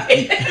me. But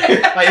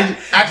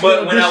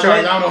when I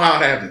I don't know how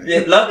it happened.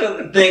 Yeah,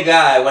 luckily, thank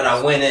God, when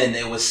I went in,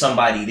 there was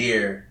somebody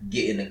there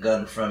getting the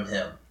gun from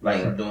him,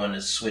 like doing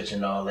the switch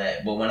and all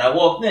that. But when I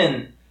walked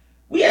in,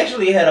 We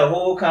actually had a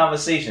whole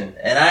conversation,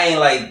 and I ain't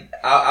like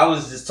I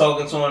was just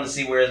talking to him to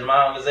see where his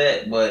mind was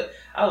at, but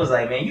I was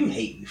like, man, you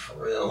hate me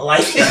for real,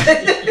 like.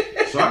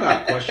 So I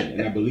got a question,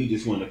 and I believe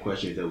this is one of the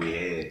questions that we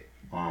had.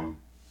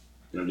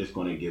 And I'm just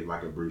going to give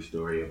like a brief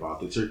story about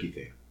the turkey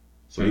thing.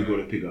 So we go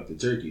to pick up the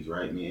turkeys,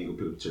 right? Me and go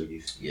pick up the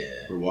turkeys. Yeah.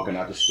 We're walking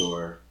out the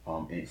store,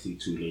 and see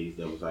two ladies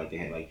that was like, they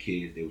had like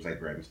kids, they was like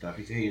grabbing stuff.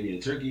 He said, hey, you need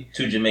a turkey?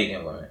 Two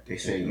Jamaican women. They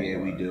said, yeah,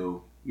 we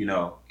do. You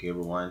know, gave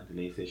her one. The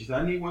lady said, she said,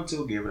 I need one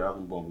too. Gave her the other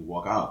one. Boom, we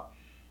walk out.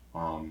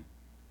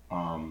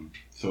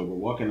 So we're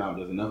walking out.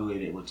 There's another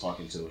lady that we're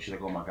talking to. She's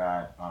like, oh my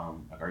God,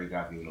 like, are you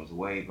guys giving those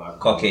away? Blah, blah,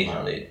 Caucasian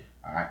blah. lady.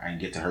 I didn't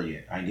get to her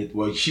yet.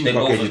 Well, she was They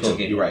both Caucasian was too.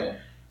 Caucasian, You're right. yeah.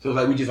 So it's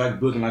like we just like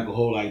building like a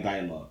whole like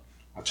dialogue.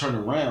 I turn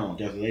around,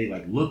 there's a lady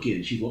like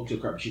looking. She's walking to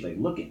the car, but she's like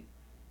looking.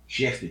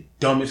 She asked the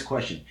dumbest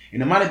question,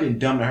 and it might have been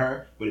dumb to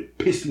her, but it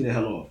pissed me the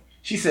hell off.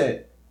 She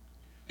said,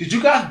 "Did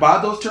you guys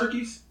buy those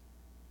turkeys?"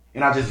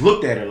 And I just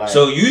looked at her like.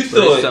 So you But it's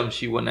thought something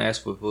she wouldn't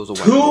ask for if it was a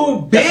white two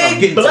boy.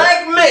 big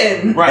black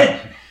men,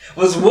 right,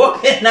 was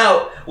walking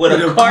out with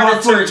a cart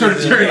of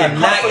turkeys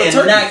and not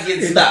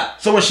get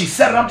stopped. So when she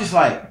said it, I'm just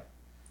like,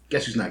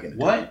 guess who's not getting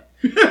it? what?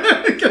 No,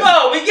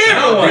 we gave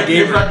her one.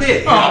 Here's what I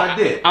did.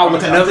 I'm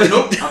gonna tell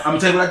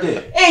you what I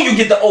did. And you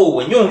get the old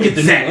one. You don't get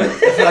the new one.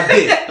 That's what I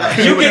did.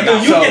 You get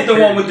the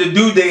one with the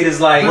due date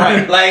is like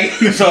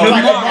So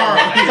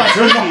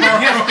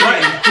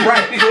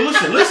right.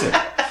 So listen.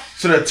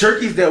 So the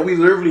turkeys that we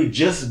literally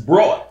just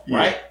brought,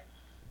 right?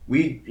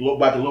 We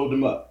about to load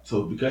them up.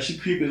 So because she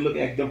creepy looked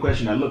at them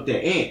question, I looked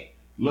at Aunt,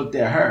 looked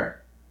at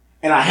her,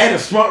 and I had a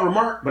smart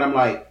remark, but I'm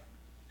like,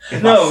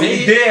 no,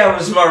 he did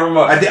have a smart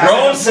remark.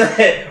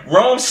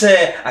 Rome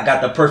said, I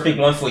got the perfect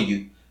one for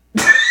you.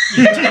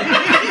 He went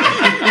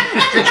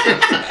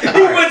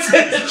to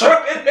the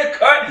truck in the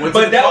car,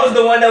 but that was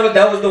the one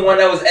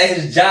that was at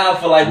his job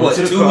for like what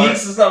 2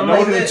 weeks or something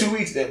like that. 2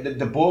 weeks.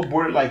 The bull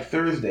boarded like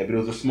Thursday, but it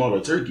was a smaller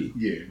turkey.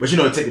 Yeah, but you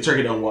know, take a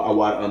turkey down a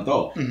while to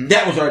unthaw. Mm-hmm.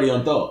 That was already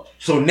unthawed.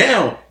 So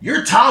now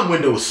your time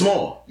window is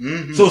small.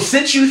 Mm-hmm. So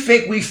since you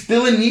think we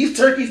still in these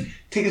turkeys,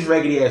 take this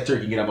raggedy ass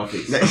turkey and get out my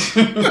face.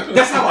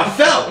 That's how I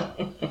felt.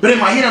 But in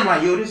my head, I'm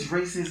like, yo, this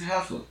racist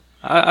hustle.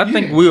 I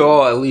think we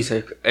all at least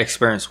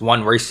experienced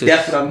one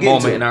racist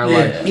moment in our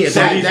life. Yeah,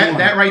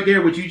 that right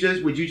there, what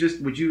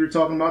you were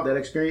talking about, that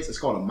experience, it's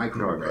called a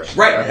microaggression.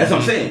 Right, that's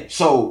what I'm saying.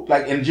 So,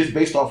 like, and just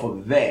based off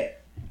of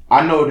that,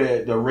 I know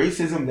that the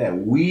racism that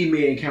we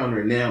may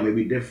encounter now may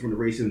be different from the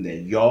racism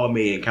that y'all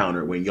may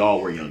encounter when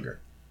y'all were younger.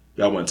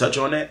 Y'all want to touch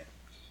on that?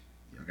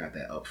 Y'all got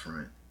that up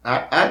front.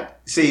 I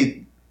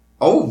see.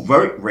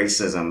 Overt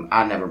racism,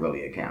 I never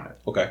really encountered.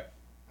 Okay.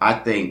 I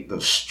think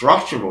the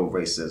structural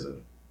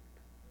racism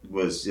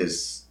was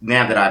just,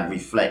 now that I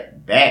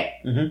reflect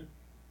back,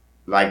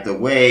 like the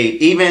way,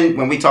 even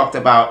when we talked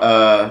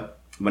about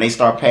when they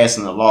start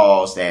passing the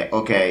laws that,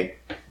 okay,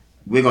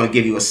 we're going to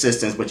give you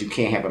assistance, but you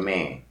can't have a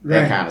man,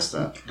 that kind of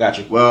stuff.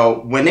 Gotcha.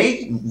 Well, when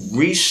they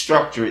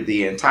restructured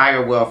the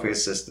entire welfare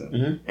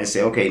system and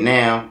say, okay,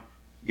 now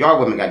y'all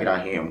women got to get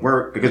out here and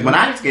work, because when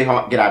I used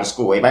to get out of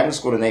school, everybody in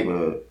school in the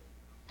neighborhood,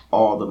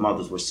 all the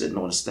mothers were sitting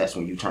on the steps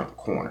when you turned the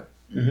corner.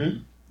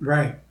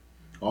 Right.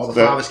 All the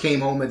fathers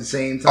came home at the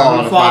same time.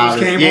 All the fathers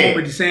came home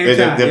at the same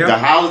time. The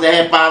houses that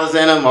had fathers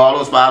in them, all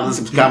those fathers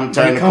would come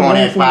turn the corner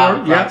at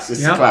 5 o'clock,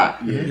 6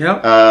 o'clock.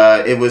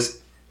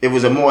 It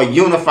was a more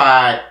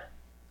unified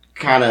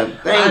kind of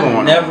thing going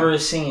on. I've never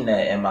seen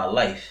that in my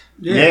life.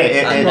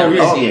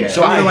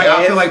 So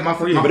I feel like my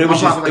block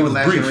was like the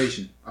last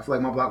generation. I feel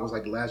like my block was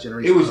like the last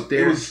generation. It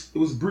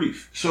was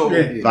brief. So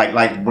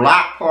like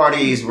block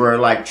parties were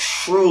like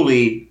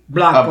truly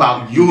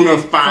about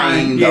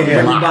unifying the block.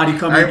 Everybody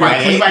come together.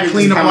 Everybody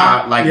clean the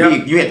block. Like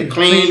you had to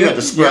clean, you had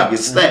to scrub your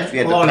steps, you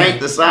had to paint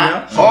the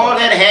side. All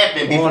that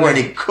happened before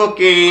the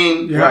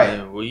cooking,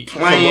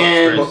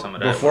 playing.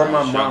 Before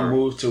my mom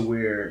moved to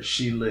where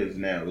she lives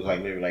now, it was like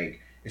literally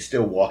like it's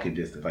still walking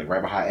distance, like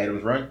right behind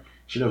Adams Run.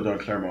 She lived on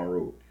Claremont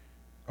Road.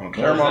 On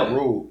Claremont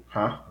Road,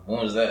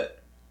 When was that?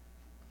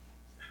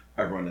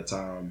 Around the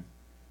time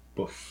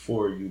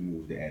before you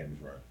moved to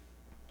Adams Run.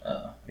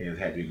 It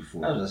had to be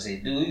before. I was gonna say,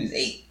 dude, he was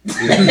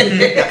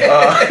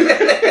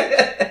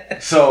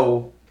 8.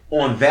 So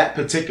on that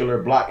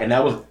particular block, and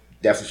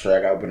that's the story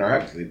I got up in our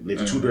house. They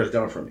lived 2 doors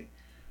down from me.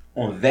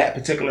 On that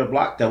particular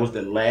block, that was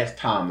the last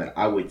time that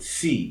I would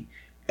see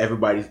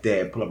everybody's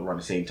dad pull up around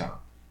the same time.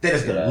 That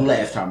is the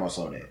last time I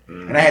saw that,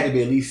 and I had to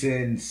be at least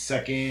in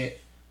second.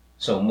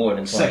 So more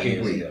than 20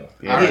 years ago.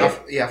 I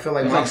feel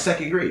like like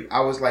second grade.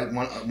 I was like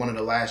one of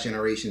the last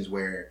generations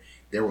where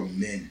there were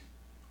men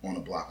on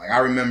the block. Like I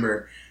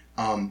remember,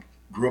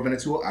 grew up in a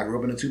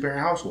 2-parent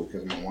household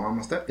because my mom and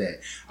my stepdad.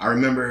 I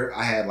remember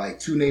I had like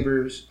 2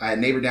 neighbors. I had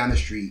a neighbor down the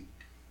street.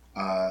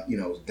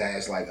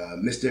 Dad's like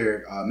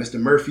Mr.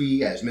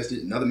 Murphy, as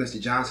another Mr.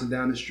 Johnson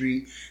down the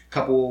street.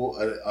 Couple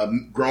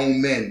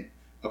grown men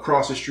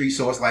across the street.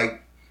 So it's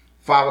like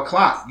 5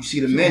 o'clock. You see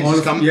the men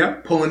just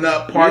pulling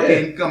up,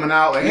 parking, coming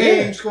out, like,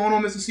 hey, what's going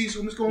on, Mr.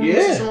 Cecil? What's going on,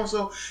 Mr.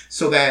 So-and-so?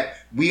 So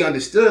that we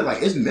understood,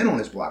 like, it's men on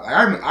this block. Like,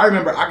 I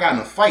remember I got in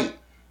a fight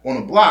on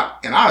the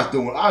block, and I was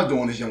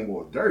doing this young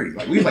boy dirty.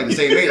 Like we was like the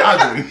same age. I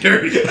was doing him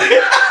dirty.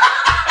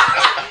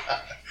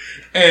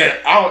 And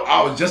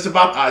I was just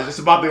about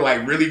to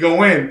like really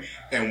go in,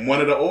 and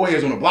one of the old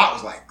heads on the block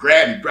was like,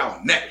 grabbed me, grabbed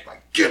my neck,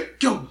 like,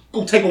 go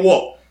take a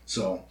walk.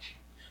 So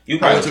you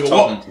probably was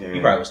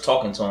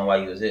talking to him while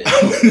you was there.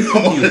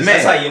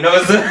 That's how you know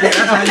it's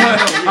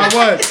I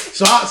was.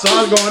 So I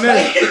was going in,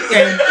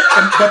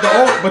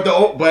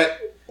 but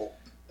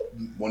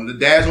one of the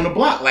dads on the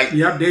block, like,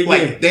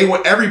 they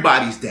were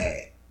everybody's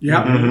dad.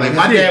 Yep. Like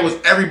my dad was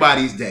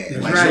everybody's dad.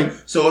 That's like right.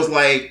 so it's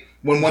like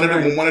when one of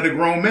the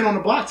grown men on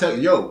the block tell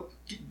you, yo,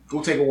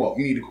 go take a walk.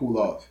 You need to cool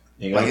off.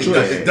 Like it's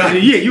done.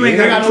 Yeah, you ain't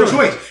got no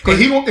choice. Cause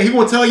he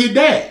gonna tell your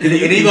dad. And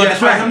he gonna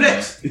fight him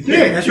next.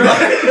 Yeah, that's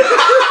right.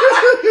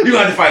 You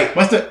got to fight.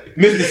 What's the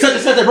Mr. Such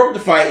and such that broke the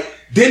fight?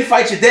 Then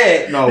fight your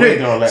dad. No, we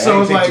don't let.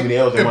 So it's like,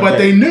 but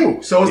they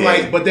knew. So it's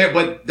like, but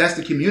that's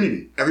the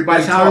community.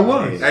 Everybody That's how it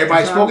was.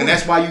 Everybody spoke, and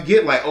that's why you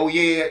get like, oh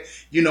yeah,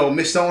 you know,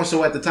 Miss So and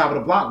So at the top of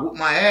the block whooped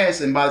my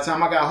ass, and by the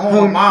time I got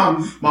home, my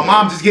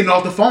mom just getting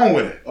off the phone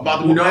with her about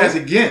to whoop my ass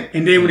again.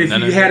 And then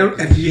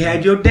if you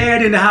had your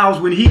dad in the house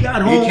when he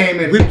got home, he came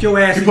in, whipped your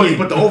ass. He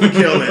put the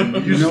overkill in.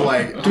 You know,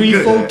 like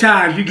 3-4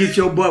 times you get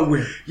your butt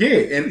whipped. Yeah,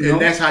 and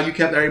that's how you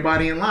kept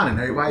everybody in line and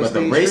everybody. But the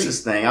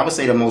racist thing, I would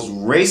say the most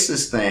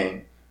racist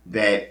thing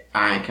that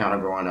I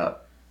encountered growing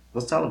up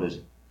was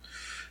television.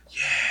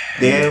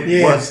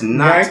 There was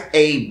not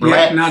a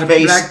black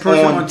face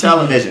on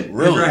television.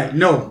 Really? That's right.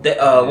 No.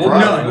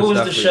 What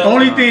was the show? The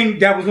only thing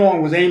that was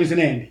on was Amos and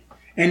Andy.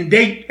 And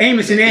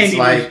Amos and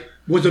Andy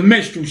was a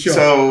minstrel show.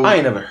 So I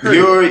ain't never heard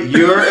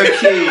you're a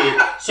kid,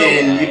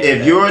 and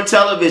if you're a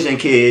television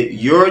kid,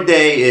 your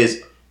day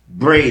is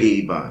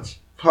Brady Bunch,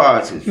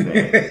 Partridge Family.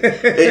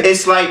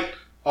 It's like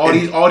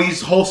all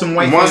these wholesome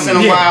white. Once in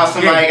a while,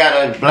 somebody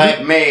got a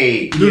black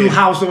maid, Little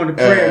House on the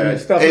Prairie, and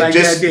stuff like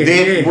that.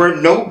 There were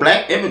no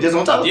black images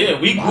on television.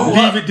 Yeah, we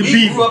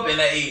grew up in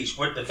that age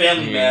with the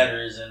Family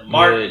Matters and the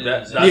Martins.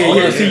 Y'all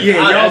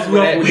grew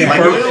up with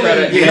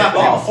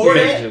that. Before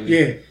that,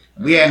 yeah.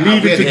 We had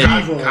Leave It to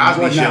Cosby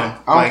Beaver. Show.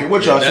 I don't care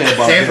what y'all say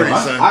about Sanford him.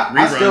 and Son.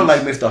 I still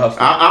like Mr. Huff.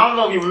 I don't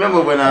know if you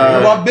remember when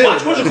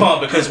watch what you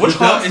call because what you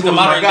call is the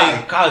modern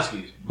day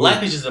Cosby.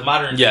 Blackish is the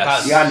modern day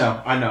Cosby.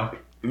 Yeah, I know.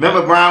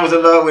 Remember Brian was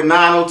in love with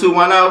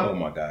 90210? Oh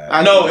my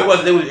God! No, it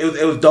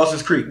was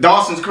Dawson's Creek.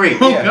 Dawson's Creek.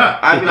 Oh God!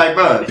 I'd be like,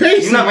 bro,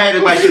 you never had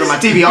this white shit on my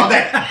TV all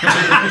day.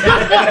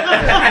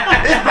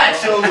 This black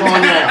show's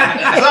on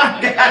now.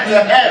 Something got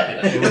to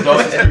happen. It was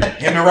Dawson's Creek.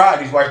 Him and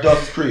Rodney's watched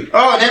Dawson's Creek.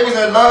 Oh, they was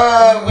in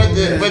love with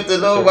the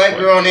little white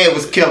girl on there. It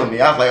was killing me.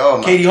 I was like, oh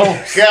my Katie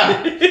Holmes.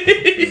 God.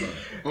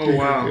 Oh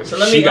wow! So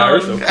let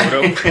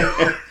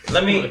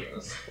me.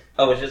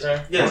 Oh, it's your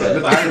turn? Yeah. Let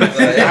him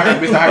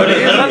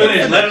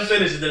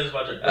finish and then it's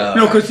my turn.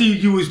 No, because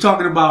you was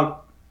talking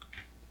about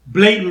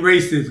blatant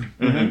racism.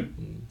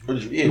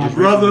 Mm-hmm. My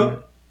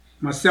brother,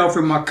 myself,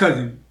 and my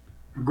cousin,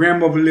 my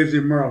grandmother lives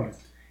in Maryland.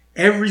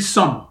 Every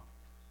summer,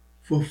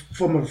 for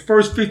my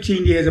first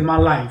 15 years of my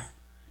life,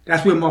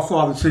 that's where my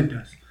father sent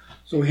us.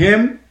 So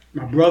him,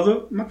 my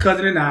brother, my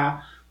cousin, and I,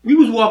 we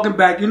was walking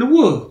back in the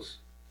woods.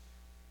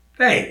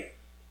 Hey,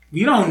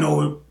 we don't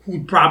know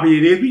whose property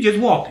it is. We just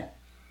walking.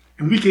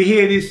 And we could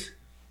hear this,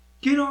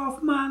 get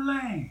off my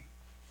land.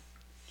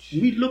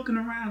 And we looking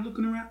around.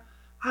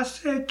 I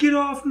said, get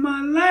off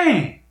my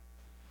land.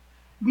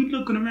 We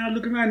looking around.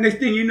 Next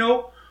thing you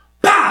know,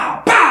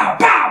 pow, pow,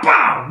 pow,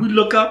 pow. We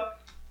look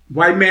up,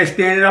 white man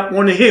standing up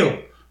on the hill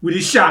with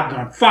his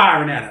shotgun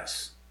firing at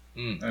us.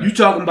 You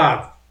talking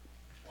about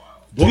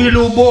 3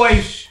 little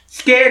boys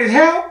scared as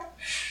hell?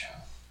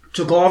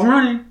 Took off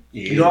running.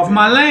 Yeah, get off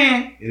my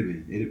land. It'd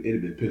have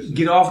been pissed.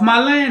 Get off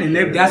my land. And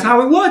that's how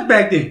it was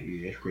back then.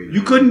 Yeah, that's crazy.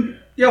 You couldn't,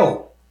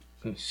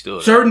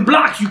 certain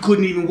blocks you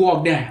couldn't even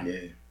walk down.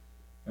 Yeah.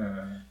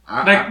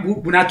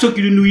 When I took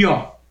you to New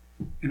York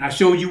and I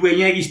showed you where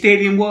Yankee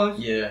Stadium was.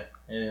 Yeah.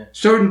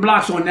 Certain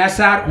blocks on that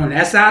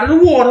side of the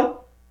water,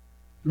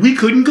 we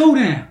couldn't go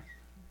down.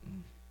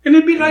 And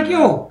it'd be like,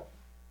 yo,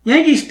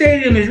 Yankee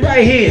Stadium is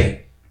right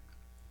here.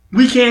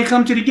 We can't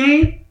come to the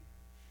game?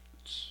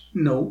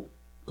 No.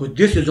 Because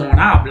this is on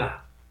our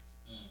block.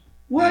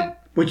 What?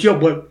 But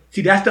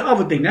see, that's the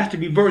other thing. That's the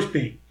reverse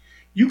thing.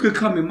 You could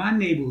come in my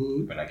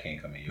neighborhood, but I can't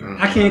come in yours.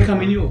 I can't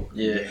come in yours.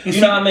 Yeah. And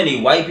you know how many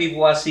white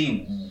people I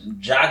see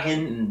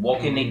jogging and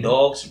walking their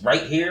dogs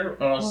right here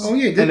on? Oh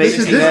yeah,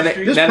 this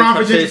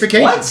private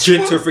gentrification. What?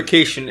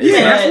 Gentrification.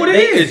 That's what it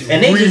is.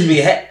 And they just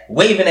be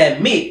waving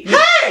at me.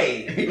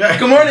 Hey,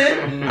 come on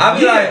in. I'll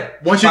be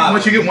like, once y'all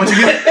get to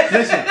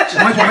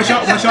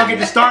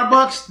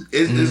Starbucks,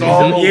 it's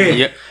all over.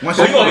 Yeah. Once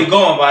you gonna be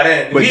going by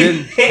then. But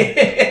then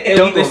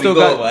don't they still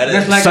got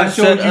that's like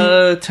Sunset, I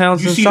showed you.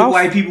 Towns you and see South? The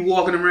white people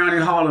walking around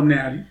in Harlem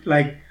now.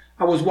 Like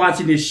I was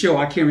watching this show,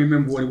 I can't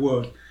remember what it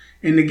was,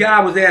 and the guy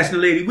was asking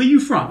the lady, "Where you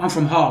from?" "I'm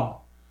from Harlem."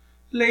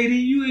 "Lady,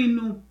 you ain't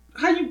no.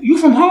 How you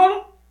from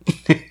Harlem?"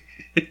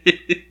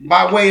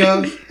 By way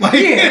of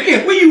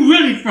yeah, where you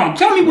really from?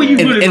 Tell me where you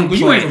really from, because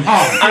you ain't from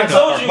Harlem. I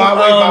told you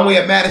by way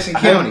of Madison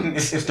County. I want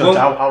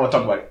to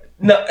talk about it.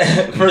 No,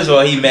 first of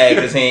all, he mad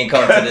because he ain't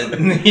come to the.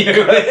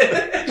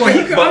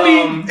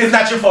 Well, it's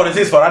not your fault. It's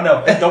his fault. I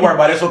know. Don't worry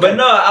about it. It's okay. But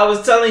no, I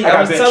was telling you.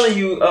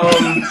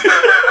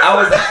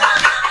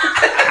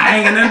 I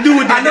ain't got nothing to do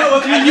with that. I know it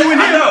wasn't you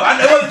and him. I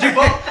know it wasn't your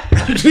fault.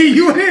 Between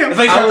you and him. If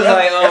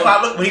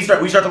I look when we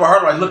started the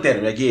hard I looked at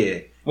him like, yeah.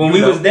 When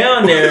we was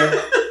down there,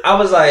 I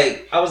was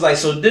like,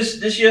 so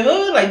this your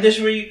hood? Like this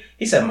where you?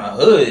 He said my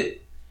hood. He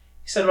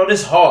said no,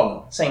 this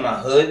Harlem. This ain't my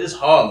hood. This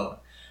Harlem.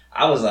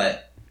 I was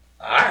like,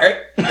 all right.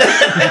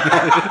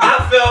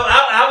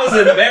 I was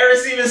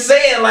embarrassed even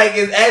saying like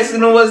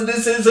asking him was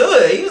this his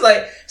hood. He was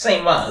like, this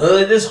ain't my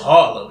hood. This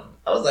Harlem.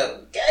 I was like,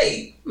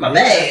 okay, my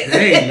bad.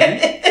 Hey, man.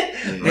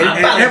 and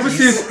ever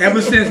since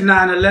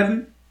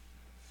 9/11,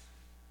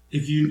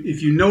 if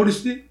you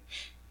noticed it,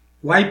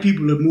 white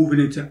people are moving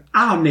into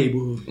our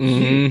neighborhood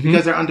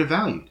because they're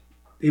undervalued.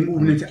 They're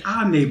moving into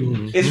our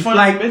neighborhood. It's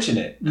funny you mention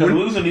that because when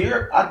we was in New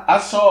York, I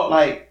saw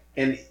like,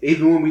 and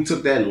even when we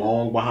took that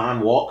long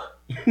behind walk,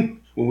 when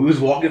we was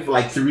walking for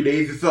like 3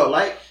 days, it felt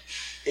like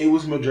it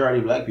was majority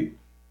black people.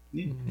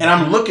 And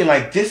I'm looking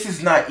like this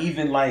is not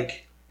even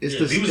like. It's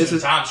the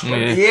Times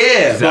Square.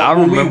 Yeah, but I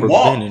remember we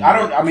walked. And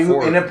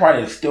then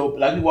probably still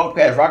like we walked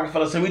past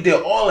Rockefeller Center. We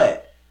did all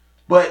that,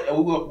 but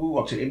we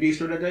walked to the NBA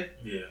store that day.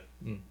 Yeah.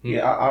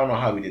 Yeah, I don't know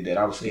how we did that.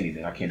 I was skinny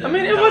then. I can't. I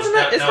mean, it wasn't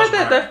that. It's not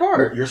that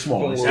far. You're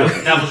small.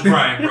 That was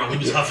Brian, bro. We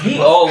was huffing. He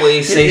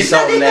always say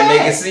something that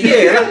make it seem.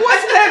 Yeah, it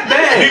wasn't that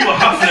bad. We were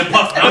huffing and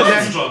puffing. I was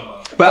talking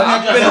about. But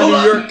I've been in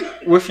New York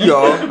with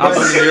y'all. I've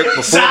been in New York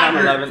before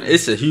 9/11.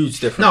 It's a huge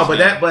difference. No, but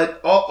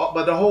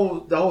the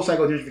whole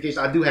psycho gentrification.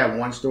 I do have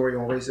one story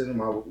on racism.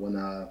 When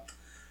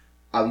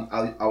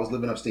I was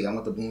living upstate, I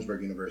went to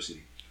Bloomsburg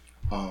University,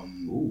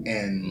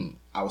 and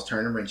I was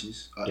turning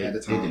wrenches at the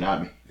time. They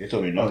denied me. They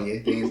told me no. Oh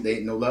yeah,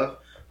 they no love.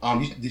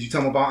 Did you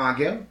tell them about Aunt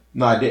Gail?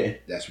 No, I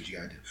didn't. That's what you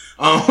gotta do.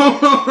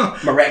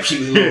 My rap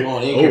sheet was a little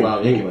long. They didn't care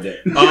about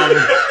that.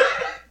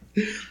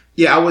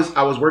 Yeah, I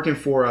was working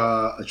for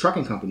a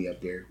trucking company up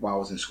there while I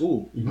was in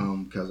school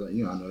because I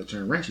know to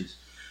turn wrenches,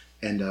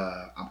 and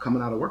I'm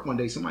coming out of work one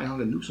day. Somebody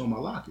hung a noose on my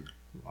locker.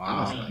 Wow.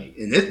 I was like,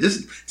 and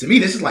this to me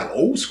this is like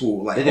old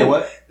school. Like they did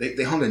what?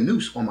 They hung a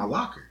noose on my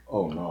locker.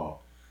 Oh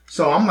no.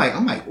 So I'm like,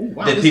 oh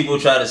wow. Did people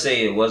try to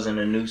say it wasn't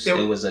a noose? It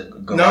was a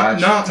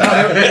garage. No. They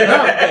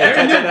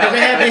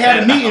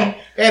had a meeting.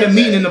 They had a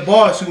meeting, and the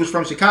boss who was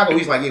from Chicago,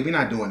 he's like, yeah, we're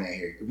not doing that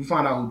here. If we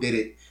find out who did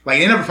it, like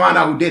they never find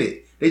out who did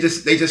it. They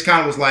just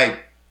kind of was like,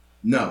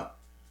 no,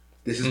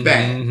 this is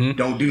bad.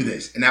 Don't do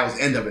this. And that was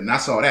the end of it. And I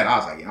saw that. I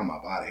was like, yeah, I'm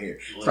up out of here.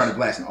 Started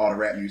blasting all the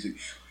rap music.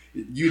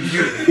 It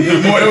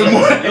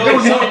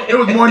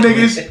was more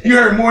niggas. You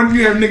heard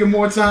nigga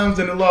more times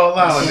than the law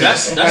allowed.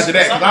 After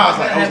that,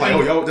 I was like,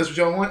 oh, yo, that's what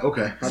y'all want?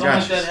 Okay, something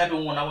like that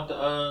happened when I went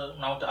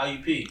to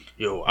IUP.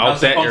 Yo, out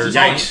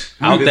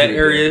that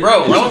area,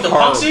 bro. When I went to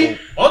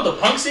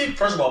Punxsy.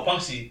 First of all,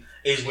 Punxsy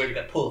is where they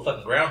got pulled a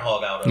fucking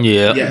groundhog out of.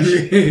 Yeah.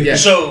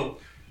 Yes. So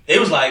they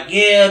was like,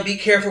 yeah, be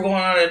careful going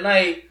out at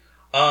night.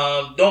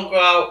 Don't go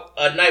out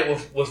at night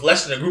with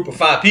less than a group of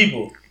 5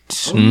 people.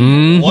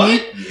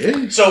 What?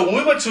 Yeah. So when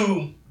we went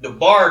to the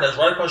bar that's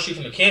right across the street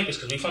from the campus,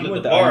 because we funded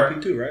the bar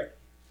too, right?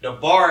 The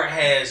bar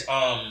has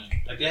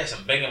they had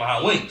some banging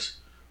behind wings.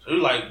 So we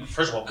were like,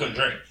 first of all, couldn't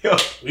drink. Yo,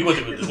 we went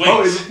to the wings.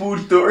 Oh, it's a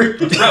food story,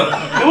 bro.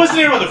 It wasn't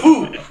even about the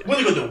food. We went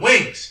to go to the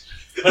wings,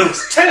 but it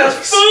was tennis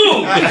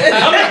food.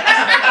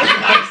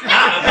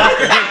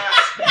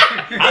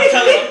 I'm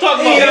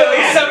talking about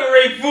they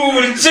separate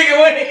food and chicken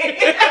wing.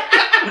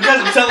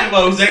 Because I'm telling you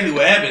about exactly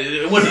what happened.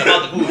 It wasn't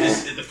about the food.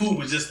 The food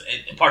was just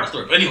a part of the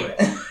story. But anyway,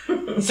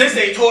 since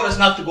they told us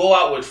not to go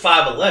out with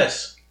 5 or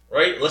less,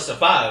 right? Less than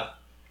 5,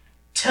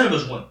 10 of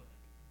us went.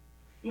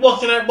 We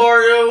walked in that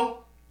bar, yo.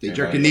 They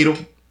jerked the needle.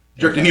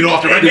 Jerked the needle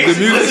off the record. The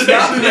music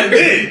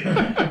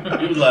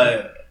stopped. He was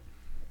like,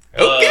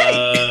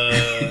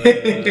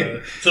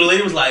 okay. So the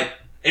lady was like,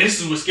 and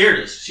this is what scared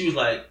us. She was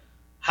like,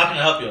 how can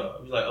I help y'all? I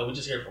was like, oh, we're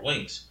just here for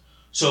wings.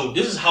 So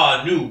this is how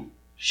I knew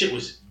shit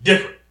was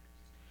different.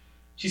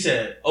 She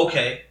said,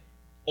 okay,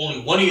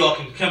 only one of y'all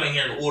can come in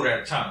here and order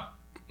at a time.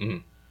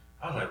 I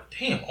was like,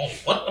 damn, only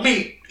one? I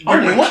mean,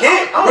 we're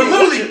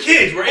literally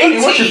kids. We're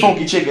 18. What's your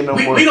funky chicken no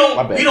more? We don't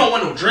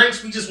want no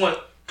drinks. We just want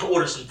to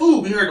order some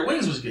food. We heard the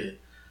wings was good.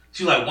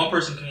 She was like, one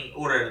person can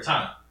order at a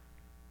time.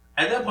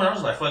 At that point, I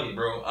was like, fuck it,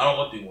 bro. I don't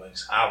want the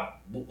wings. I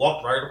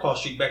walked right across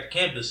the street back to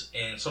campus,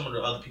 and some of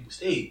the other people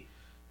stayed.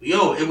 But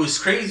yo, it was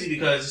crazy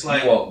because it's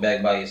like... You walked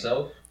back by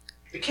yourself?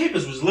 The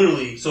campus was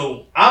literally...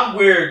 So, I'm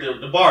where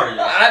the bar is.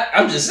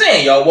 I'm just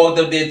saying, y'all walked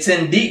up there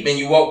 10 deep, and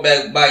you walked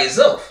back by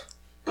yourself.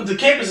 But the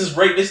campus is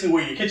right basically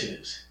where your kitchen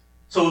is.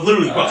 So, it's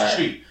literally across the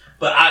street.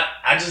 But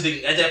I just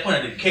didn't... At that point,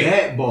 I didn't care.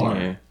 That bar.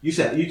 Yeah. You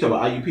talk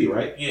about IUP,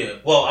 right? Yeah.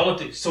 Well, I went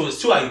to... So, it's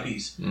 2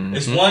 IUPs. Mm-hmm.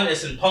 It's one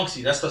that's in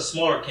Punxsy. That's the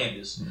smaller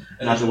campus.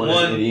 And not the one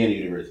that's in Indiana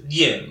University.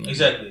 Yeah,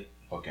 exactly.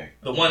 Okay.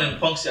 The one in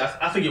Punxsy,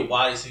 I forget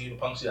why they send you to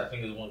Punxsy. I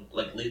think it was one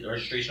like late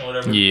registration or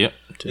whatever. Yeah.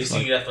 They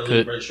send you that for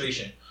late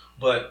registration.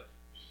 But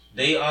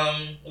they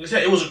like I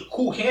said, it was a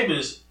cool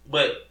campus,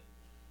 but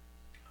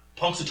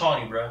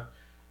Punxsutawney, bro.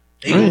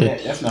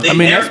 That's not. I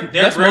mean,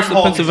 that's most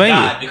of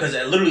Pennsylvania. Because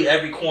at literally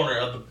every corner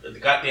of the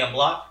goddamn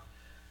block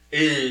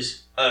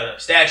is a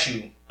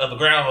statue of a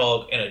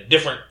groundhog in a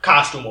different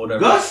costume or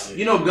whatever. Gus,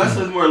 Gus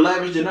is more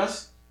lavish than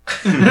us.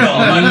 No, I'm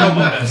not talking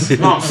about Gus.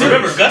 No,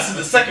 remember, Gus is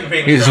the second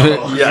famous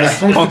groundhog.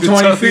 Yes, Uncle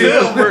Tony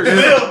Field.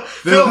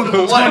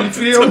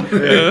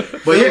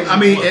 But yeah, I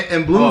mean,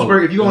 in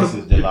Bloomsburg, if you go this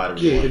is the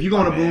lottery one. if you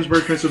go to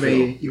Bloomsburg,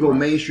 Pennsylvania, you go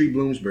Main Street,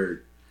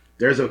 Bloomsburg.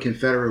 There's a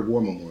Confederate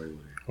War Memorial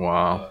there.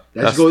 Wow,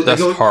 That's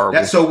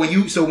horrible. So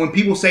when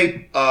people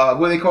say what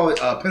do they call it,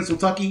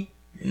 Pennsyltucky,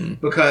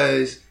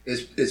 because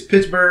it's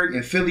Pittsburgh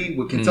and Philly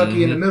with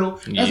Kentucky in the middle.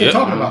 That's what they're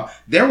talking about.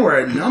 There were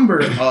a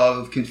number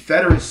of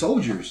Confederate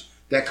soldiers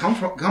that come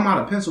out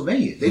of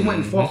Pennsylvania. They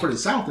went and fought for the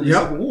South in the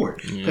Civil War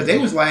because they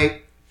was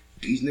like,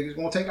 these niggas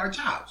gonna take our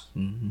jobs.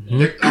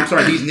 I'm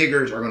sorry, these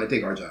niggers are gonna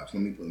take our jobs.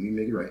 Let me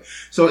make it right.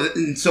 So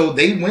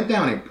they went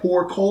down and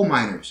poor coal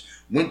miners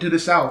went to the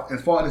South and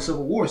fought in the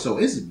Civil War. So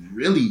it's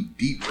really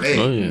deep red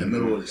in the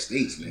middle of the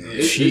states, man.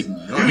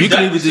 You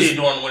can even see it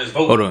when it's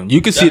voting. Hold on,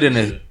 you can see it in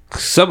the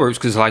suburbs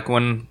because, like,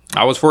 when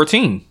I was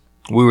 14,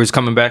 we was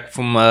coming back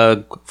from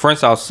a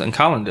friend's house in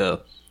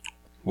Collindale,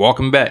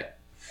 walking back,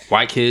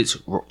 white kids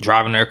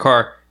driving their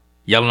car,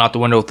 yelling out the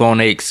window, throwing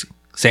eggs,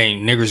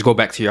 saying "niggers, go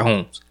back to your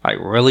homes." Like,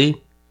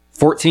 really?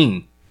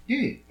 14?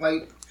 Yeah,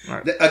 like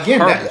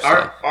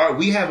right.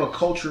 We have a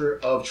culture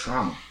of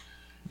trauma.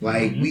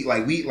 Like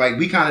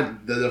we kind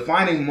of the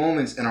defining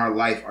moments in our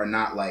life are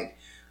not like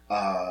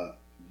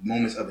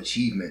moments of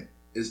achievement.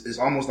 It's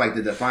almost like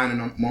the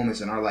defining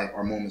moments in our life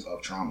are moments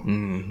of trauma.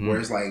 Where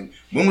it's like,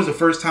 when was the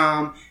first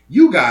time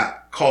you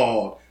got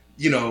called,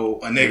 a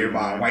nigger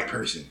by a white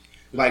person?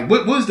 Like,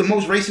 what was the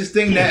most racist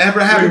thing that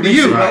ever happened to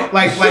you?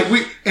 Right.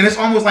 And it's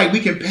almost like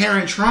we can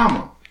parent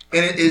trauma,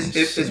 and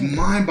it's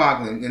mind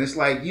boggling. And it's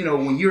like,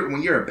 when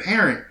you're a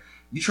parent,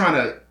 you're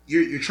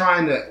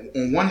trying to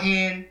on one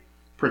hand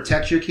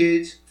protect your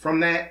kids from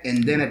that,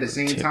 and then at the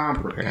same time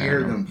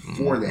prepare them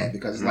for that,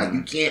 because it's like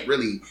you can't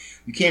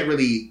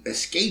really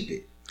escape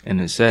it. And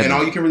it's sad. And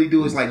all you can really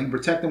do is like you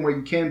protect them where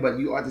you can, but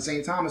you at the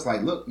same time it's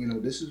like, look,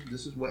 this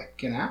is what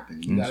can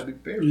happen. You gotta be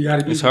prepared.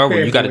 It's horrible.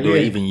 You gotta do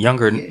it even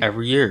younger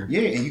every year.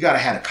 Yeah, and you gotta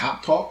have a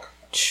cop talk.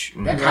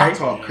 That cop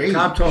talk crazy.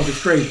 Cop talk is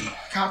crazy.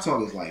 Cop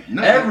talk is like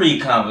nothing. Every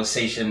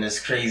conversation is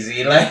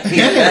crazy. Like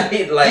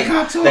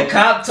the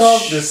cop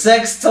talk, the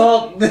sex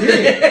talk. And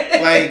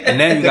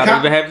then you gotta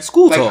even have the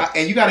school talk.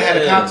 And you gotta have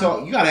a cop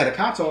talk. You gotta have a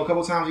cop talk a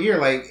couple times a year.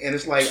 Like, and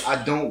it's like,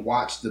 I don't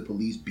watch the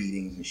police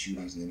beatings and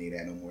shootings and any of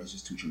that no more. It's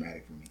just too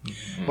traumatic for me.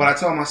 But I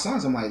tell my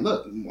sons, I'm like,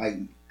 look, like,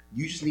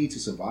 you just need to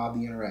survive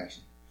the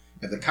interaction.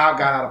 If the cop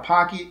got out of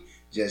pocket,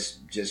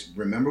 just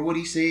remember what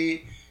he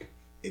said.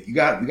 If we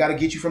got to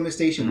get you from the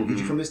station, we'll get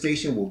you from the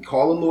station. We'll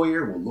call a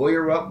lawyer. We'll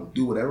lawyer up. We'll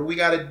do whatever we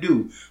got to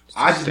do.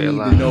 I just need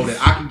to know that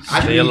I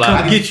need to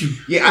come get you.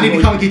 Yeah, I need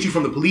to come and get you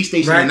from the police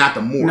station and not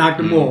the morgue. Not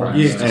the morgue. Right.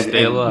 Yeah.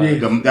 Stay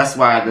alive. That's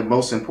why the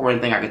most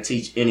important thing I can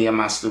teach any of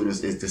my students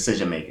is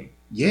decision making.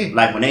 Yeah.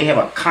 Like, when they have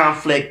a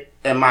conflict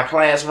in my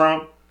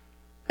classroom,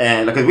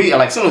 and because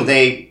as soon as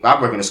I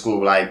work in a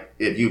school, like,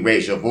 if you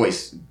raise your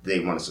voice,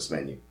 they want to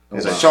suspend you.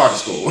 It's a charter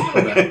school.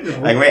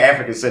 Like, Ray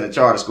Africa sent a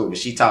charter school, but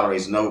she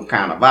tolerates no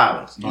kind of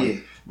violence. Yeah.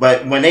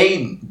 But when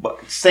they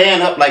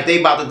stand up like they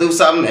about to do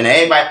something, and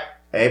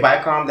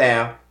everybody calm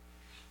down,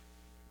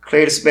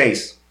 clear the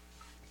space.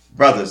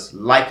 Brothers,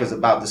 life is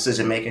about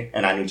decision making,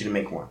 and I need you to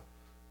make one.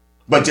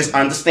 But just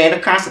understand the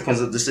consequence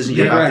of the decision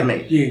you're about to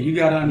make. Yeah, you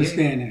got to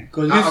understand that.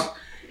 Because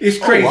it's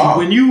crazy.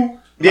 When you,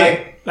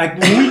 like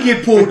when we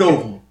get pulled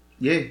over,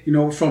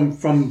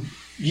 from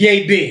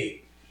yay big,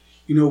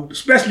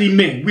 especially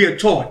men, we are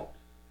taught,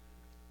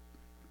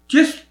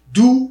 just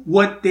do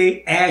what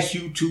they ask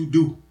you to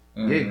do.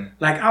 Yeah.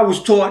 Like, I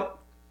was taught,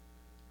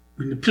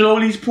 when the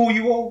police pull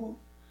you over,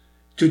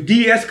 to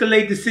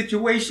de-escalate the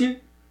situation,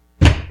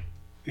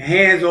 your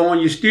hands are on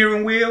your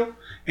steering wheel,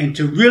 and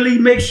to really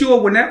make sure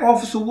when that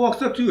officer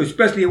walks up to you,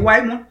 especially a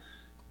white one,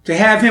 to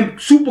have him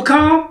super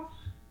calm,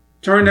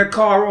 turn that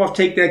car off,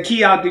 take that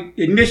key out the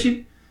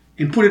ignition,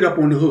 and put it up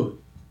on the hood.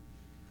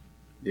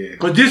 Yeah.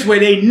 Because this way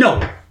they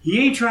know he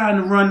ain't trying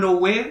to run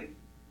nowhere.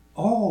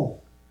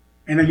 Oh.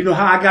 And you know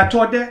how I got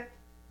taught that?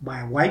 By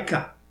a white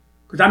cop.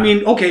 Because,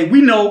 okay,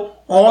 we know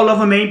all of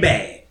them ain't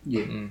bad.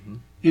 Yeah. Mm-hmm.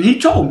 And he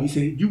told me, he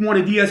said, you want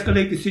to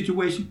de-escalate the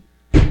situation?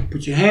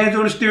 Put your hands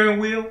on the steering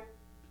wheel,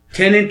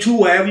 10 and 2,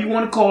 whatever you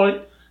want to call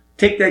it.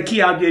 Take that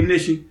key out the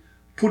ignition,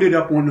 put it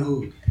up on the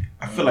hood.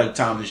 I feel like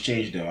times has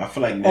changed, though. I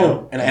feel like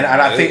now, and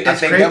I think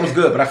that was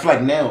good, but I feel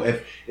like now,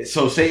 if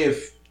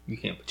you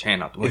can't put your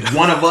hand out the window. If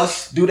one of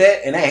us do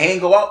that and that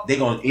hand go out, they're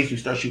going to instantly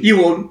start shooting. You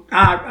will.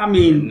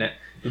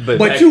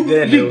 But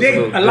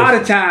a lot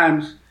of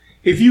times,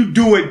 if you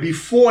do it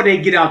before they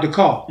get out the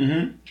car,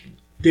 then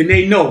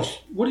they know,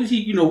 what is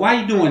he, why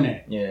are you doing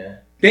that? Yeah.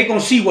 They going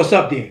to see what's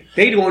up there.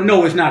 They don't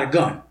know it's not a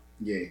gun.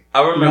 Yeah.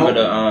 I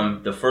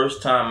remember the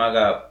first time I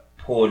got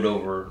pulled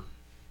over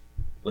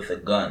with a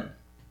gun.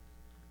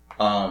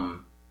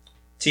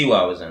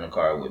 T.Y. was in the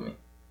car with me.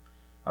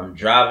 I'm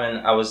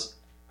driving.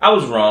 I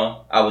was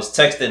wrong. I was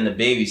texting the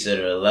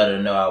babysitter to let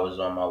her know I was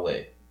on my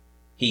way.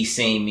 He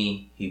seen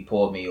me. He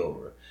pulled me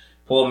over.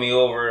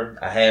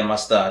 I had my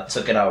stuff. I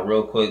took it out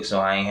real quick so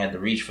I ain't had to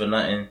reach for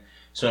nothing.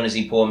 As soon as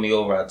he pulled me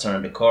over, I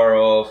turned the car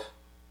off.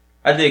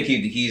 I did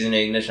keep the keys in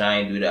the ignition. I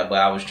ain't do that, but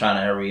I was trying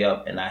to hurry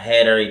up, and I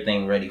had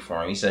everything ready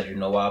for him. He said, "You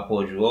know why I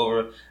pulled you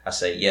over?" I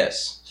said,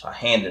 "Yes." So I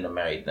handed him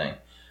everything.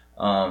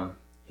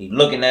 He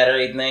looking at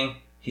everything.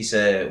 He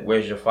said,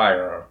 "Where's your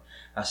firearm?"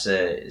 I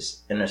said,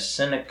 "It's in the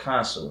center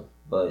console,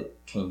 but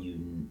can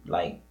you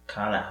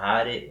kind of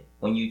hide it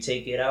when you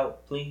take it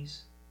out,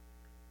 please?"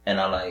 And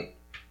I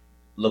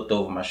looked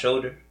over my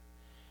shoulder,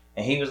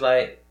 and he was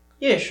like,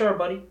 "Yeah, sure,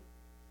 buddy."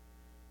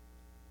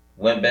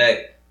 Went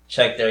back,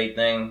 checked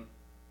everything,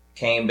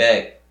 came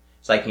back.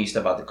 It's like, "Can you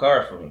step out the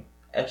car for me?"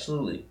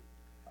 Absolutely.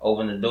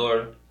 Opened the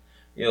door.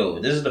 Yo,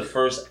 this is the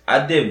first.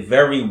 I did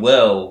very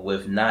well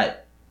with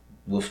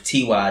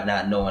T.Y.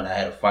 not knowing I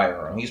had a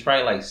firearm. He's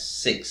probably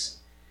 6,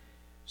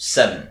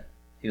 7.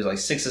 He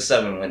was 6 or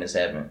 7 when this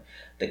happened.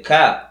 The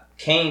cop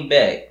came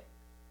back.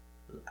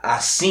 I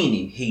seen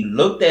him.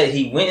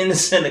 He went in the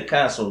center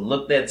console,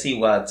 looked at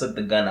T.Y., took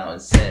the gun out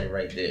and said it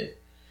right there.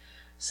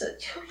 I said,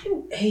 "Yo,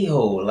 you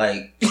a-hole.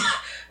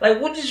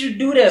 What did you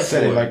do that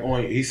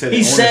for?" He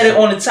said it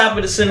on the top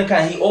of the center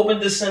console. He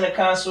opened the center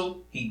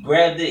console, he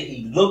grabbed it,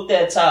 he looked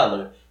at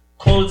Tyler,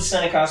 closed the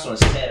center console, and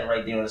said it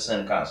right there on the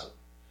center console.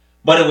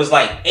 But it was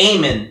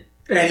aiming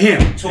at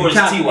him towards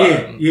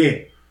T.Y. Yeah.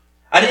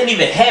 I didn't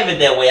even have it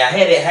that way. I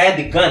had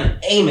the gun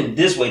aiming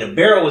this way. The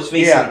barrel was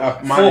facing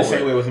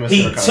forward.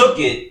 He took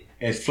it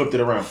and flipped it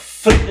around.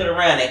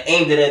 And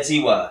aimed it at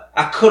T.Y.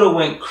 I could have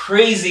went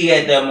crazy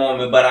at that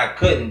moment, but I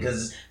couldn't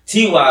because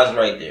T.Y.'s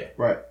right there.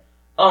 Right.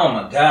 Oh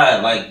my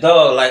God,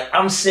 dog,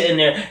 I'm sitting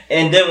there,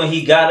 and then when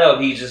he got up,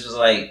 he just was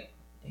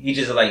he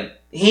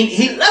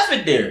left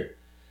it there.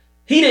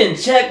 He didn't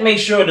check, make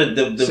sure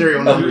the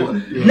serial number.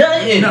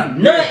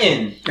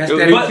 Nothing.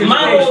 But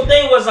my whole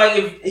thing was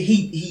if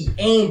he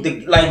aimed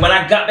when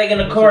I got back in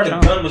the car, the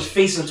gun was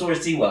facing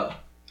towards T.Y.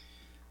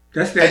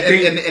 That's that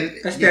thing.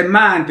 That's that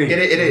mind thing. It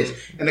is.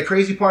 And the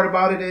crazy part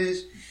about it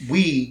is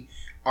we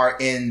are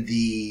in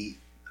the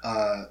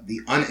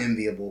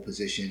unenviable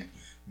position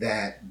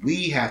that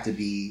we have to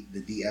be the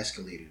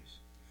de-escalators.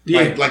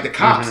 Yeah. Like the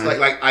cops. Mm-hmm.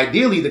 Like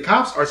ideally the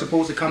cops are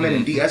supposed to come in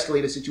and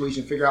de-escalate a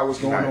situation, figure out what's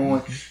going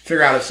on,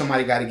 figure out if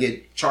somebody got to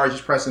get charges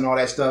pressed and all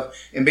that stuff,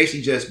 and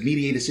basically just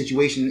mediate a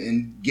situation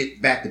and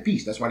get back to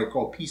peace. That's why they're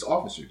called peace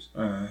officers.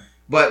 Uh-huh.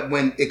 But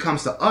when it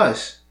comes to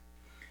us,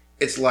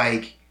 it's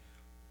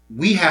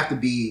we have to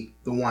be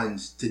the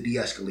ones to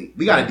de-escalate.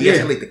 We got to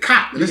de-escalate the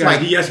cop. It's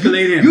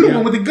de-escalate him. You the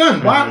one with the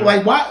gun. Why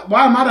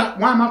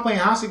am I playing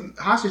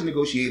hostage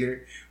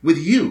negotiator with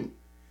you?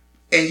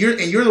 And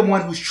you're the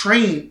one who's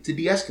trained to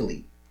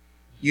de-escalate.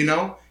 You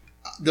know,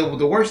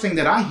 the worst thing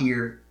that I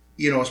hear,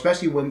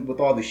 especially with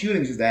all the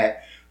shootings, is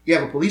that you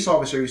have a police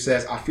officer who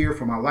says, "I fear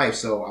for my life,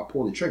 so I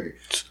pull the trigger."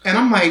 And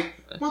I'm like,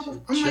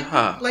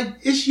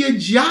 it's your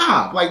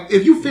job.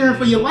 If you fearing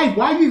for your life,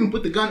 why you even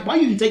put the gun? Why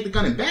you even take the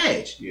gun and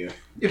badge? Yeah.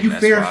 If you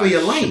fearing for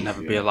your life, should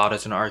never be allowed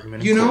as an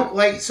argument. In court.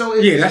 That's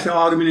an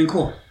argument in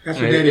court. That's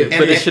what that is.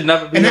 But it should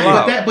never be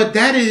allowed. But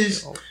that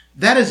is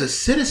a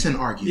citizen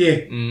argument. Yeah.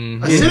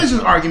 Mm-hmm. A citizen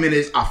argument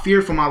is, I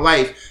fear for my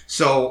life,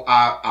 so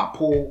I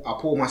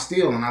pull my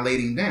steel and I laid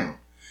him down.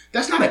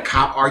 That's not a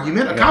cop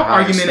argument. A cop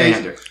argument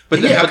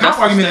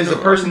is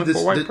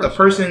a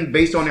person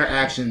based on their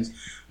actions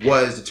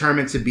was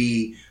determined to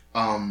be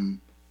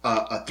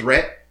a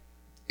threat,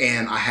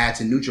 and I had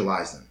to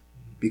neutralize them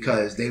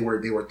because they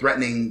were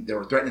threatening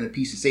the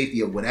peace and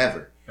safety of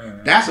whatever.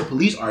 That's a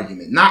police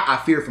argument, not I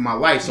fear for my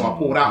life, so I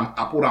pulled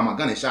out my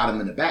gun and shot him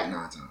in the back 9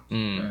 times.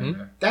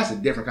 Mm-hmm. That's a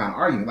different kind of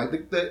argument.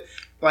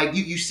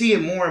 You see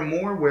it more and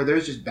more where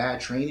there's just bad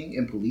training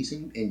in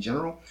policing in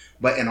general,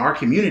 but in our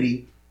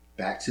community,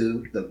 back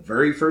to the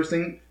very first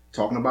thing,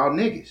 talking about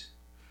niggas,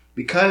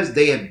 because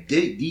they have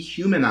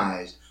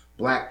dehumanized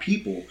black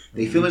people,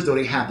 they feel as though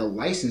they have the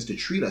license to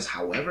treat us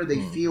however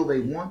they feel they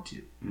want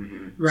to.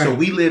 Mm-hmm. Right. So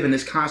we live in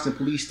this constant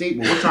police state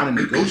where we're trying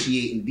to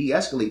negotiate and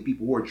de-escalate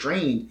people who are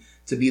trained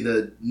to be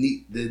the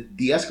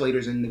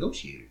de-escalators and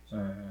negotiators.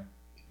 And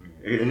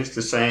it's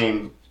the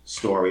same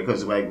story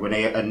because when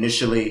they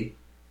initially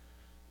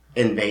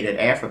invaded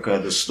Africa,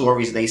 the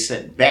stories they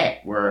sent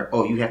back were,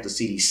 you have to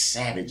see these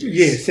savages.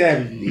 Yeah,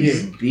 savages.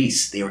 These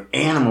beasts. They were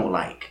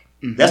animal-like.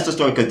 Mm-hmm. That's the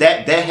story because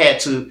that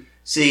had to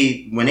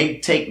see when they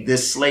take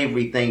this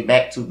slavery thing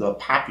back to the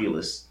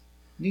populace.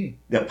 Yeah.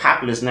 The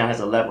populace now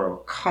has a level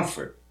of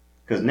comfort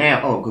because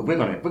now, we're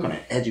gonna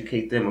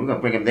educate them. We're gonna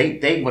bring them.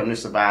 They wouldn't have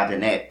survived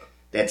in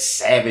that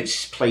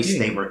savage place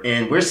they were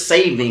in. We're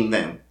saving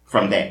them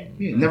from that.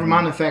 Yeah, never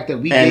mind the fact that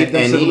we gave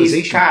them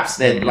civilization. These cops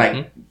that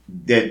now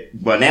they're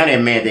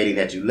mandating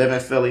that you live in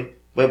Philly,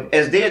 but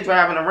as they're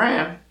driving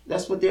around,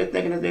 that's what they're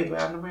thinking as they're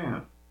driving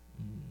around.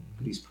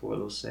 These poor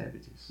little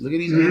savages. Look at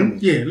these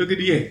animals. Yeah, look at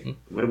the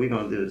What are we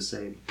gonna do to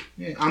save them?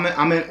 Yeah,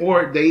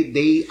 or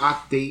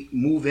they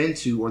move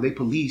into or they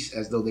police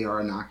as though they are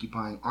an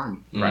occupying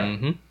army. Right.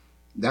 Mm-hmm.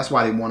 That's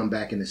why they want them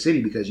back in the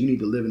city, because you need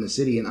to live in the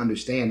city and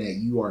understand that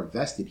you are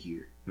vested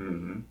here.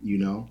 Mm-hmm. You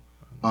know,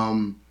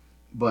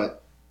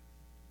 but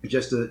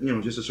just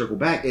to circle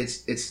back,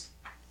 it's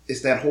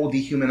that whole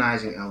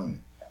dehumanizing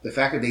element. The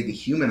fact that they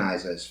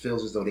dehumanize us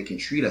feels as though they can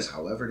treat us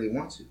however they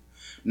want to.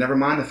 Never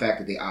mind the fact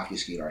that they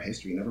obfuscate our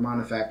history. Never mind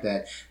the fact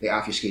that they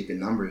obfuscate the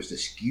numbers to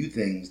skew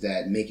things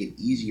that make it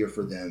easier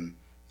for them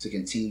to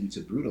continue to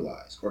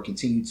brutalize or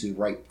continue to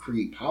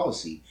create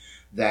policy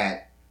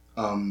that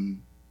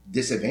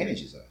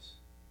disadvantages us.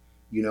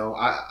 You know,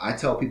 I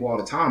tell people all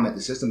the time that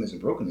the system isn't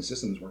broken. The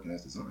system is working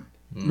as designed.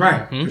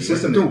 Right. The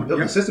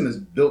system is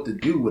built to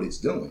do what it's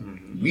doing.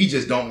 Mm-hmm. We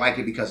just don't like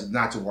it because it's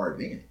not to our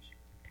advantage.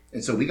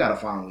 And so we got to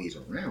find ways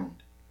around.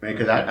 Right,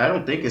 because I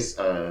don't think it's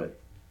a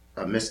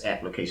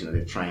misapplication of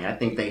their training. I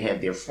think they have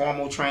their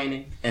formal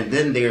training, and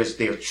then there's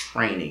their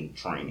training.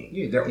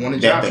 Yeah, they're on the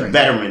job training. The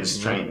veterans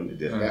training to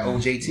do. That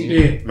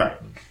OJT. Yeah. Right.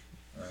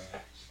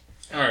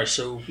 All right,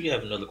 so we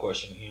have another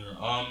question here.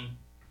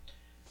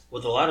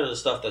 With a lot of the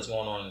stuff that's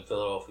going on in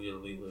Philadelphia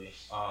lately,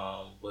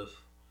 with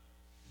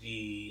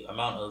the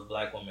amount of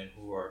black women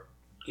who are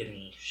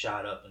getting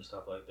shot up and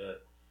stuff like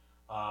that,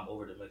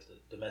 over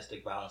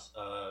domestic violence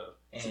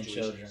and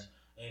situations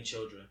and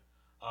children.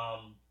 I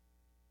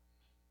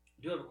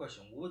do have a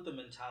question. What was the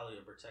mentality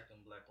of protecting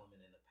black women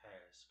in the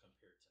past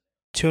compared to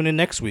now? Tune in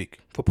next week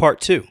for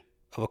part 2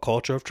 of A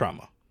Culture of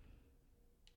Trauma.